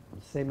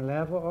the same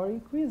level or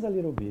increased a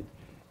little bit.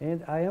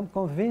 And I am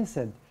convinced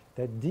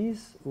that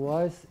this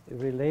was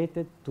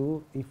related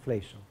to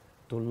inflation,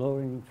 to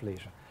lowering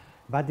inflation.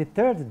 But the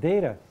third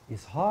data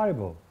is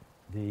horrible.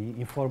 The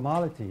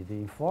informality, the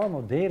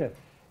informal data,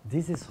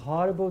 this is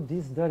horrible,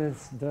 this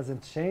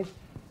doesn't change.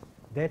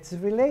 That's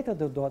related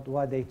to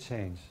what they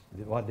changed,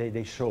 what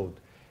they showed.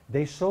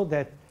 They showed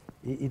that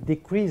it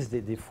decreased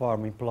the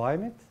formal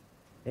employment,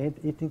 and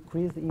it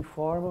increased the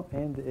informal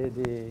and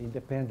the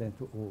independent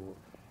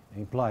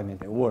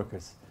employment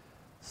workers.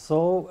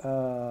 So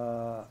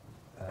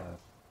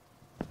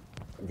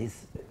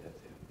this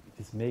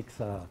makes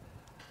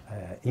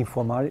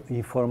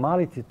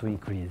informality to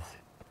increase.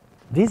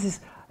 This is,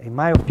 in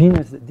my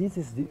opinion, this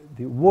is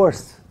the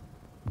worst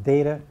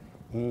data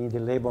in the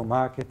labor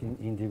market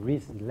in the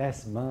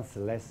last months,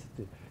 last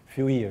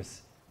few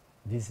years.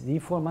 This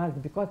informality,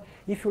 because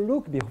if you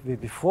look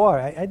before,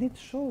 I did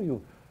show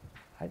you.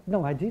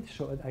 I did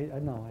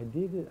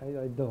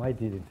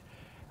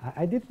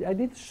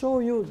show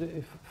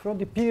you from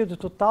the period of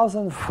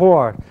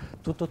 2004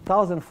 to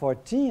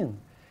 2014,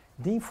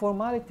 the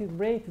informality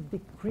rate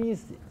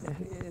decreased.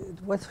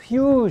 It was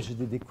huge,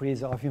 the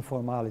decrease of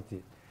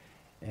informality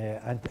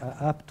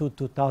up to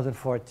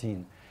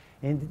 2014.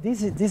 And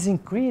this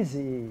increase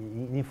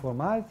in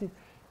informality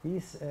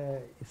is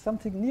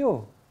something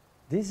new.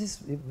 This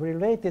is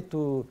related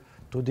to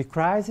the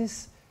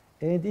crisis,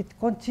 and it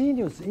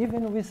continues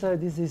even with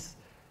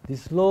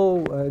this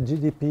low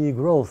GDP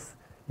growth.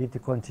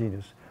 It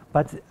continues,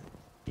 but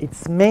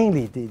it's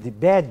mainly, the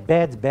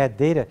bad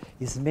data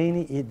is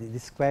mainly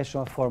this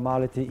question of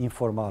formality,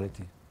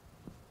 informality.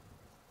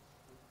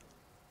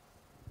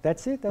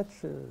 That's it,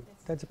 that's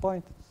the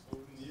point. So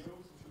Niels,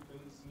 if you can,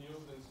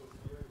 Niels and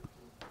Sophia,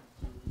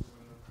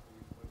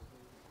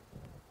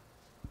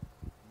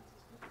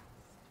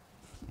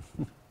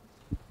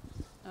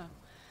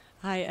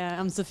 Hi,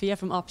 I'm Sophia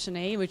from Option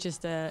A, which is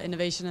the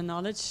innovation and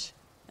knowledge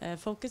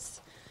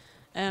focus.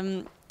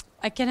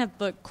 I can have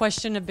a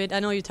question a bit. I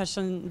know you touched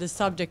on the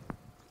subject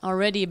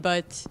already,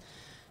 but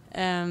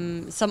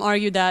some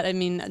argue that, I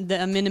mean,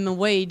 the minimum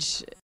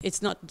wage,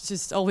 it's not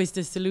just always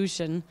the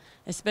solution,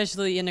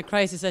 especially in a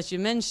crisis, as you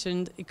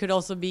mentioned. It could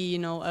also be, you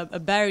know, a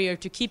barrier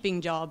to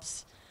keeping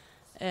jobs.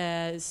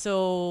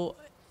 So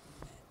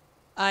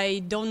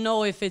I don't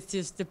know if it's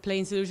just the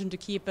plain solution to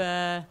keep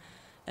a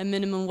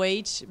minimum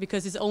wage,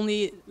 because it's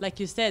only, like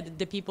you said,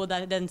 the people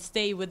that then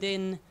stay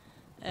within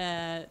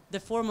the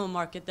formal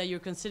market that you're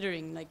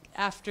considering. Like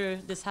after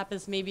this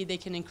happens, maybe they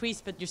can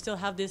increase, but you still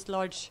have this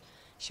large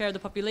share of the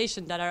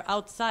population that are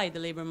outside the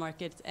labor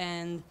market.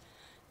 And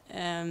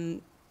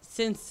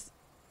since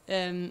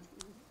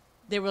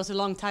there was a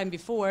long time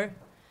before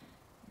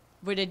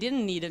where they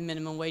didn't need a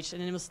minimum wage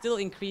and it was still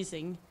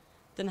increasing,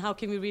 then how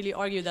can we really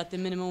argue that the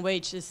minimum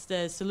wage is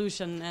the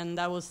solution, and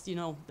that was, you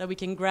know, that we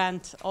can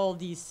grant all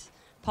these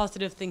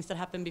positive things that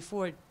happened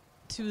before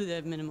to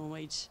the minimum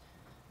wage?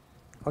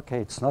 Okay,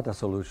 it's not a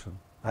solution.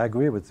 I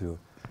agree with you.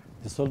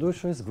 The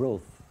solution is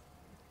growth.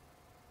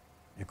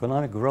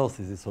 Economic growth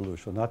is the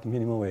solution, not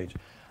minimum wage.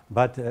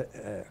 But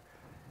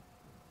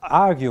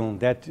arguing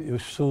that you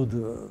should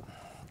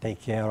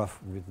take care of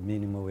with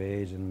minimum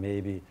wage and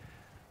maybe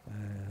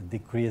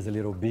decrease a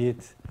little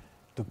bit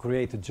to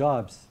create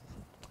jobs,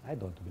 I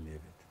don't believe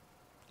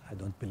it. I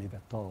don't believe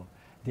at all.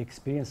 The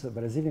experience, the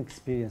Brazilian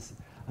experience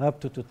up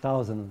to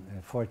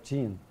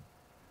 2014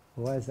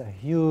 was a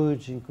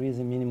huge increase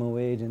in minimum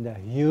wage and a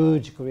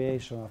huge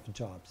creation of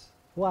jobs.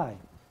 Why?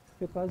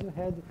 Because you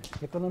had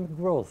economic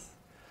growth.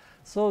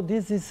 So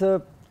this is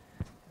the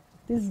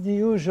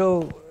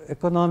usual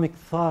economic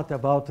thought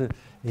about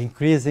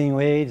increasing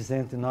wages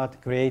and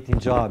not creating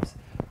jobs.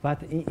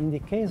 But in the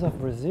case of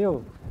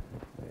Brazil,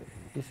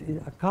 it's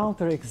a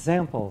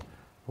counter-example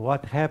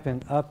what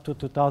happened up to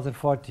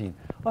 2014.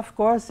 Of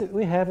course,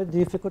 we have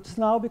difficulties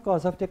now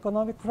because of the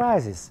economic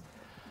crisis.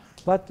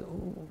 But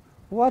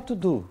what to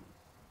do?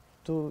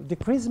 To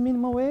decrease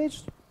minimum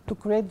wage? To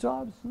create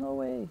jobs? No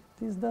way.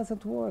 This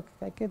doesn't work.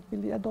 I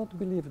don't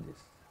believe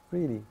this,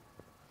 really.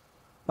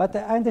 But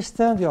I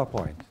understand your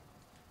point.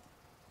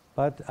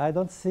 But I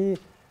don't see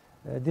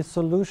the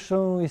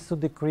solution is to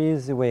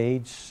decrease the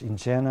wage in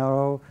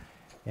general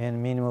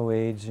and minimum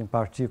wage in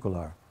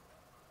particular.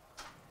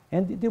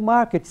 And the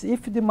markets,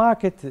 if the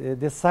market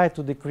decide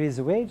to decrease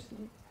the wage,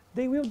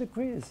 they will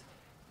decrease.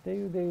 They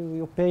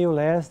will pay you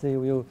less. They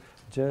will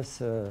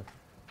just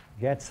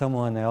get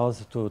someone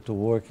else to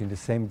work in the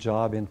same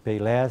job and pay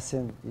less,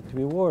 and it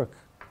will work.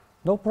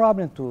 No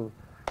problem to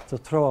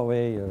throw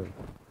away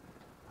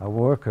a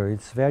worker.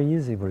 It's very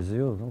easy in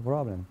Brazil, no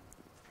problem.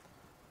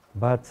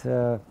 But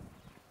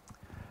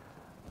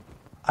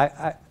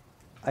I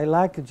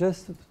like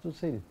just to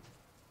say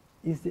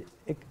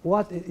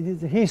what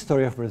is the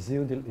history of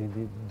Brazil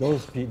in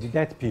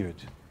that period,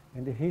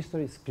 and the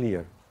history is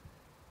clear.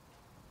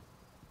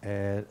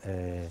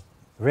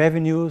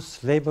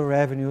 Revenues, labor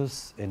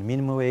revenues, and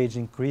minimum wage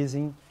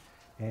increasing,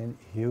 and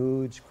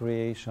huge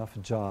creation of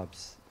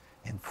jobs,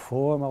 and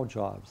formal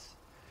jobs.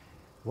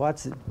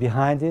 What's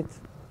behind it?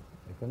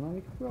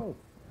 Economic growth.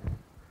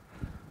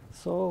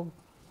 So,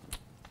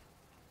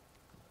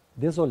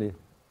 désolé.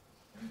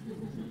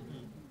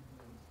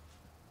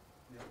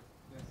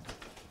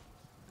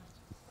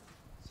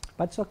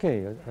 But it's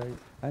okay.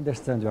 I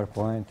understand your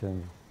point,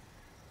 and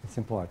it's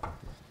important.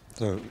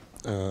 So,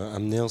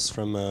 I'm Niels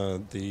from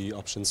the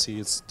Option C,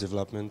 it's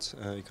Development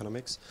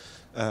Economics.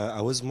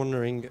 I was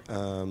wondering,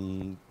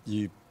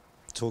 you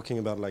talking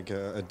about like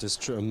a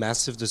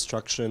massive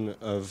destruction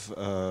of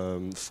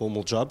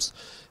formal jobs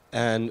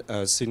and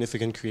a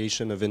significant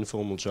creation of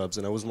informal jobs.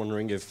 And I was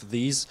wondering if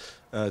these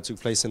took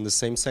place in the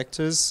same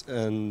sectors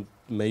and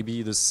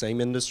maybe the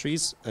same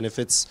industries, and if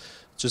it's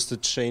just a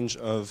change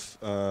of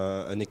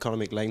an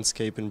economic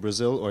landscape in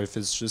Brazil, or if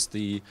it's just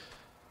a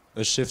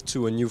shift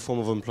to a new form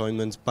of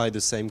employment by the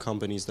same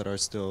companies that are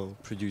still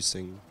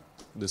producing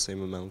the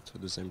same amount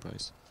at the same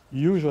price.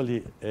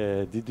 Usually,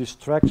 the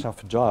destruction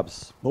of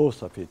jobs,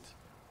 most of it,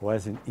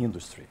 was in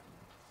industry.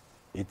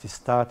 It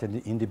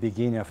started in the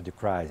beginning of the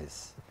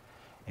crisis,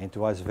 and it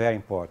was very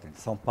important.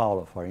 São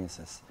Paulo, for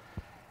instance,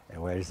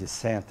 where is the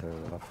center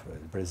of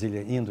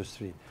Brazilian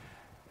industry,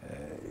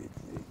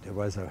 there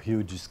was a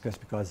huge discussion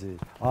because the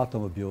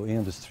automobile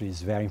industry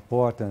is very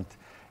important,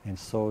 and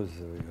so is,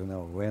 you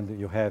know, when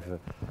you have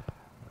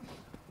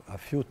a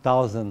few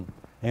thousand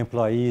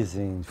employees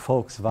in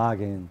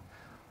Volkswagen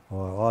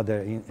or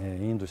other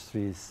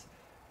industries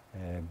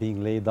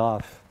being laid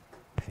off,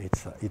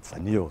 it's a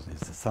news.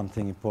 It's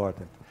something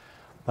important.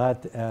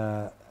 But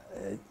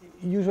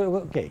usually,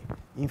 okay,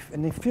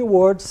 in a few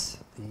words,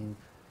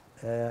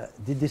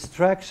 the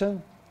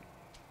destruction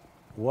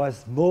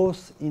was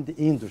most in the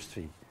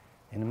industry,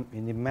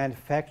 in the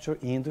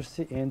manufacturing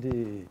industry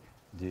and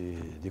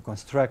the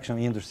construction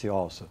industry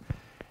also.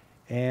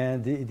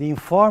 And the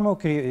informal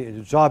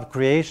job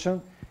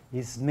creation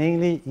is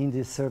mainly in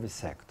the service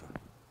sector.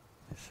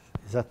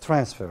 It's a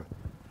transfer,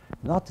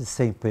 not the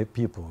same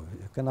people.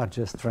 You cannot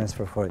just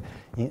transfer from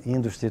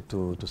industry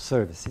to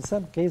service. In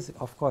some cases,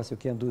 of course, you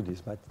can do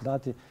this, but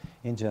not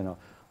in general.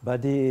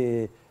 But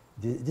the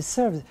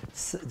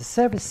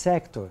service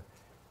sector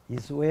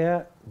is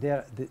where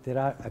there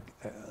are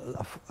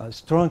a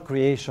strong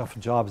creation of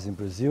jobs in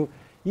Brazil,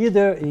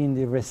 either in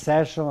the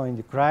recession or in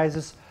the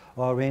crisis,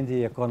 or when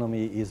the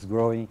economy is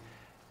growing.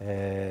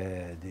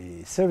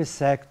 The service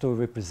sector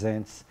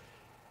represents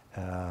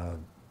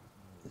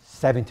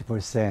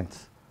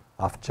 70%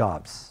 of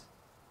jobs.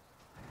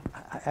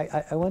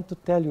 I want to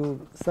tell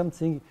you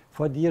something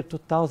for the year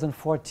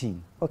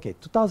 2014. Okay,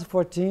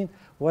 2014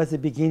 was the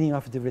beginning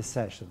of the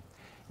recession.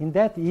 In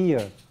that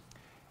year,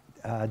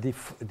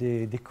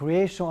 the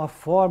creation of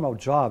formal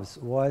jobs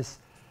was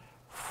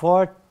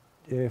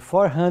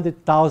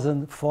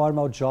 400,000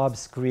 formal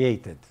jobs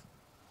created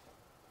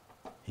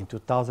in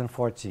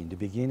 2014, the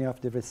beginning of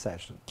the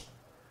recession.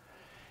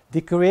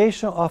 The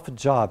creation of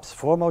jobs,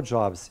 formal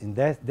jobs, in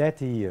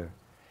that year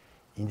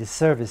in the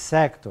service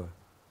sector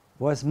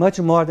was much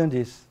more than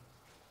this.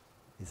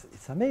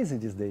 It's amazing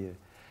this day.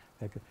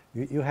 Like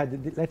you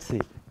had, let's see,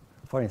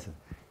 for instance,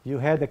 you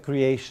had a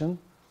creation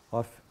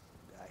of,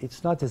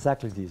 it's not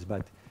exactly this,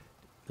 but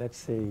let's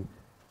say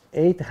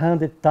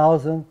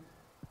 800,000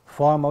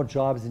 formal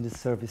jobs in the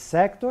service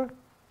sector,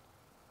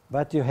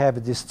 but you have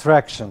a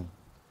destruction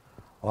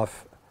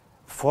of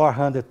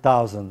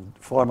 400,000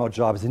 formal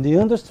jobs in the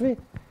industry,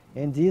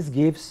 and this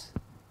gives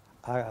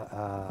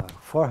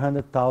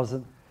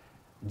 400,000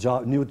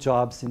 new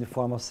jobs in the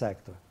formal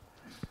sector.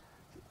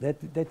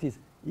 That is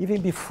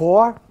even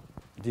before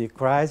the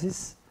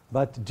crisis,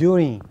 but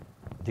during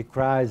the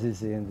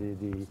crisis and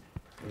the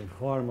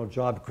informal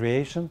job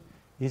creation,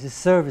 is the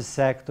service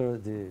sector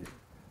the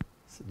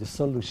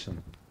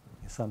solution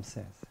in some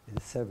sense. In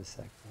the service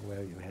sector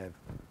where you have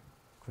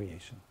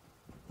creation,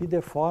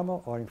 either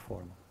formal or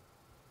informal.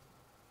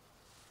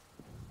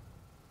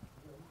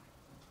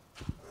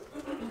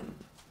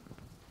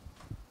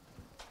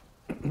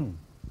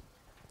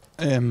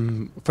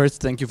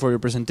 First, thank you for your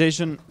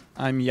presentation.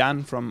 I'm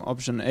Jan from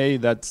option A,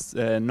 that's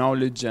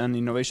knowledge and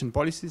innovation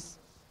policies.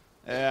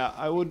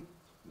 I would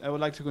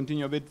like to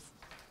continue a bit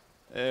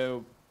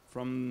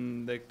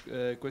from the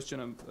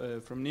question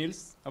from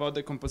Niels about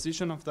the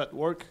composition of that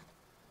work,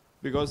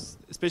 because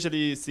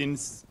especially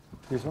since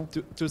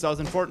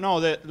 2004,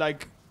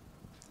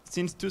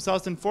 since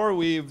 2004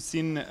 we've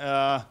seen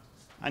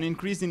an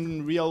increase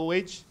in real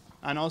wage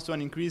and also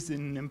an increase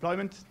in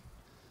employment.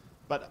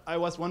 But I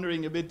was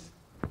wondering a bit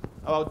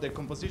about the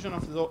composition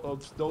of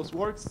those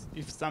works,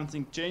 if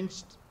something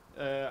changed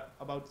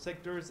about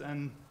sectors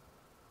and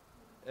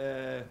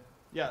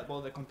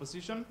about the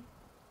composition,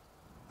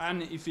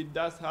 and if it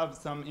does have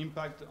some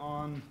impact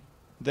on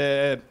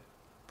the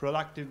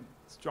productive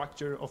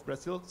structure of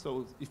Brazil.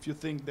 So if you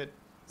think that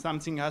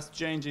something has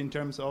changed in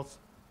terms of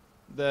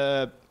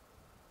the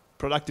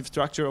productive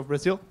structure of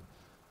Brazil,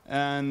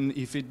 and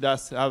if it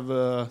does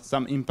have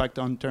some impact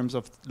on terms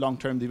of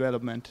long-term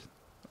development,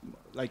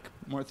 like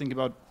more think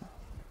about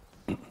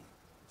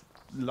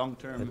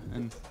long-term.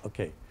 And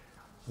okay,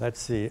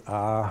 let's see.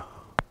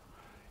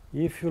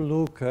 If you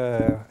look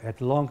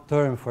at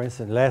long-term, for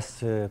instance,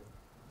 last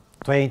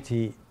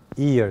 20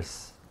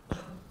 years,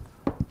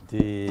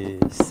 the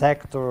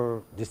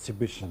sector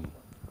distribution,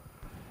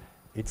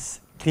 it's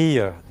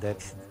clear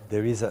that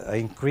there is an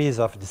increase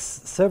of the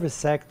service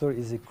sector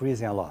is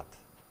increasing a lot.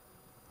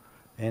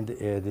 And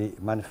the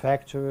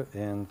manufacture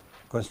and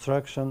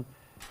construction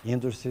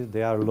industry,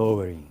 they are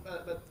lowering.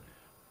 But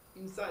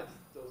inside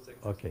those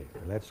sectors. Okay,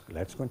 let's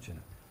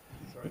continue.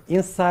 Sorry.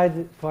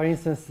 Inside, for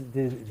instance,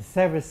 the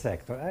service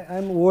sector.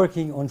 I'm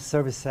working on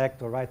service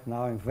sector right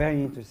now. I'm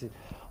very interested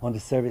on the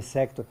service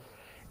sector.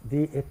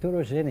 The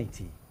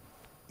heterogeneity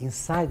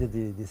inside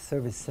the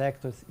service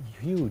sector is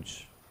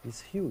huge.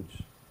 It's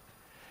huge.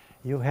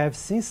 You have,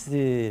 since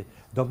the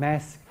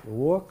domestic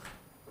work,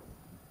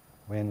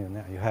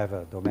 when you have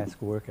a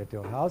domestic work at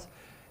your house,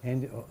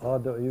 and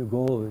you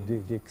go,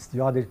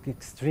 the other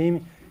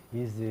extreme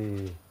is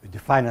the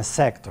finance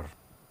sector,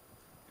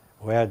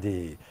 where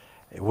the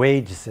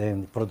wages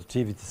and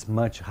productivity is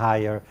much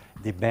higher.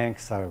 The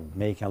banks are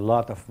making a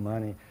lot of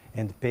money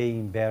and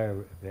paying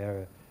better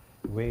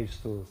wages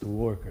to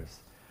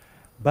workers.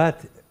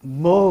 But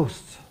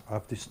most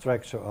of the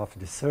structure of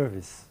the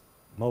service,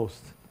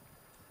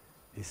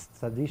 is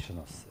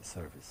traditional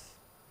service.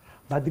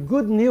 But the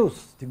good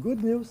news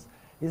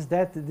is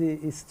that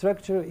the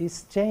structure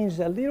is changed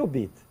a little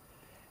bit.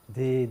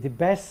 The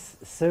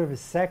best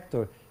service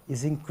sector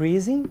is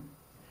increasing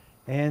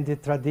and the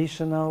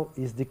traditional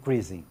is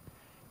decreasing.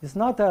 It's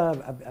not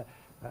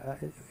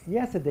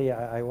yesterday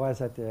I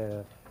was at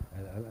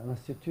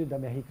Institute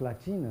d'Amérique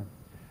Latina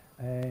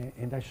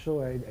and I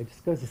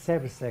discussed the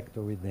service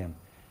sector with them.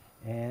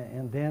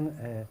 And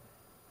then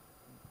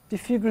the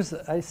figures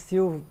are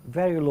still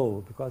very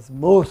low because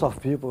most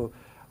of people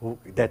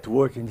that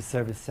work in the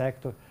service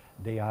sector,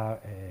 they are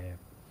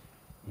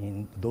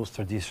in those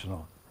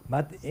traditional.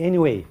 But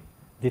anyway,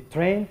 the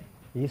trend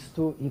is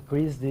to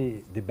increase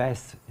the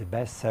best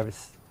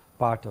service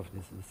part of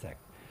this sector.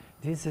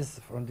 This is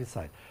from this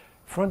side.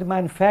 From the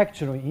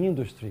manufacturing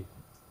industry,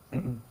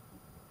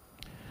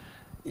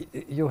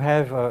 you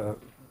have a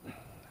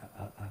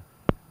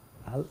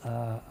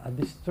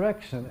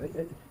destruction.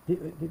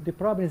 The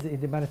problem is in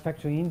the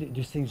manufacturing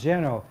industry in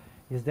general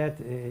is that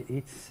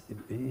its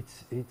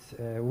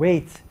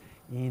weight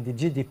in the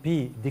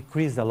GDP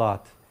decreased a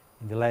lot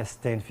in the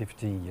last 10,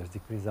 15 years,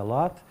 decreased a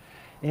lot.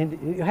 And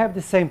you have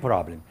the same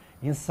problem.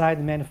 Inside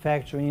the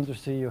manufacturing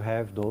industry, you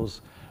have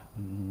those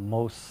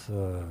most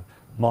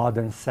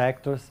modern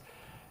sectors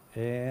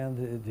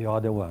and the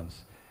other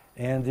ones.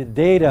 And the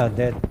data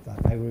that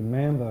I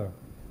remember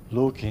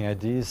looking at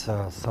this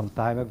some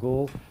time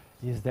ago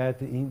is that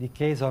in the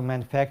case of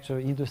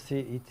manufacturing industry,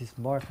 it is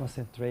more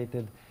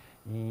concentrated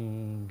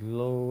in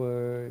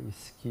lower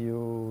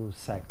skill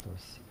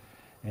sectors.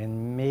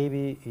 And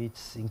maybe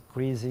it's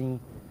increasing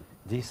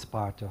this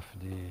part of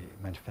the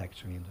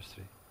manufacturing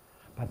industry.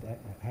 But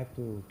I have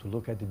to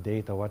look at the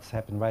data, what's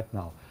happening right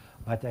now.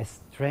 But as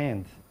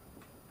trend,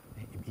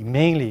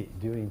 mainly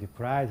during the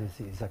crisis,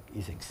 it's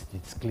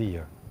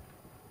clear.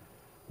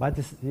 But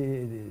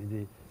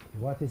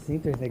what is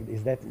interesting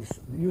is that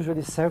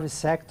usually service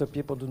sector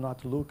people do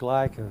not look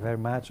like very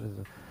much.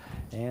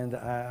 And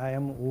I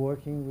am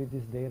working with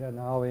this data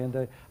now,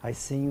 and I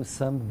see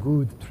some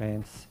good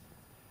trends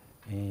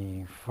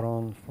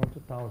from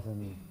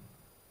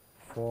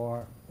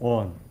 2004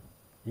 on,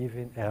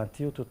 even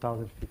until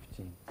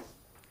 2015.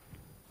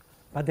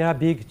 But there are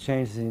big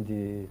changes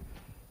in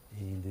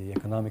the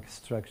economic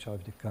structure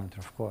of the country,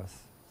 of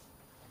course.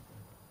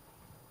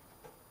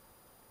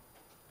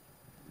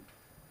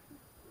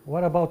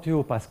 What about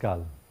you,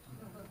 Pascal?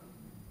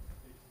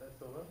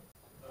 That's over?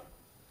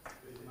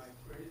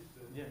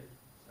 Yeah.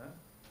 Huh?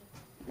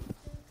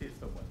 Still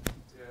someone.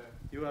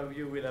 Yeah.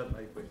 You will have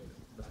my question.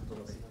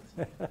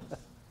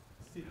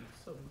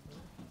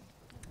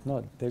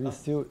 No, there is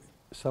still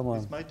someone.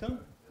 It's my turn?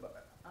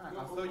 I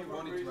thought you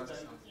wanted to ask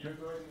something.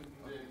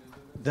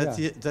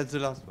 That's the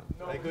last one.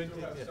 No, I'm going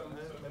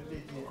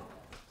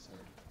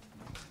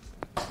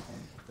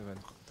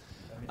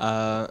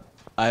to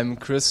I'm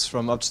Chris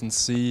from Option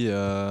C,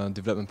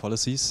 Development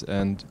Policies,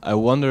 and I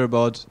wonder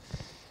about,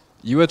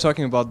 you were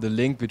talking about the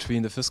link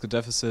between the fiscal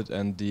deficit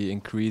and the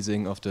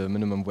increasing of the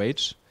minimum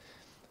wage.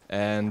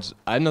 And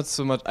I'm not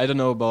so much, I don't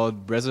know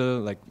about Brazil,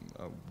 like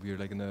we're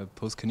like in a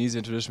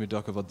post-Keynesian tradition, we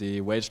talk about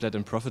the wage-led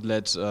and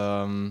profit-led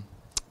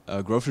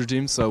growth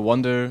regime. So I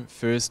wonder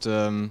first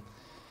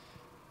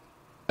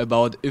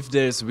about if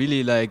there's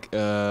really like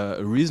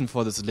a reason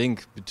for this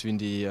link between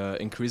the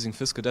increasing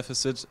fiscal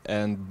deficit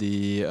and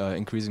the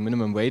increasing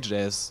minimum wage,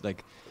 as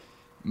like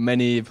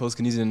many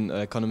post-Keynesian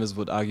economists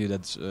would argue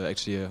that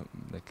actually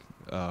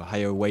a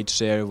higher wage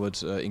share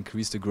would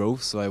increase the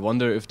growth. So I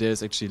wonder if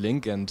there's actually a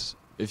link and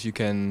if you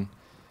can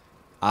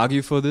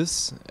argue for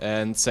this.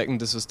 And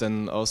second, this is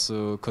then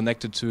also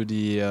connected to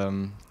the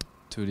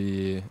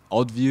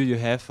outview you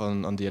have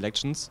on the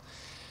elections.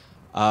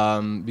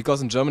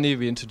 Because in Germany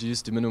we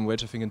introduced the minimum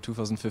wage, I think, in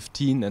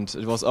 2015, and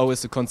it was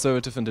always the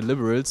conservative and the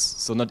liberals,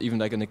 so not even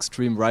like an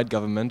extreme right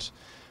government,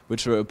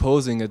 which were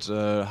opposing it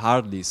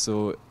hardly.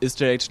 So is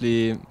there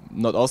actually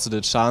not also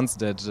the chance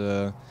that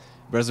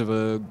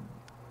Brazil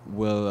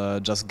will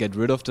just get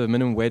rid of the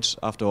minimum wage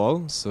after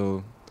all?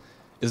 So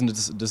isn't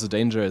this a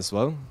danger as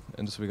well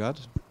in this regard?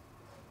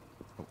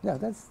 Yeah,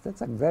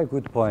 that's a very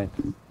good point.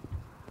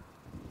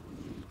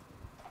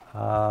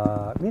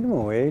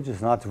 Minimum wage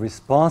is not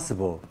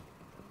responsible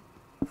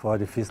for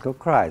the fiscal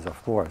crisis,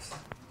 of course.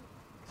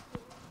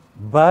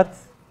 But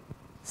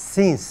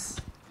since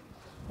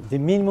the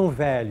minimum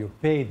value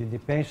paid in the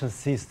pension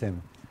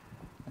system,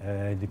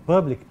 the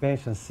public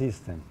pension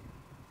system,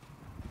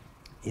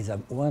 is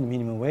one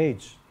minimum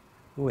wage,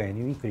 when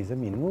you increase the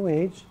minimum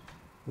wage,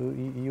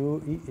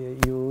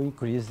 you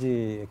increase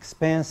the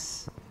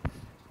expense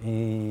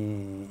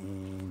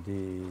in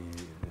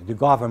the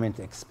government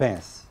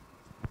expense.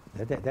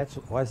 That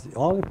was the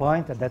only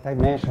point that I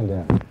mentioned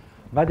there.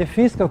 But the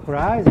fiscal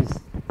crisis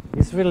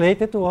is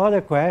related to other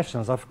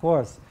questions, of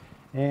course.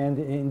 And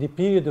in the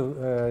period,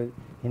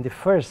 in the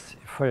first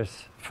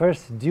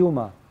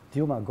Dilma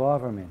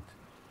government,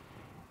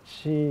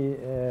 she,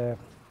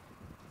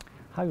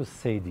 how you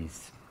say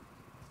this?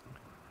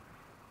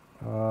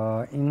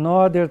 In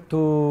order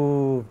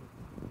to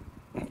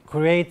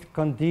create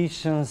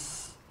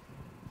conditions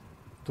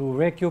to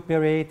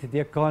recuperate the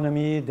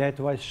economy that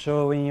was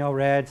showing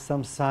already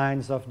some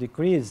signs of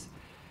decrease,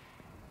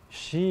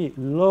 she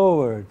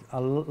lowered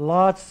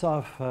lots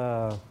of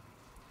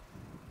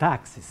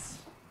taxes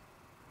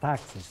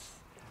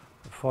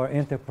for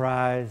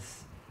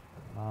enterprise,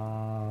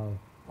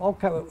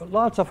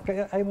 lots of,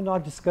 I will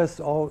not discuss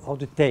all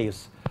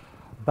details,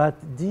 but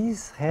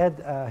this had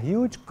a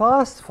huge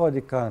cost for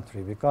the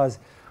country, because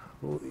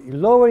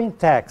lowering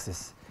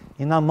taxes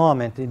in a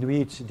moment in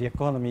which the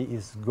economy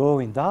is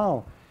going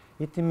down,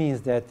 it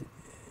means that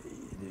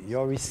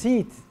your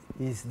receipt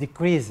is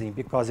decreasing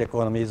because the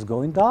economy is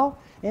going down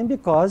and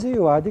because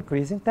you are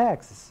decreasing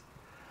taxes.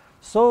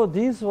 So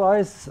this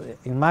was,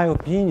 in my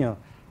opinion,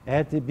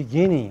 at the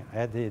beginning,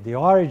 at the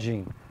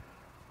origin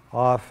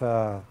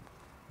of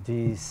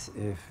this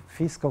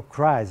fiscal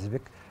crisis.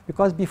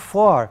 Because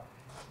before,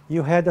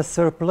 you had a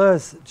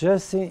surplus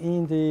just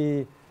in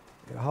the,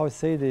 how to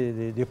say,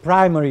 the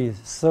primary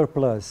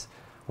surplus.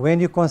 When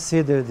you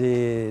consider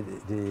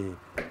the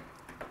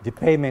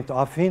payment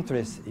of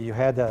interest, you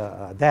had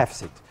a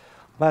deficit.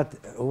 But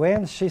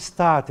when she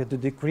started to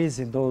decrease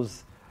in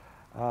those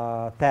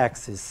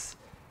taxes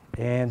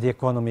and the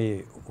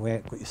economy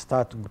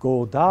started to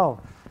go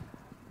down,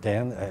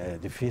 then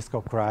the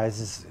fiscal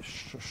crisis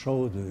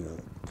showed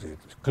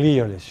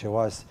clearly, she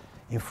was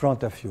in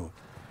front of you.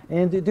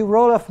 And the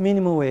role of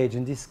minimum wage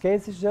in this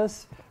case is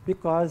just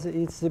because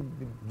it's a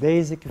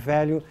basic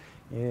value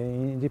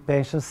in the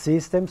pension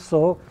system.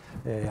 So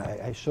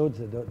I showed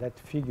that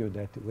figure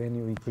that when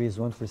you increase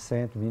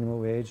 1% minimum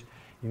wage,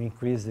 you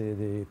increase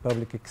the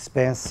public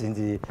expense in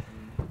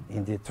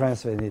the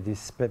transfer, in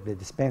the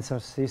dispenser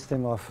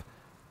system of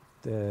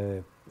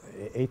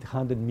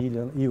 800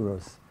 million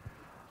euros.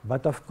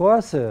 But of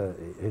course,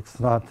 it's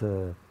not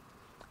the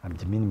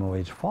minimum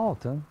wage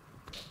fault. Huh?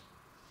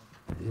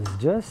 It's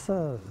just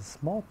a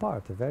small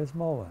part, a very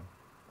small one.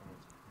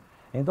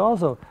 And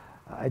also,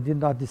 I did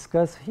not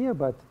discuss here,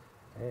 but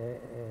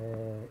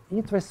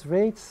interest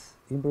rates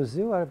in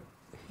Brazil are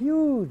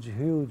huge,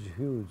 huge,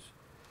 huge.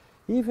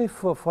 Even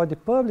for the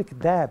public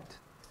debt,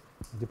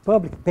 the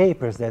public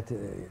papers that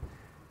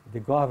the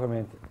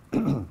government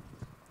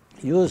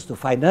used to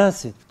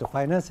finance it,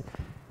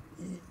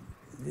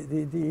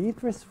 the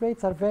interest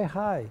rates are very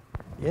high.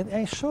 And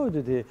I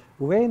showed you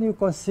when you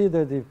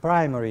consider the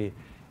primary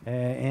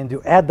and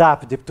you add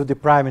up to the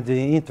primary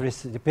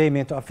the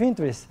payment of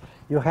interest,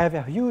 you have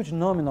a huge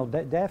nominal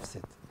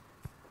deficit.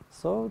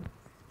 So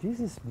this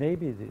is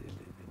maybe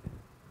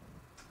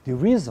the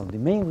reason, the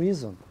main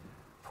reason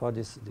for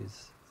this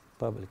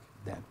public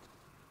debt.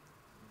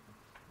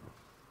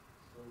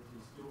 So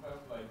we still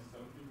have like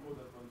some people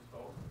that want to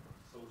talk.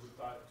 So to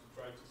try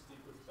to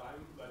stick with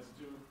time, let's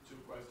do 2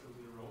 questions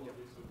in a row.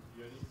 Okay, so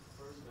Yannick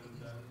first, and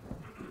then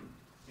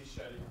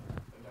Michelle,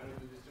 and then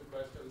we do these 2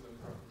 questions, and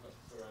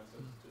Professor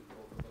answers to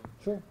both of them.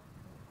 Sure.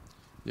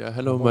 Yeah,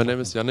 hello, my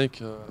name is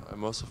Yannick.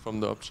 I'm also from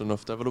the option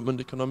of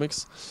development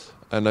economics.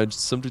 And I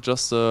simply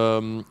just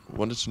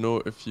wanted to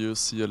know if you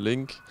see a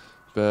link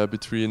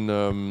between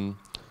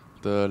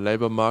the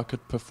labor market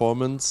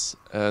performance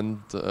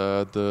and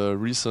the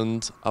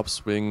recent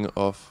upswing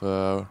of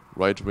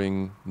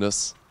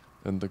right-wingness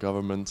in the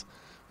government.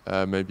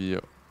 Maybe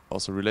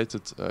also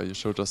related, you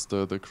showed us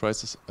the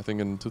crisis, I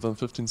think in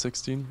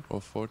 2015-16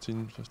 or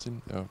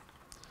 14-15. Yeah.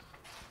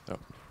 Yeah.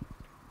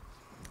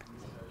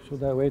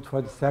 Should I wait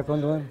for the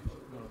second one?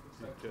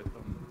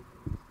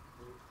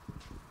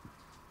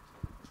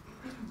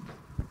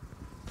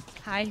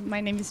 Hi,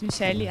 my name is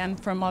Michelle. I'm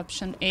from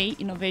option A,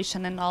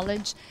 Innovation and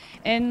Knowledge.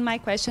 And my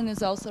question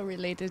is also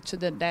related to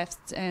the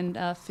deficit and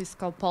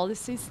fiscal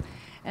policies.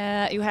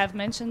 You have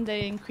mentioned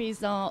the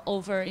increase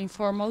over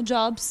informal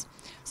jobs.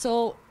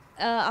 So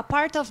a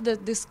part of the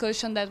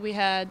discussion that we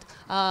had,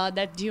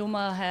 that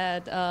Dilma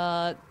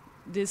had,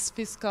 this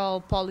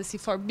fiscal policy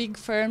for big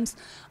firms.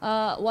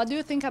 What do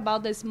you think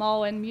about the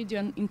small and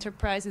medium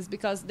enterprises?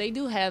 Because they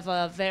do have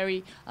a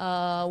very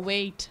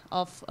weight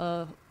of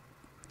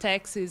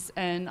taxes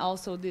and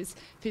also these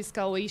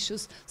fiscal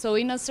issues. So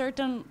in a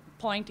certain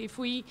point, if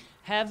we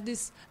have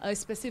this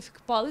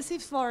specific policy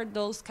for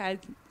those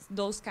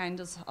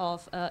kinds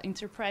of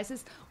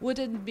enterprises, would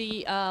it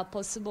be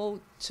possible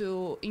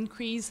to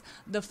increase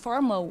the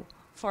formal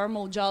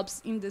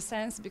jobs in the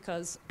sense,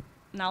 because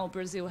now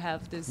Brazil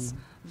have this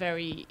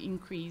very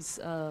increased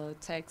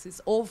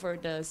taxes over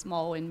the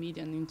small and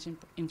medium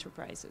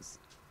enterprises?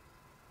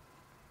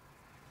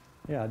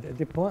 Yeah,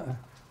 the point,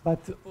 but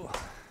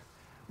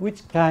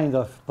which kind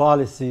of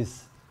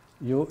policies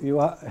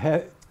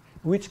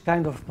which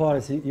kind of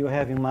policy you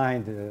have in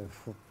mind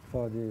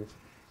for the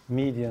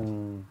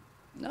medium?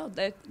 No,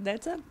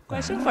 that's a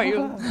question for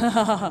you.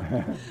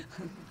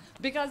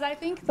 Because I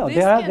think no, this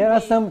there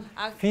are some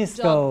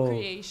fiscal job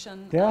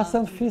creation. There are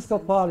some fiscal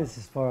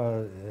policies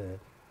for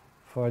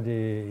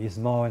the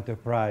small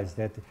enterprise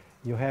that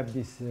you have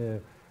this.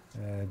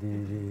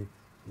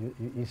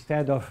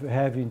 Instead of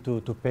having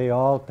to pay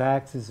all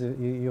taxes,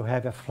 you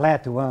have a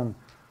flat one,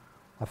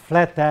 a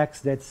flat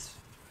tax that's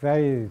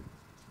very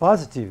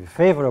positive,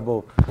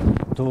 favorable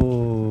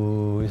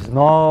to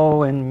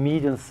small and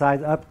medium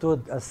size up to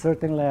a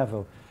certain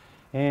level,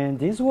 and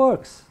this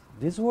works.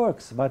 This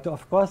works, but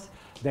of course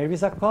there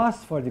is a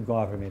cost for the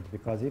government,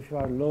 because if you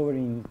are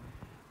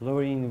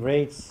lowering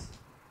rates,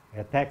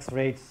 tax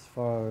rates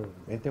for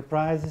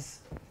enterprises,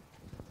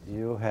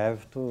 you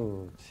have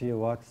to see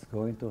what's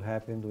going to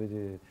happen with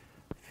the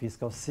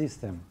fiscal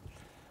system.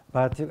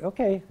 But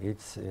okay,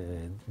 it's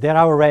there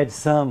are already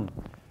some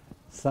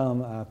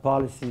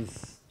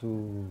policies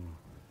to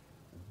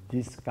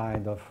this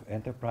kind of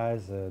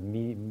enterprise,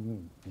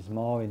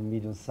 small and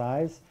medium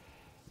size,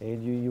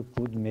 and you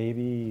could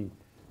maybe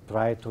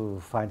try to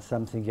find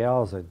something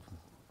else.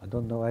 I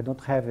don't know. I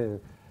don't have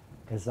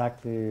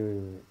exactly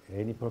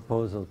any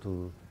proposal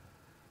to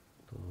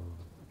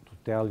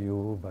tell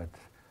you, but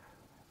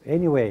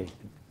anyway,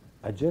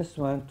 I just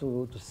want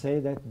to say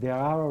that there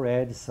are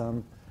already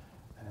some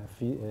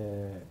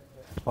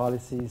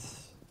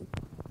policies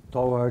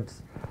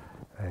towards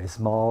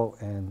small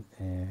and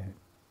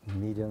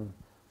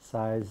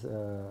medium-sized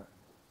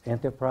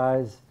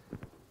enterprise,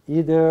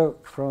 either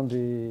from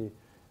the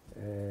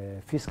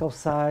fiscal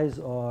size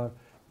or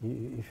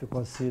if you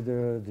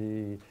consider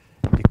the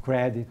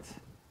credit,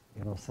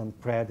 you know, some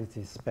credit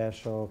is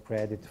special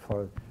credit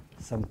for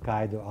some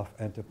kind of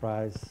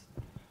enterprise.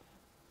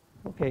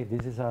 Okay,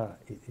 this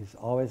is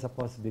always a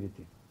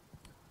possibility.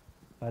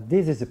 But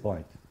this is the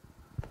point.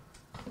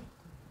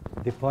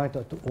 The point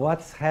of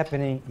what's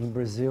happening in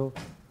Brazil,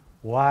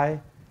 why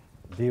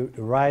the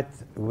right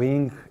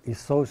wing is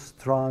so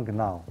strong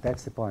now.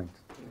 That's the point.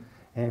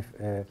 And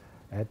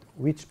at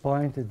which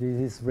point this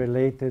is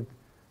related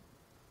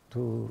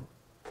to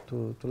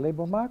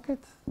labor market,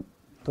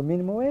 to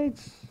minimum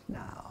wage?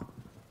 No,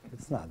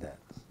 it's not that.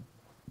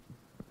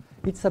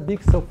 It's a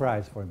big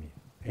surprise for me.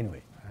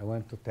 Anyway, I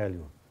want to tell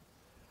you,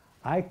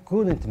 I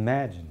couldn't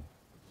imagine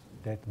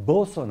that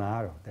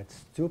Bolsonaro, that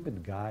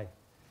stupid guy,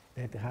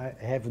 that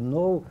have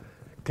no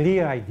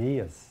clear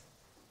ideas,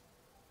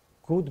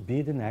 could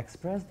be the next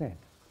president.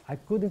 I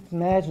couldn't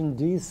imagine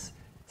this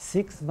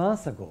 6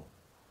 months ago.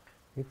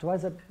 It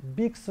was a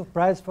big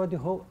surprise for the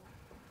whole,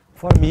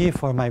 for me,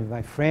 for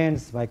my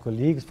friends, my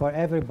colleagues, for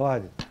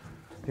everybody.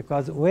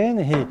 Because when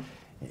he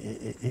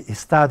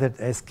started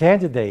as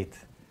candidate,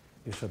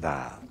 you should,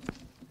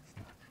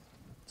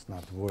 it's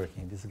not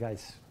working. This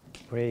guy's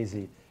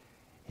crazy.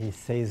 He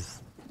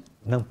says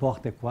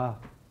n'importe quoi,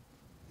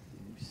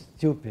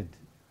 stupid.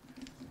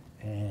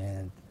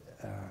 And,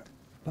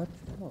 but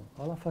you know,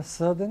 all of a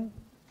sudden,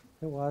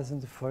 he was in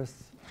the first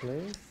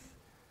place,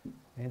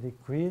 and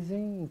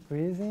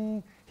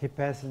increasing. He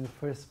passed in the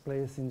first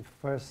place in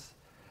the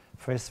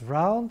first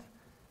round,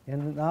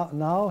 and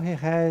now he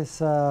has,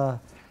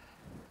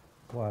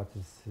 what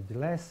is the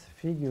last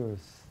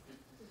figures?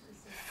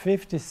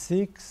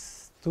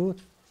 56 to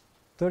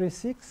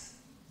 36?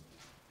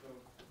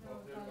 No,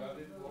 the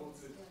valid vote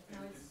is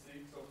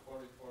 56 or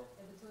 44.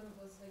 Yeah, the total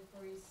was like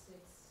 46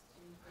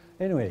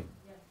 to Anyway,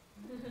 yeah.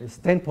 it's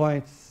 10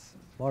 points,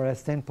 more or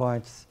less 10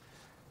 points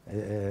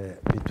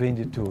between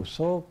the two.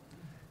 So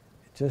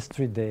just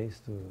 3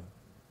 days to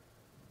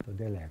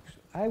the election.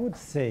 I would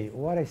say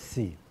what I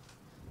see.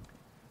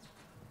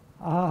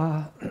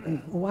 Why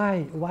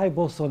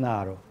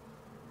Bolsonaro?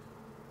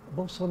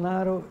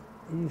 Bolsonaro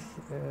is,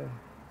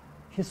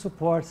 he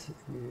supports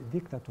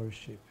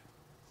dictatorship.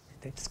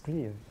 That's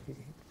clear.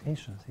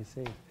 Ancients, he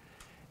said.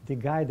 The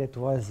guy that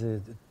was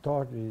the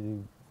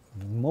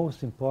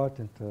most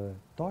important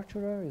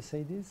torturer, you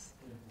say this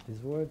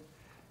word,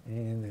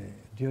 and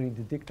during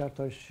the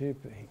dictatorship,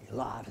 he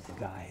loved the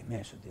guy, he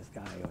mentioned this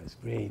guy, oh, he's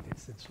great, and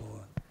so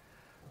on.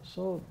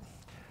 So,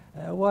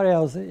 what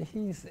else?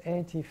 He's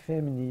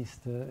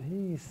anti-feminist,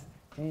 he's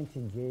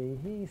anti-gay,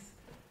 he's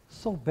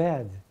so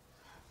bad.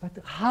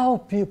 But how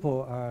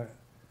people are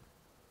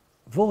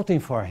voting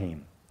for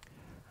him?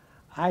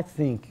 I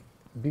think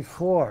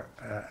before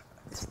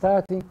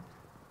starting,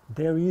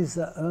 there is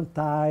an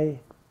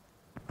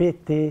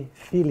anti-PT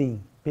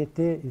feeling. PT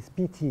is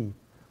PT,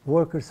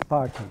 Workers'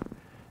 Party.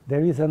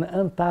 There is an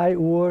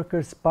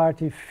anti-Workers'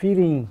 Party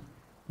feeling.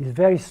 It's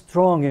very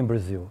strong in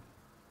Brazil.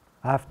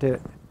 After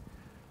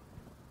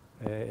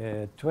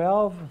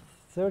 12,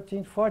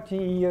 13,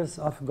 14 years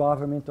of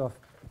government of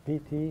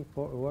PT,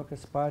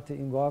 Workers' Party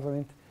in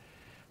government,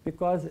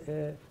 because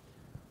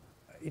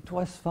it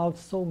was found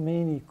so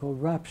many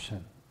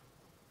corruption.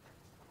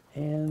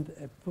 And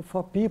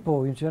for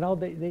people in general,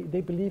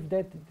 they believe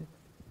that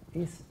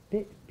it's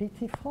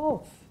PT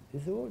fault,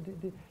 it's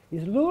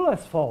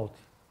Lula's fault,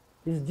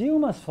 it's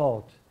Dilma's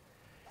fault.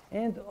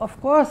 And of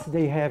course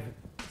they have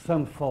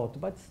some fault,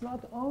 but it's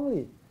not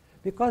only.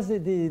 Because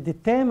the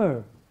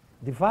Temer,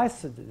 the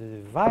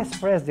vice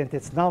president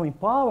that's now in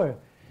power,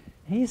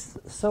 he's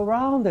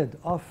surrounded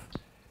of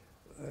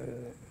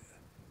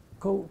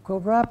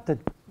corrupted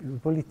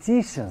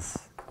politicians.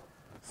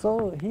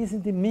 So he's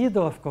in the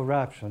middle of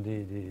corruption,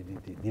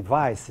 the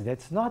vice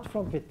that's not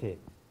from PT.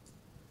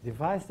 The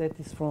vice that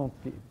is from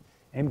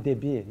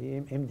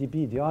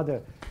MDB, the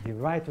other, the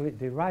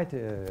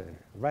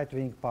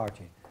right-wing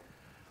party.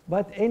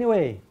 But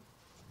anyway,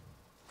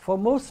 for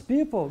most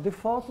people, the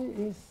fault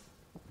is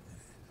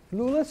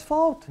Lula's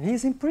fault.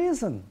 He's in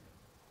prison.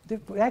 The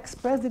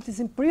ex-president is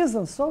in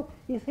prison, so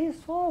it's his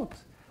fault.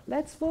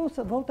 Let's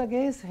vote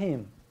against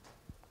him.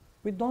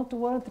 We don't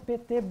want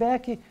PT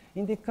back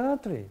in the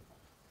country.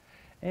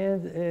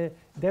 And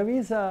there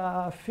is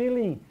a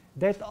feeling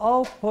that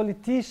all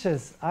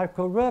politicians are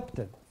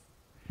corrupted.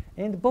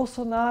 And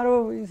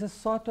Bolsonaro is a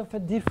sort of a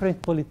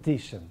different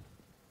politician.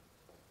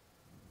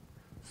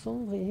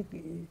 So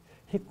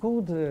he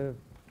could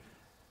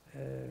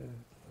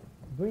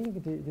bring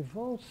the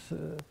votes.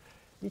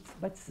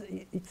 But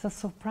it's a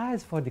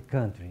surprise for the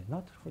country,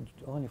 not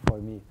only for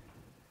me.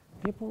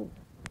 People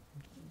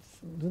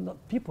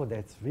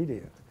that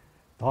really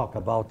talk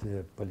about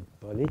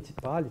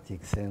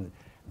politics and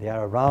they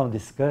are around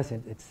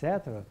discussing,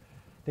 etc.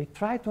 They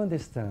try to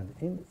understand.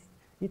 And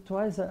it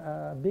was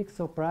a big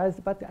surprise,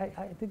 but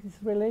I think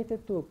it's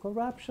related to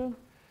corruption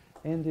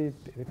and the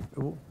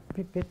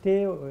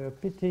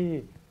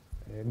PT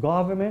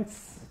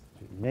governments,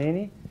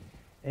 many,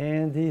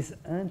 and these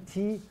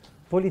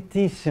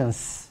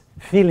anti-politicians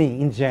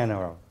feeling in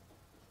general.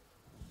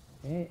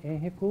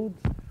 And he could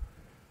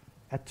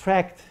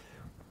attract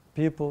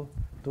people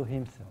to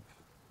himself.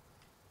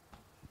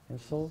 And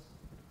so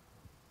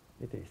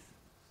it is.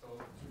 So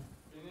to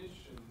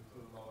finish, and to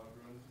allow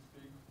everyone to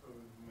speak, we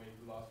make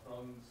the last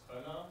round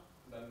Hannah,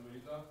 then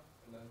Luisa,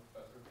 and then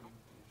Professor can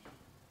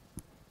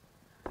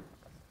finish.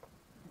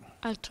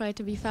 I'll try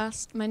to be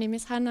fast. My name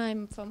is Hannah.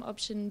 I'm from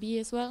option B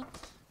as well.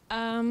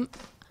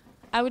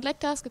 I would like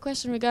to ask a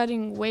question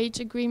regarding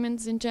wage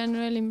agreements in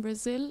general in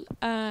Brazil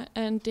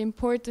and the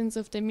importance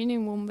of the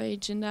minimum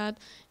wage in that.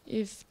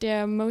 If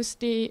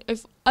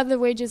other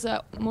wages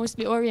are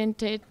mostly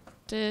oriented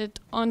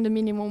on the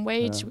minimum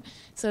wage,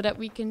 so that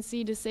we can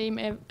see the same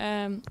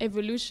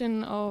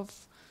evolution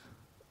of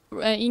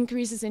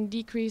increases and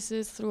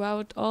decreases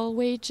throughout all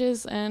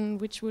wages, and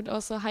which would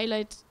also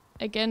highlight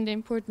again the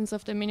importance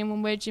of the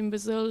minimum wage in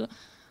Brazil,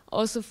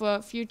 also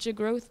for future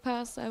growth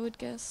paths, I would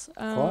guess.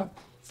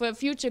 For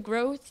future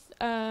growth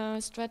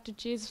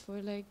strategies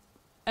for like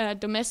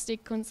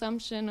domestic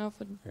consumption or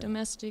for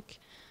domestic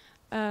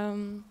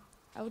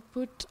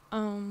output.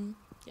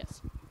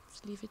 Yes,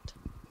 let's leave it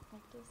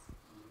like this.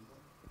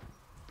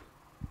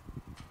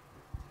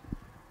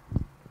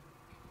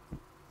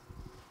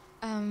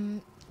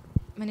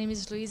 My name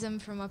is Louise. I'm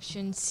from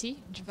option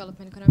C,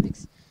 Development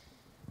Economics.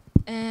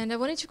 And I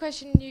wanted to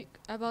question you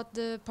about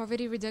the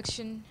poverty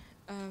reduction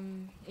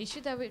issue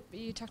that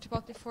you talked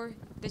about before,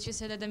 that you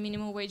said that the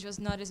minimum wage was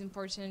not as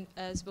important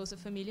as Bolsa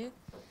Familia.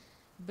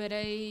 But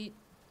I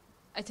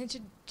tend to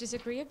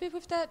disagree a bit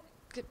with that,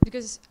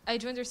 because I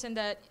do understand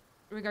that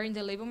regarding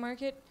the labor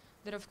market,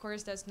 that of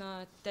course that's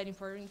not that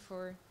important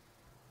for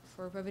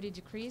poverty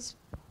decrease.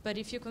 But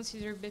if you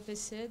consider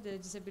BPC, the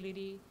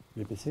disability...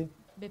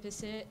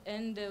 BPC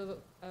and the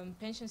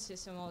pension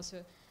system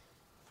also,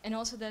 and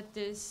also that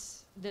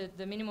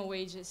the minimum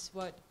wage is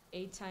what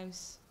 8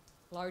 times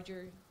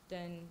larger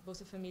than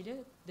Bolsa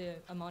Familia, the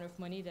amount of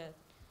money that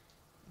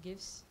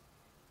gives,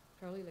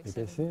 probably like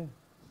BPC? 7.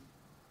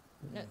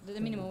 No,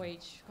 the minimum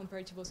wage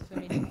compared to Bolsa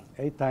Familia.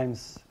 8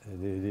 times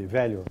the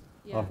value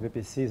of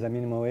BPC is a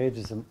minimum wage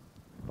is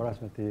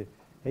approximately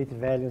 8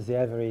 values the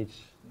average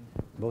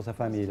Bolsa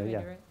Familia.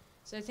 Yeah. Right?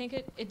 So I think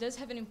it does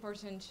have a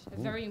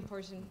very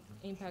important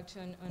impact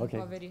on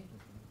poverty.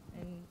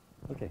 And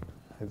okay,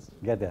 let's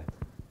get there.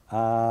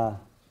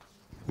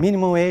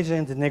 Minimum wage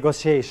and the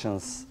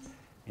negotiations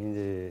in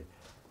the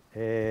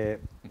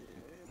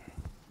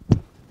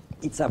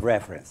it's a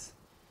reference,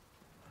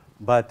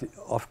 but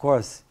of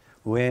course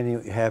when you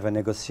have a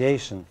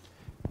negotiation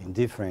in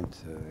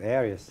different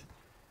areas,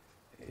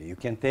 you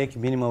can take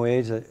minimum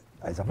wage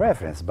as a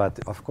reference, but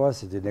of course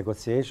the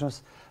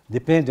negotiations,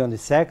 depending on the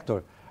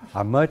sector,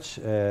 are much,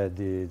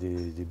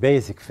 the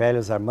basic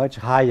values are much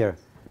higher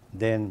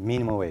than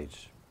minimum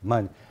wage.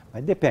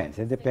 It depends.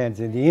 It depends.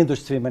 In the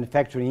industry,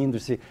 manufacturing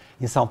industry,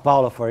 in São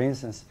Paulo, for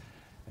instance,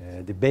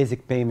 the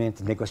basic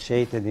payment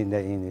negotiated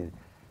in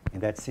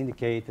that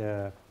syndicate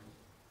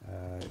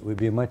will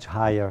be much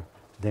higher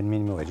than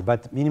minimum wage.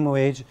 But minimum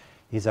wage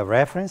is a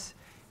reference,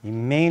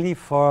 mainly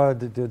for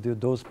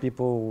those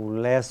people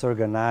less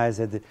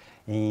organized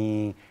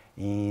in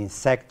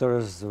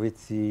sectors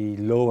with the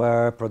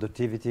lower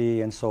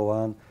productivity and so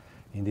on,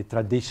 in the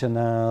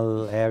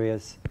traditional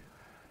areas.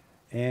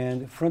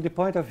 And from the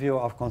point of view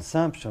of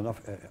consumption,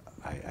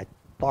 I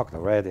talked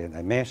already and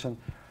I mentioned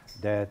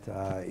that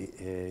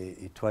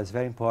it was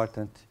very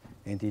important,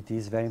 and it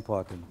is very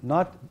important,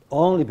 not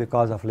only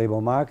because of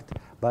labor market,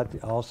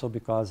 but also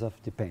because of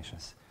the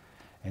pensions.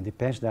 And the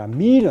pensions, there are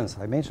millions,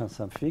 I mentioned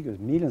some figures,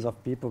 millions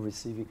of people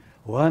receiving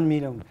 1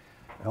 million,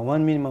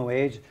 1 minimum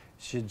wage.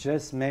 She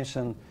just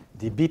mentioned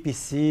the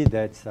BPC,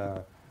 that's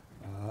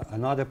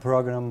another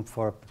program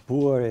for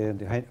poor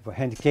and for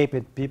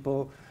handicapped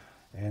people,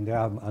 and there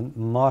are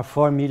more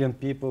 4 million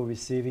people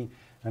receiving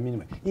a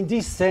minimum. In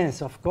this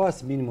sense, of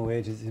course, minimum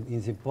wage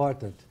is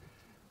important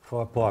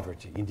for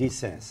poverty, in this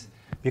sense.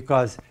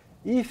 Because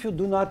if you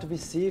do not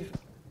receive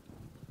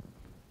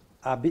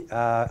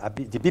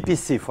the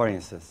BPC, for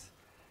instance,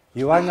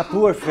 you are in a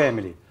poor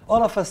family,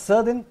 all of a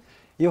sudden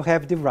you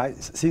have the right,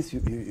 since you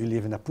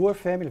live in a poor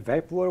family,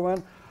 very poor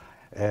one,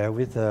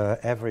 with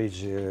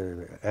average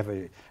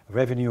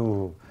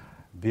revenue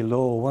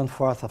below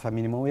 1/4 of a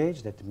minimum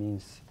wage, that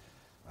means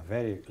a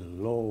very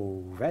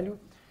low value,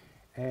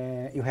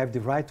 you have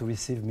the right to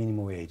receive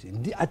minimum wage.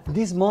 At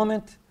this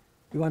moment,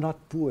 you are not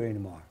poor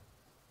anymore.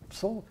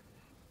 So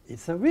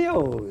it's a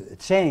real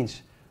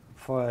change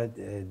for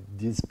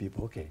these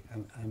people. Okay,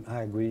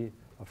 I agree,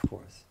 of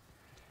course.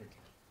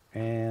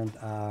 and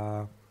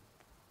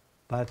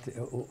but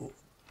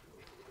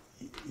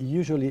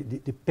usually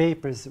the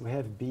papers we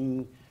have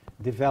been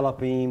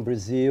developing in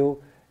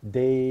Brazil,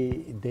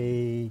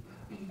 they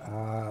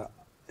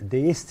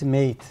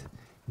estimate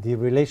the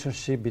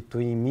relationship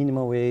between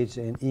minimum wage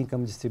and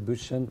income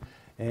distribution,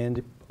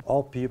 and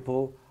all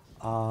people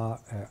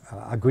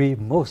agree,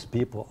 most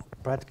people,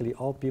 practically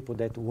all people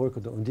that work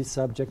on this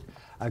subject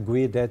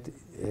agree that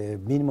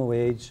minimum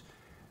wage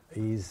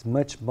is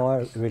much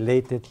more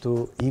related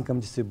to income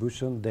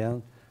distribution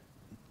than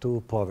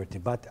to poverty.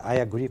 But I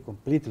agree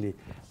completely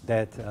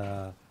that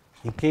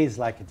in case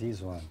like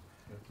this one,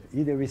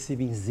 either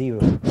receiving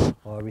 0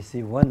 or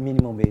receive 1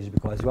 minimum wage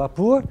because you are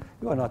poor,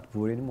 you are not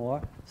poor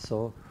anymore,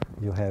 so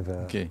you have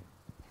an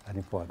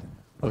important.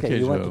 Okay,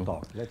 you want to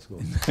talk, let's go.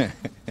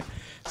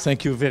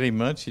 Thank you very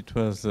much. It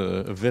was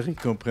a very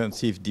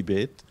comprehensive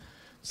debate.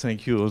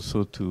 Thank you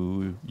also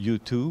to you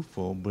two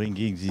for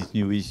bringing this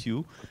new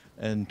issue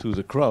and to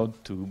the crowd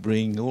to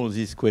bring all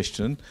these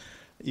questions.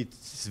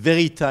 It's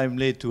very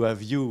timely to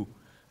have you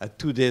at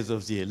 2 days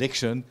of the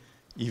election,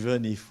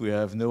 even if we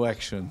have no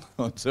action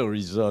on the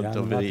result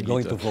of very little.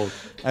 I'm not going to vote.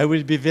 I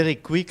will be very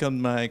quick on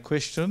my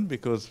question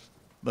because,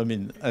 I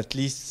mean, at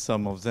least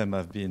some of them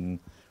have been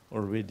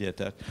already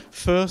attacked.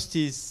 First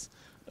is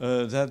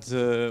that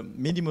the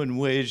minimum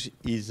wage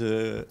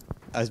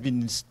has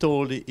been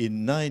installed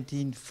in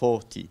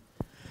 1940.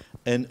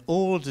 And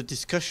all the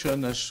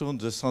discussion has shown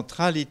the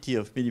centrality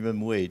of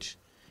minimum wage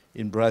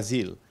in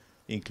Brazil,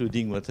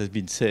 including what has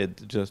been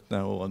said just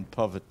now on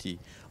poverty,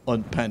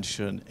 on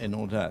pension, and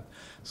all that.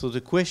 So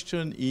the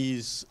question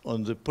is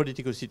on the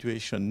political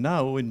situation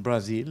now in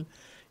Brazil,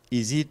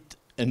 is it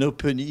an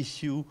open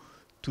issue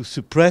to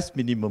suppress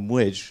minimum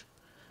wage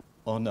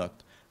or not?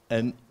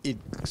 And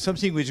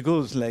something which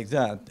goes like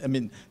that, I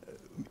mean,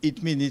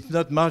 it means it's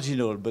not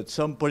marginal, but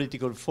some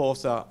political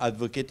force are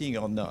advocating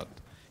or not.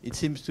 It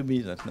seems to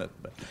me that's not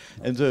bad.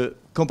 And the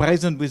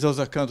comparison with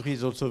other countries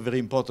is also very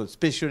important,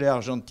 especially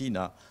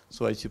Argentina.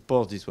 So I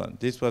support this one.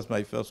 This was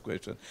my first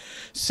question.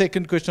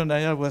 Second question I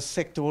had was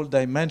sectoral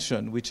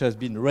dimension, which has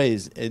been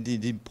raised, and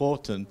it's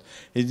important.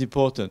 It's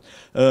important.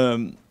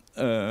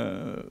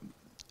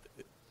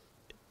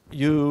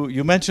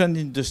 You mentioned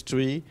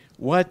industry.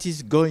 What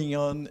is going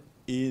on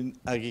in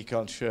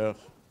agriculture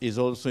is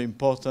also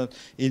important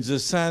in the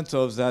sense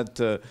of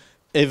that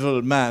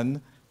evil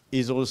man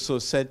is also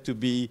said to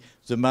be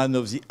the man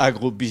of the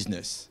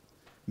agro-business.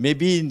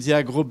 Maybe in the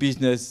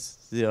agro-business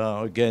there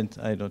are, again,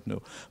 I don't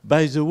know.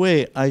 By the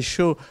way, I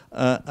saw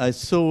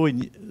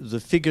in the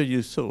figure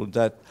you saw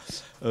that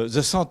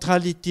the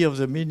centrality of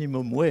the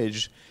minimum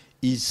wage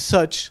is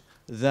such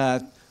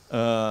that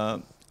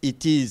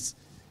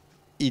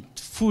it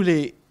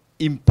fully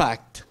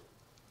impacts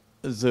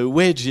the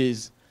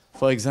wages,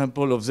 for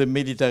example, of the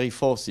military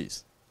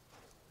forces.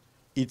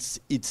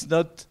 It's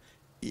not,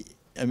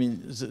 I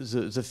mean,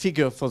 the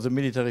figure for the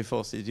military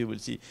forces, you will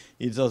see,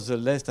 is on the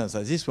left hand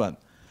side. This one,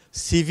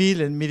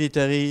 civil and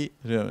military,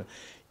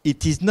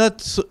 it is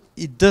not,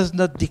 it does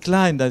not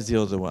decline as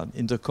the other one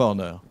in the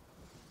corner.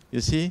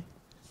 You see?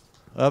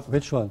 Up.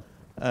 Which one?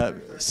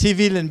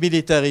 Civil and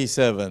military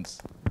servants.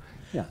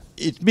 Yeah.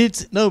 It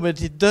means, no,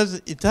 but it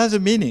does, it has a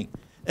meaning.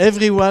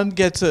 Everyone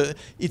gets a,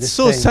 it's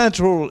so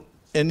central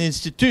an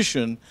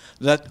institution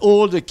that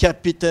all the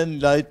captain,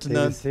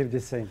 lieutenant, they receive the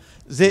same.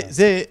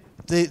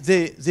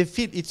 They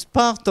feel it's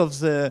part of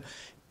the,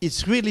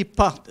 it's really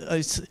part,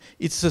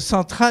 it's the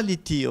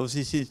centrality of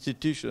this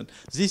institution.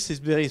 This is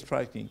very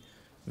striking,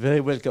 very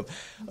welcome.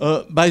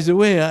 By the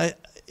way,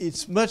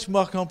 it's much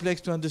more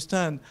complex to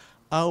understand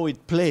how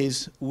it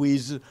plays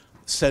with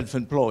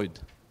self-employed.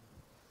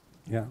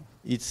 Yeah.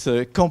 It's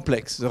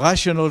complex. The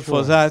rationale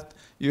for that,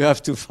 you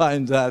have to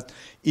find that.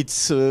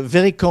 It's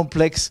very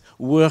complex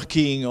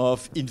working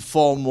of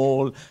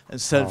informal and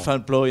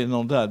self-employed and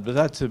all that, but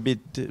that's a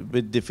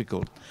bit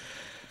difficult.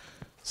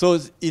 So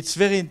it's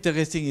very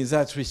interesting in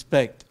that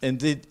respect,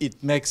 and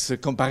it makes a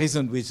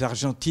comparison with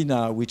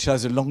Argentina, which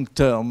has a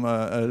long-term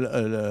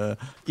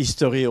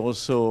history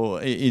also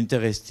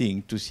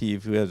interesting to see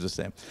if we have the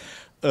same.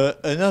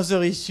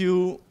 Another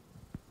issue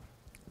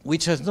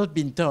which has not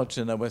been touched,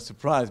 and I was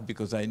surprised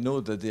because I know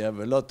that they have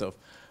a lot of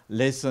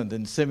lessons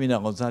and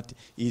seminars on that,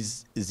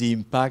 is the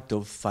impact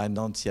of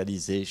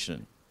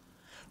financialization.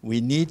 We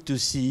need to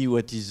see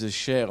what is the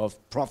share of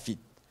profit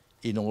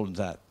in all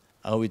that,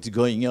 how it's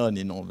going on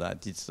in all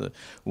that. It's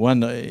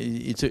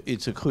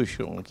it's a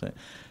crucial thing,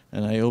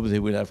 and I hope they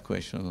will have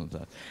questions on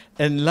that.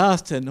 And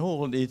last and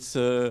all, it's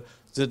the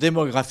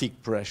demographic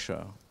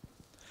pressure.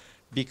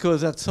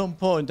 Because at some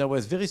point I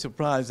was very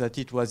surprised that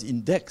it was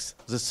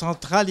indexed, the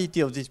centrality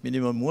of this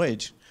minimum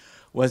wage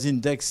was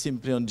indexed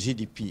simply on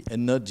GDP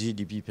and not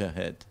GDP per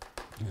head.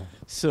 Yeah.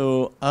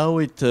 So how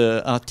it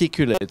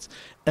articulates,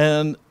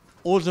 and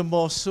all the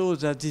more so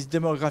that this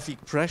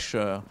demographic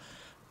pressure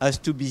has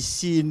to be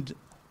seen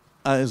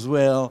as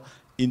well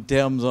in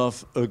terms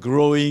of a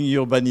growing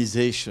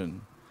urbanization.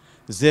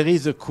 There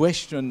is a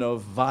question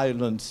of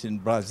violence in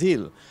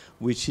Brazil,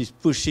 which is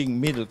pushing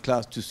middle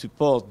class to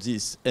support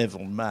this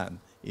evil man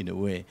in a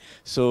way.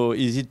 So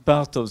is it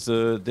part of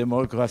the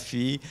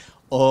demography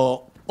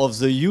or of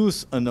the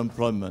youth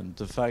unemployment,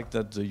 the fact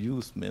that the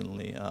youth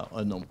mainly are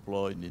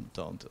unemployed in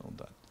terms of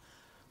that?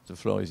 The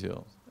floor is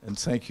yours. And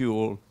thank you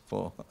all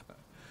for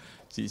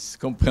these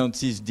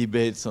comprehensive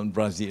debates on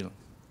Brazil.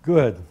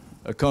 Good.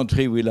 A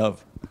country we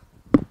love.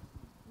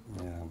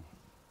 Yeah.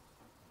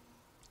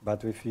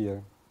 But we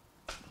fear.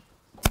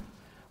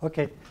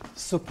 Okay,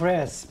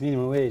 suppress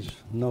minimum wage,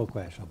 no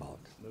question about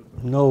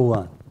it. No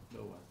one.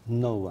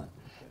 No one.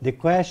 The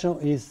question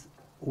is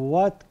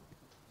what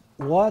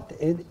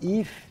and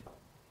if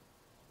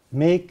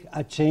make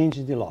a change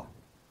in the law.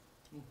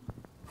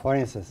 For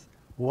instance,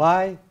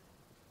 why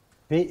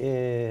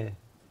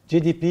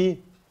GDP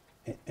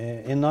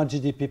and not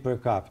GDP per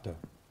capita?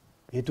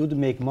 It would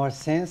make more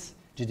sense,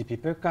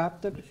 GDP per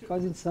capita,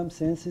 because in some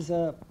sense it's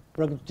a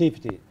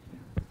productivity.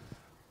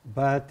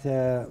 But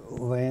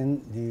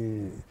when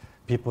the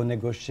people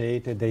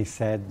negotiated, they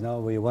said,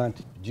 no, we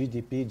want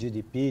GDP.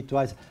 It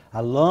was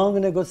a long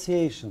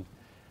negotiation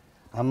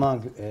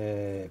among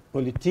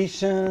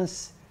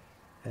politicians,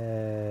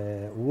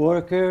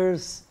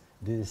 workers,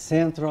 the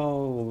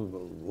central,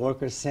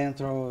 workers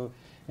central,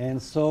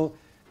 and so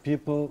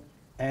people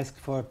ask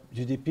for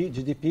GDP.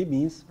 GDP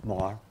means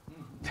more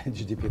than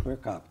GDP per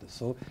capita.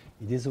 So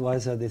this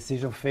was a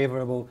decision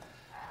favorable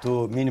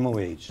to minimum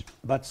wage.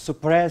 But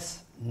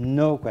suppress,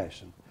 no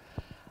question.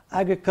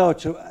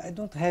 Agriculture, I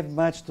don't have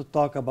much to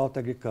talk about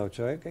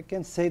agriculture. I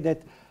can say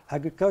that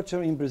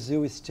agriculture in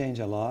Brazil has changed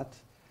a lot,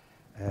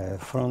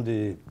 from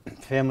the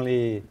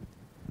family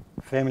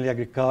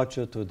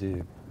agriculture to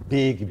the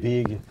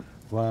big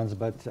ones,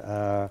 but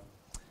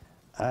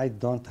I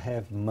don't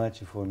have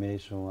much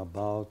information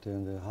about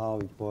and how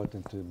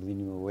important the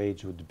minimum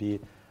wage would be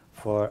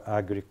for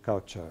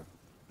agriculture.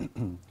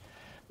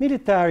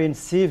 Military and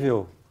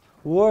civil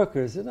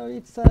workers, you know,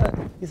 it's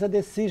a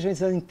decision, it's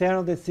an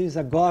internal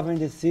decision, a government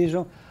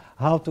decision,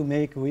 how to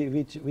make,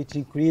 which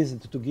increase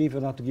to give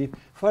or not to give.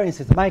 For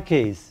instance, my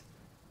case,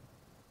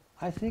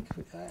 I think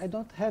I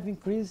don't have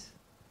increase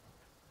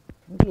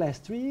in the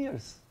last 3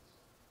 years.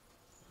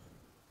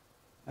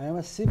 I am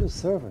a civil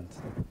servant,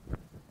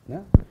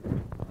 yeah?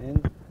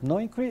 And no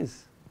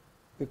increase,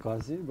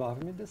 because the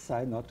government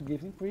decided not to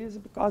give increase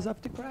because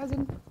of the crisis.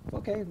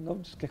 Okay,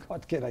 no,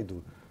 what can I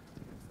do?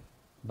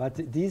 But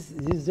this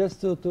is just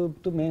to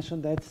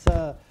mention that it's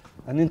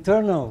an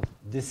internal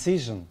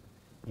decision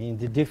in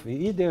the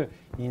either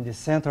in the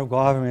central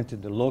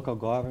government, the local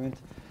government,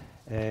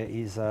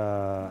 is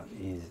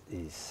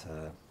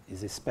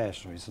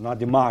special. It's not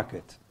the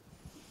market.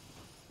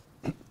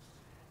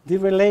 The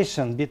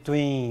relation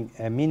between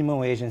minimum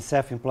wage and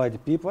self-employed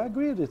people, I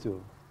agree with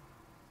you.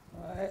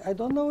 I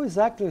don't know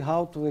exactly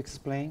how to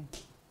explain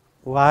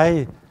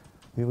why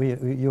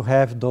you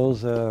have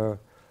those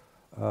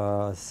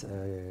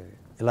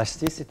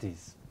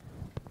elasticities.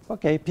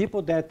 Okay,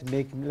 people that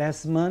make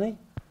less money,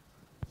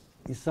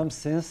 in some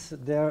sense,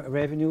 their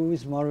revenue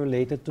is more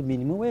related to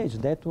minimum wage.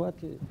 That's what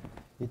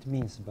it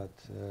means, but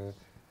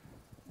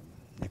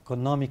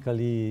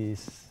economically,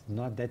 it's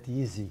not that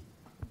easy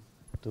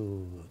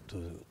to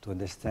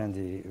understand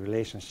the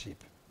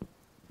relationship.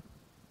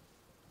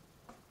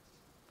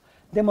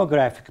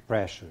 Demographic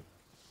pressure.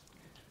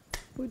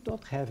 We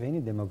don't have any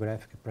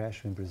demographic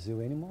pressure in Brazil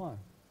anymore.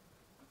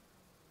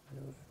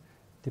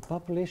 The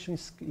population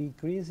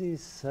increase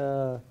is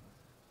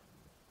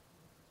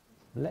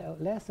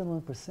less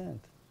than 1%.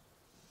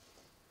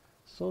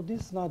 So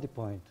this is not the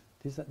point.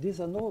 These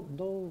are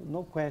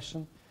no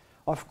question.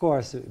 Of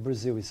course,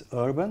 Brazil is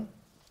urban.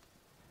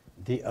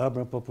 The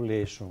urban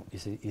population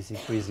is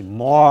increasing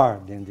more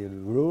than the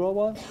rural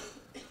one.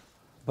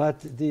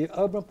 But the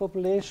urban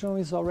population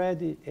is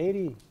already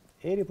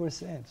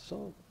 80%.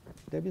 So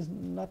there is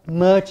not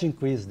much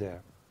increase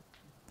there.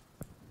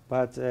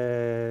 But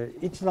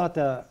it's not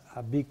a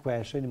big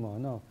question anymore,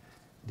 no.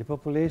 The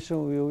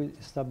population will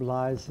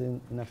stabilize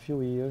in a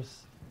few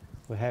years.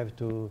 We have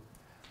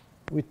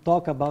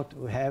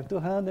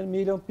 200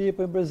 million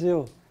people in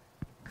Brazil.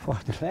 For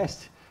the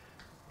last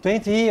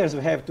 20 years,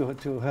 we have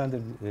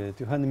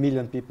 200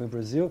 million people in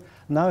Brazil.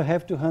 Now we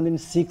have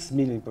 206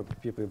 million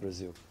people in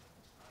Brazil.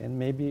 And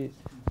maybe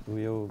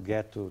we'll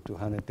get to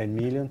 210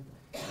 million,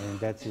 and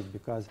that's it,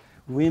 because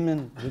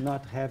women do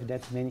not have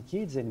that many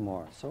kids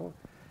anymore. So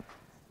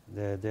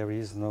there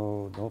is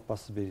no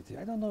possibility.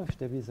 I don't know if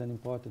there is an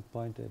important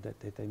point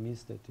that I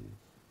missed that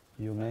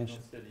you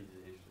mentioned.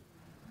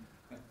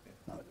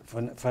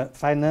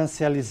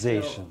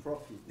 Financialization.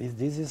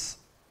 This is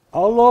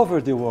all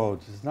over the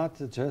world. It's not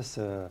just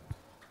a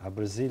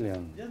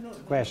Brazilian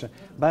question.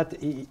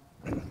 But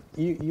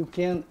you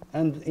can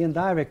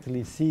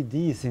indirectly see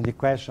this in the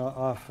question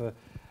of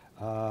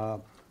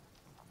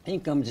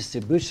income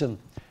distribution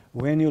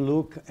when you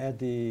look at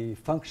the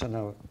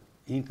functional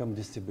income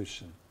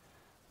distribution.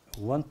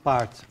 One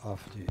part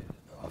of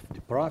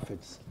the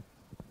profits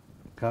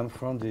come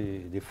from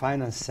the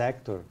finance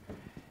sector,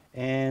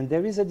 and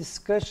there is a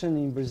discussion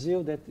in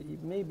Brazil that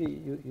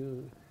maybe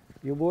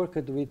you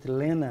worked with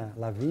Lena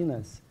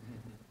Lavinas,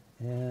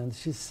 And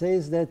she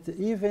says that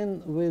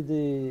even with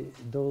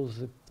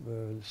those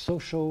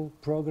social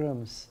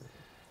programs,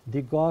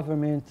 the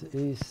government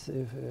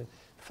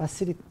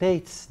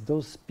facilitates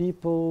those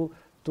people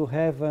to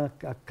have a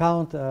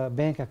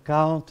bank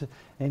account,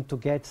 and to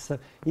get some.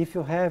 If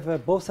you have a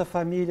Bolsa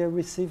Familia,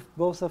 receive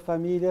Bolsa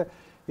Familia,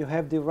 you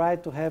have the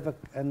right to have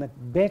a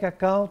bank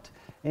account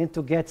and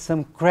to get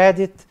some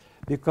credit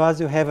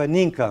because you have an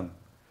income.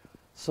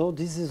 So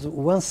this is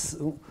one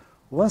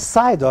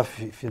side of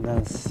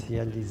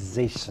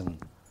financialization.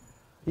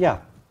 Yeah,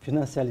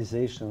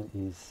 financialization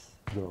is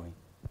growing,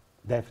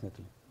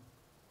 definitely.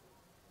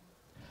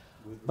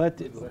 But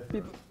people.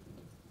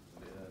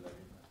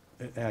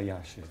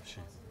 Yeah, sure.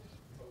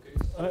 Okay,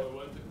 so I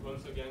want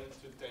once again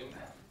to thank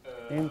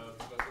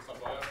Professor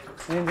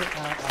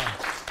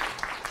Saboia.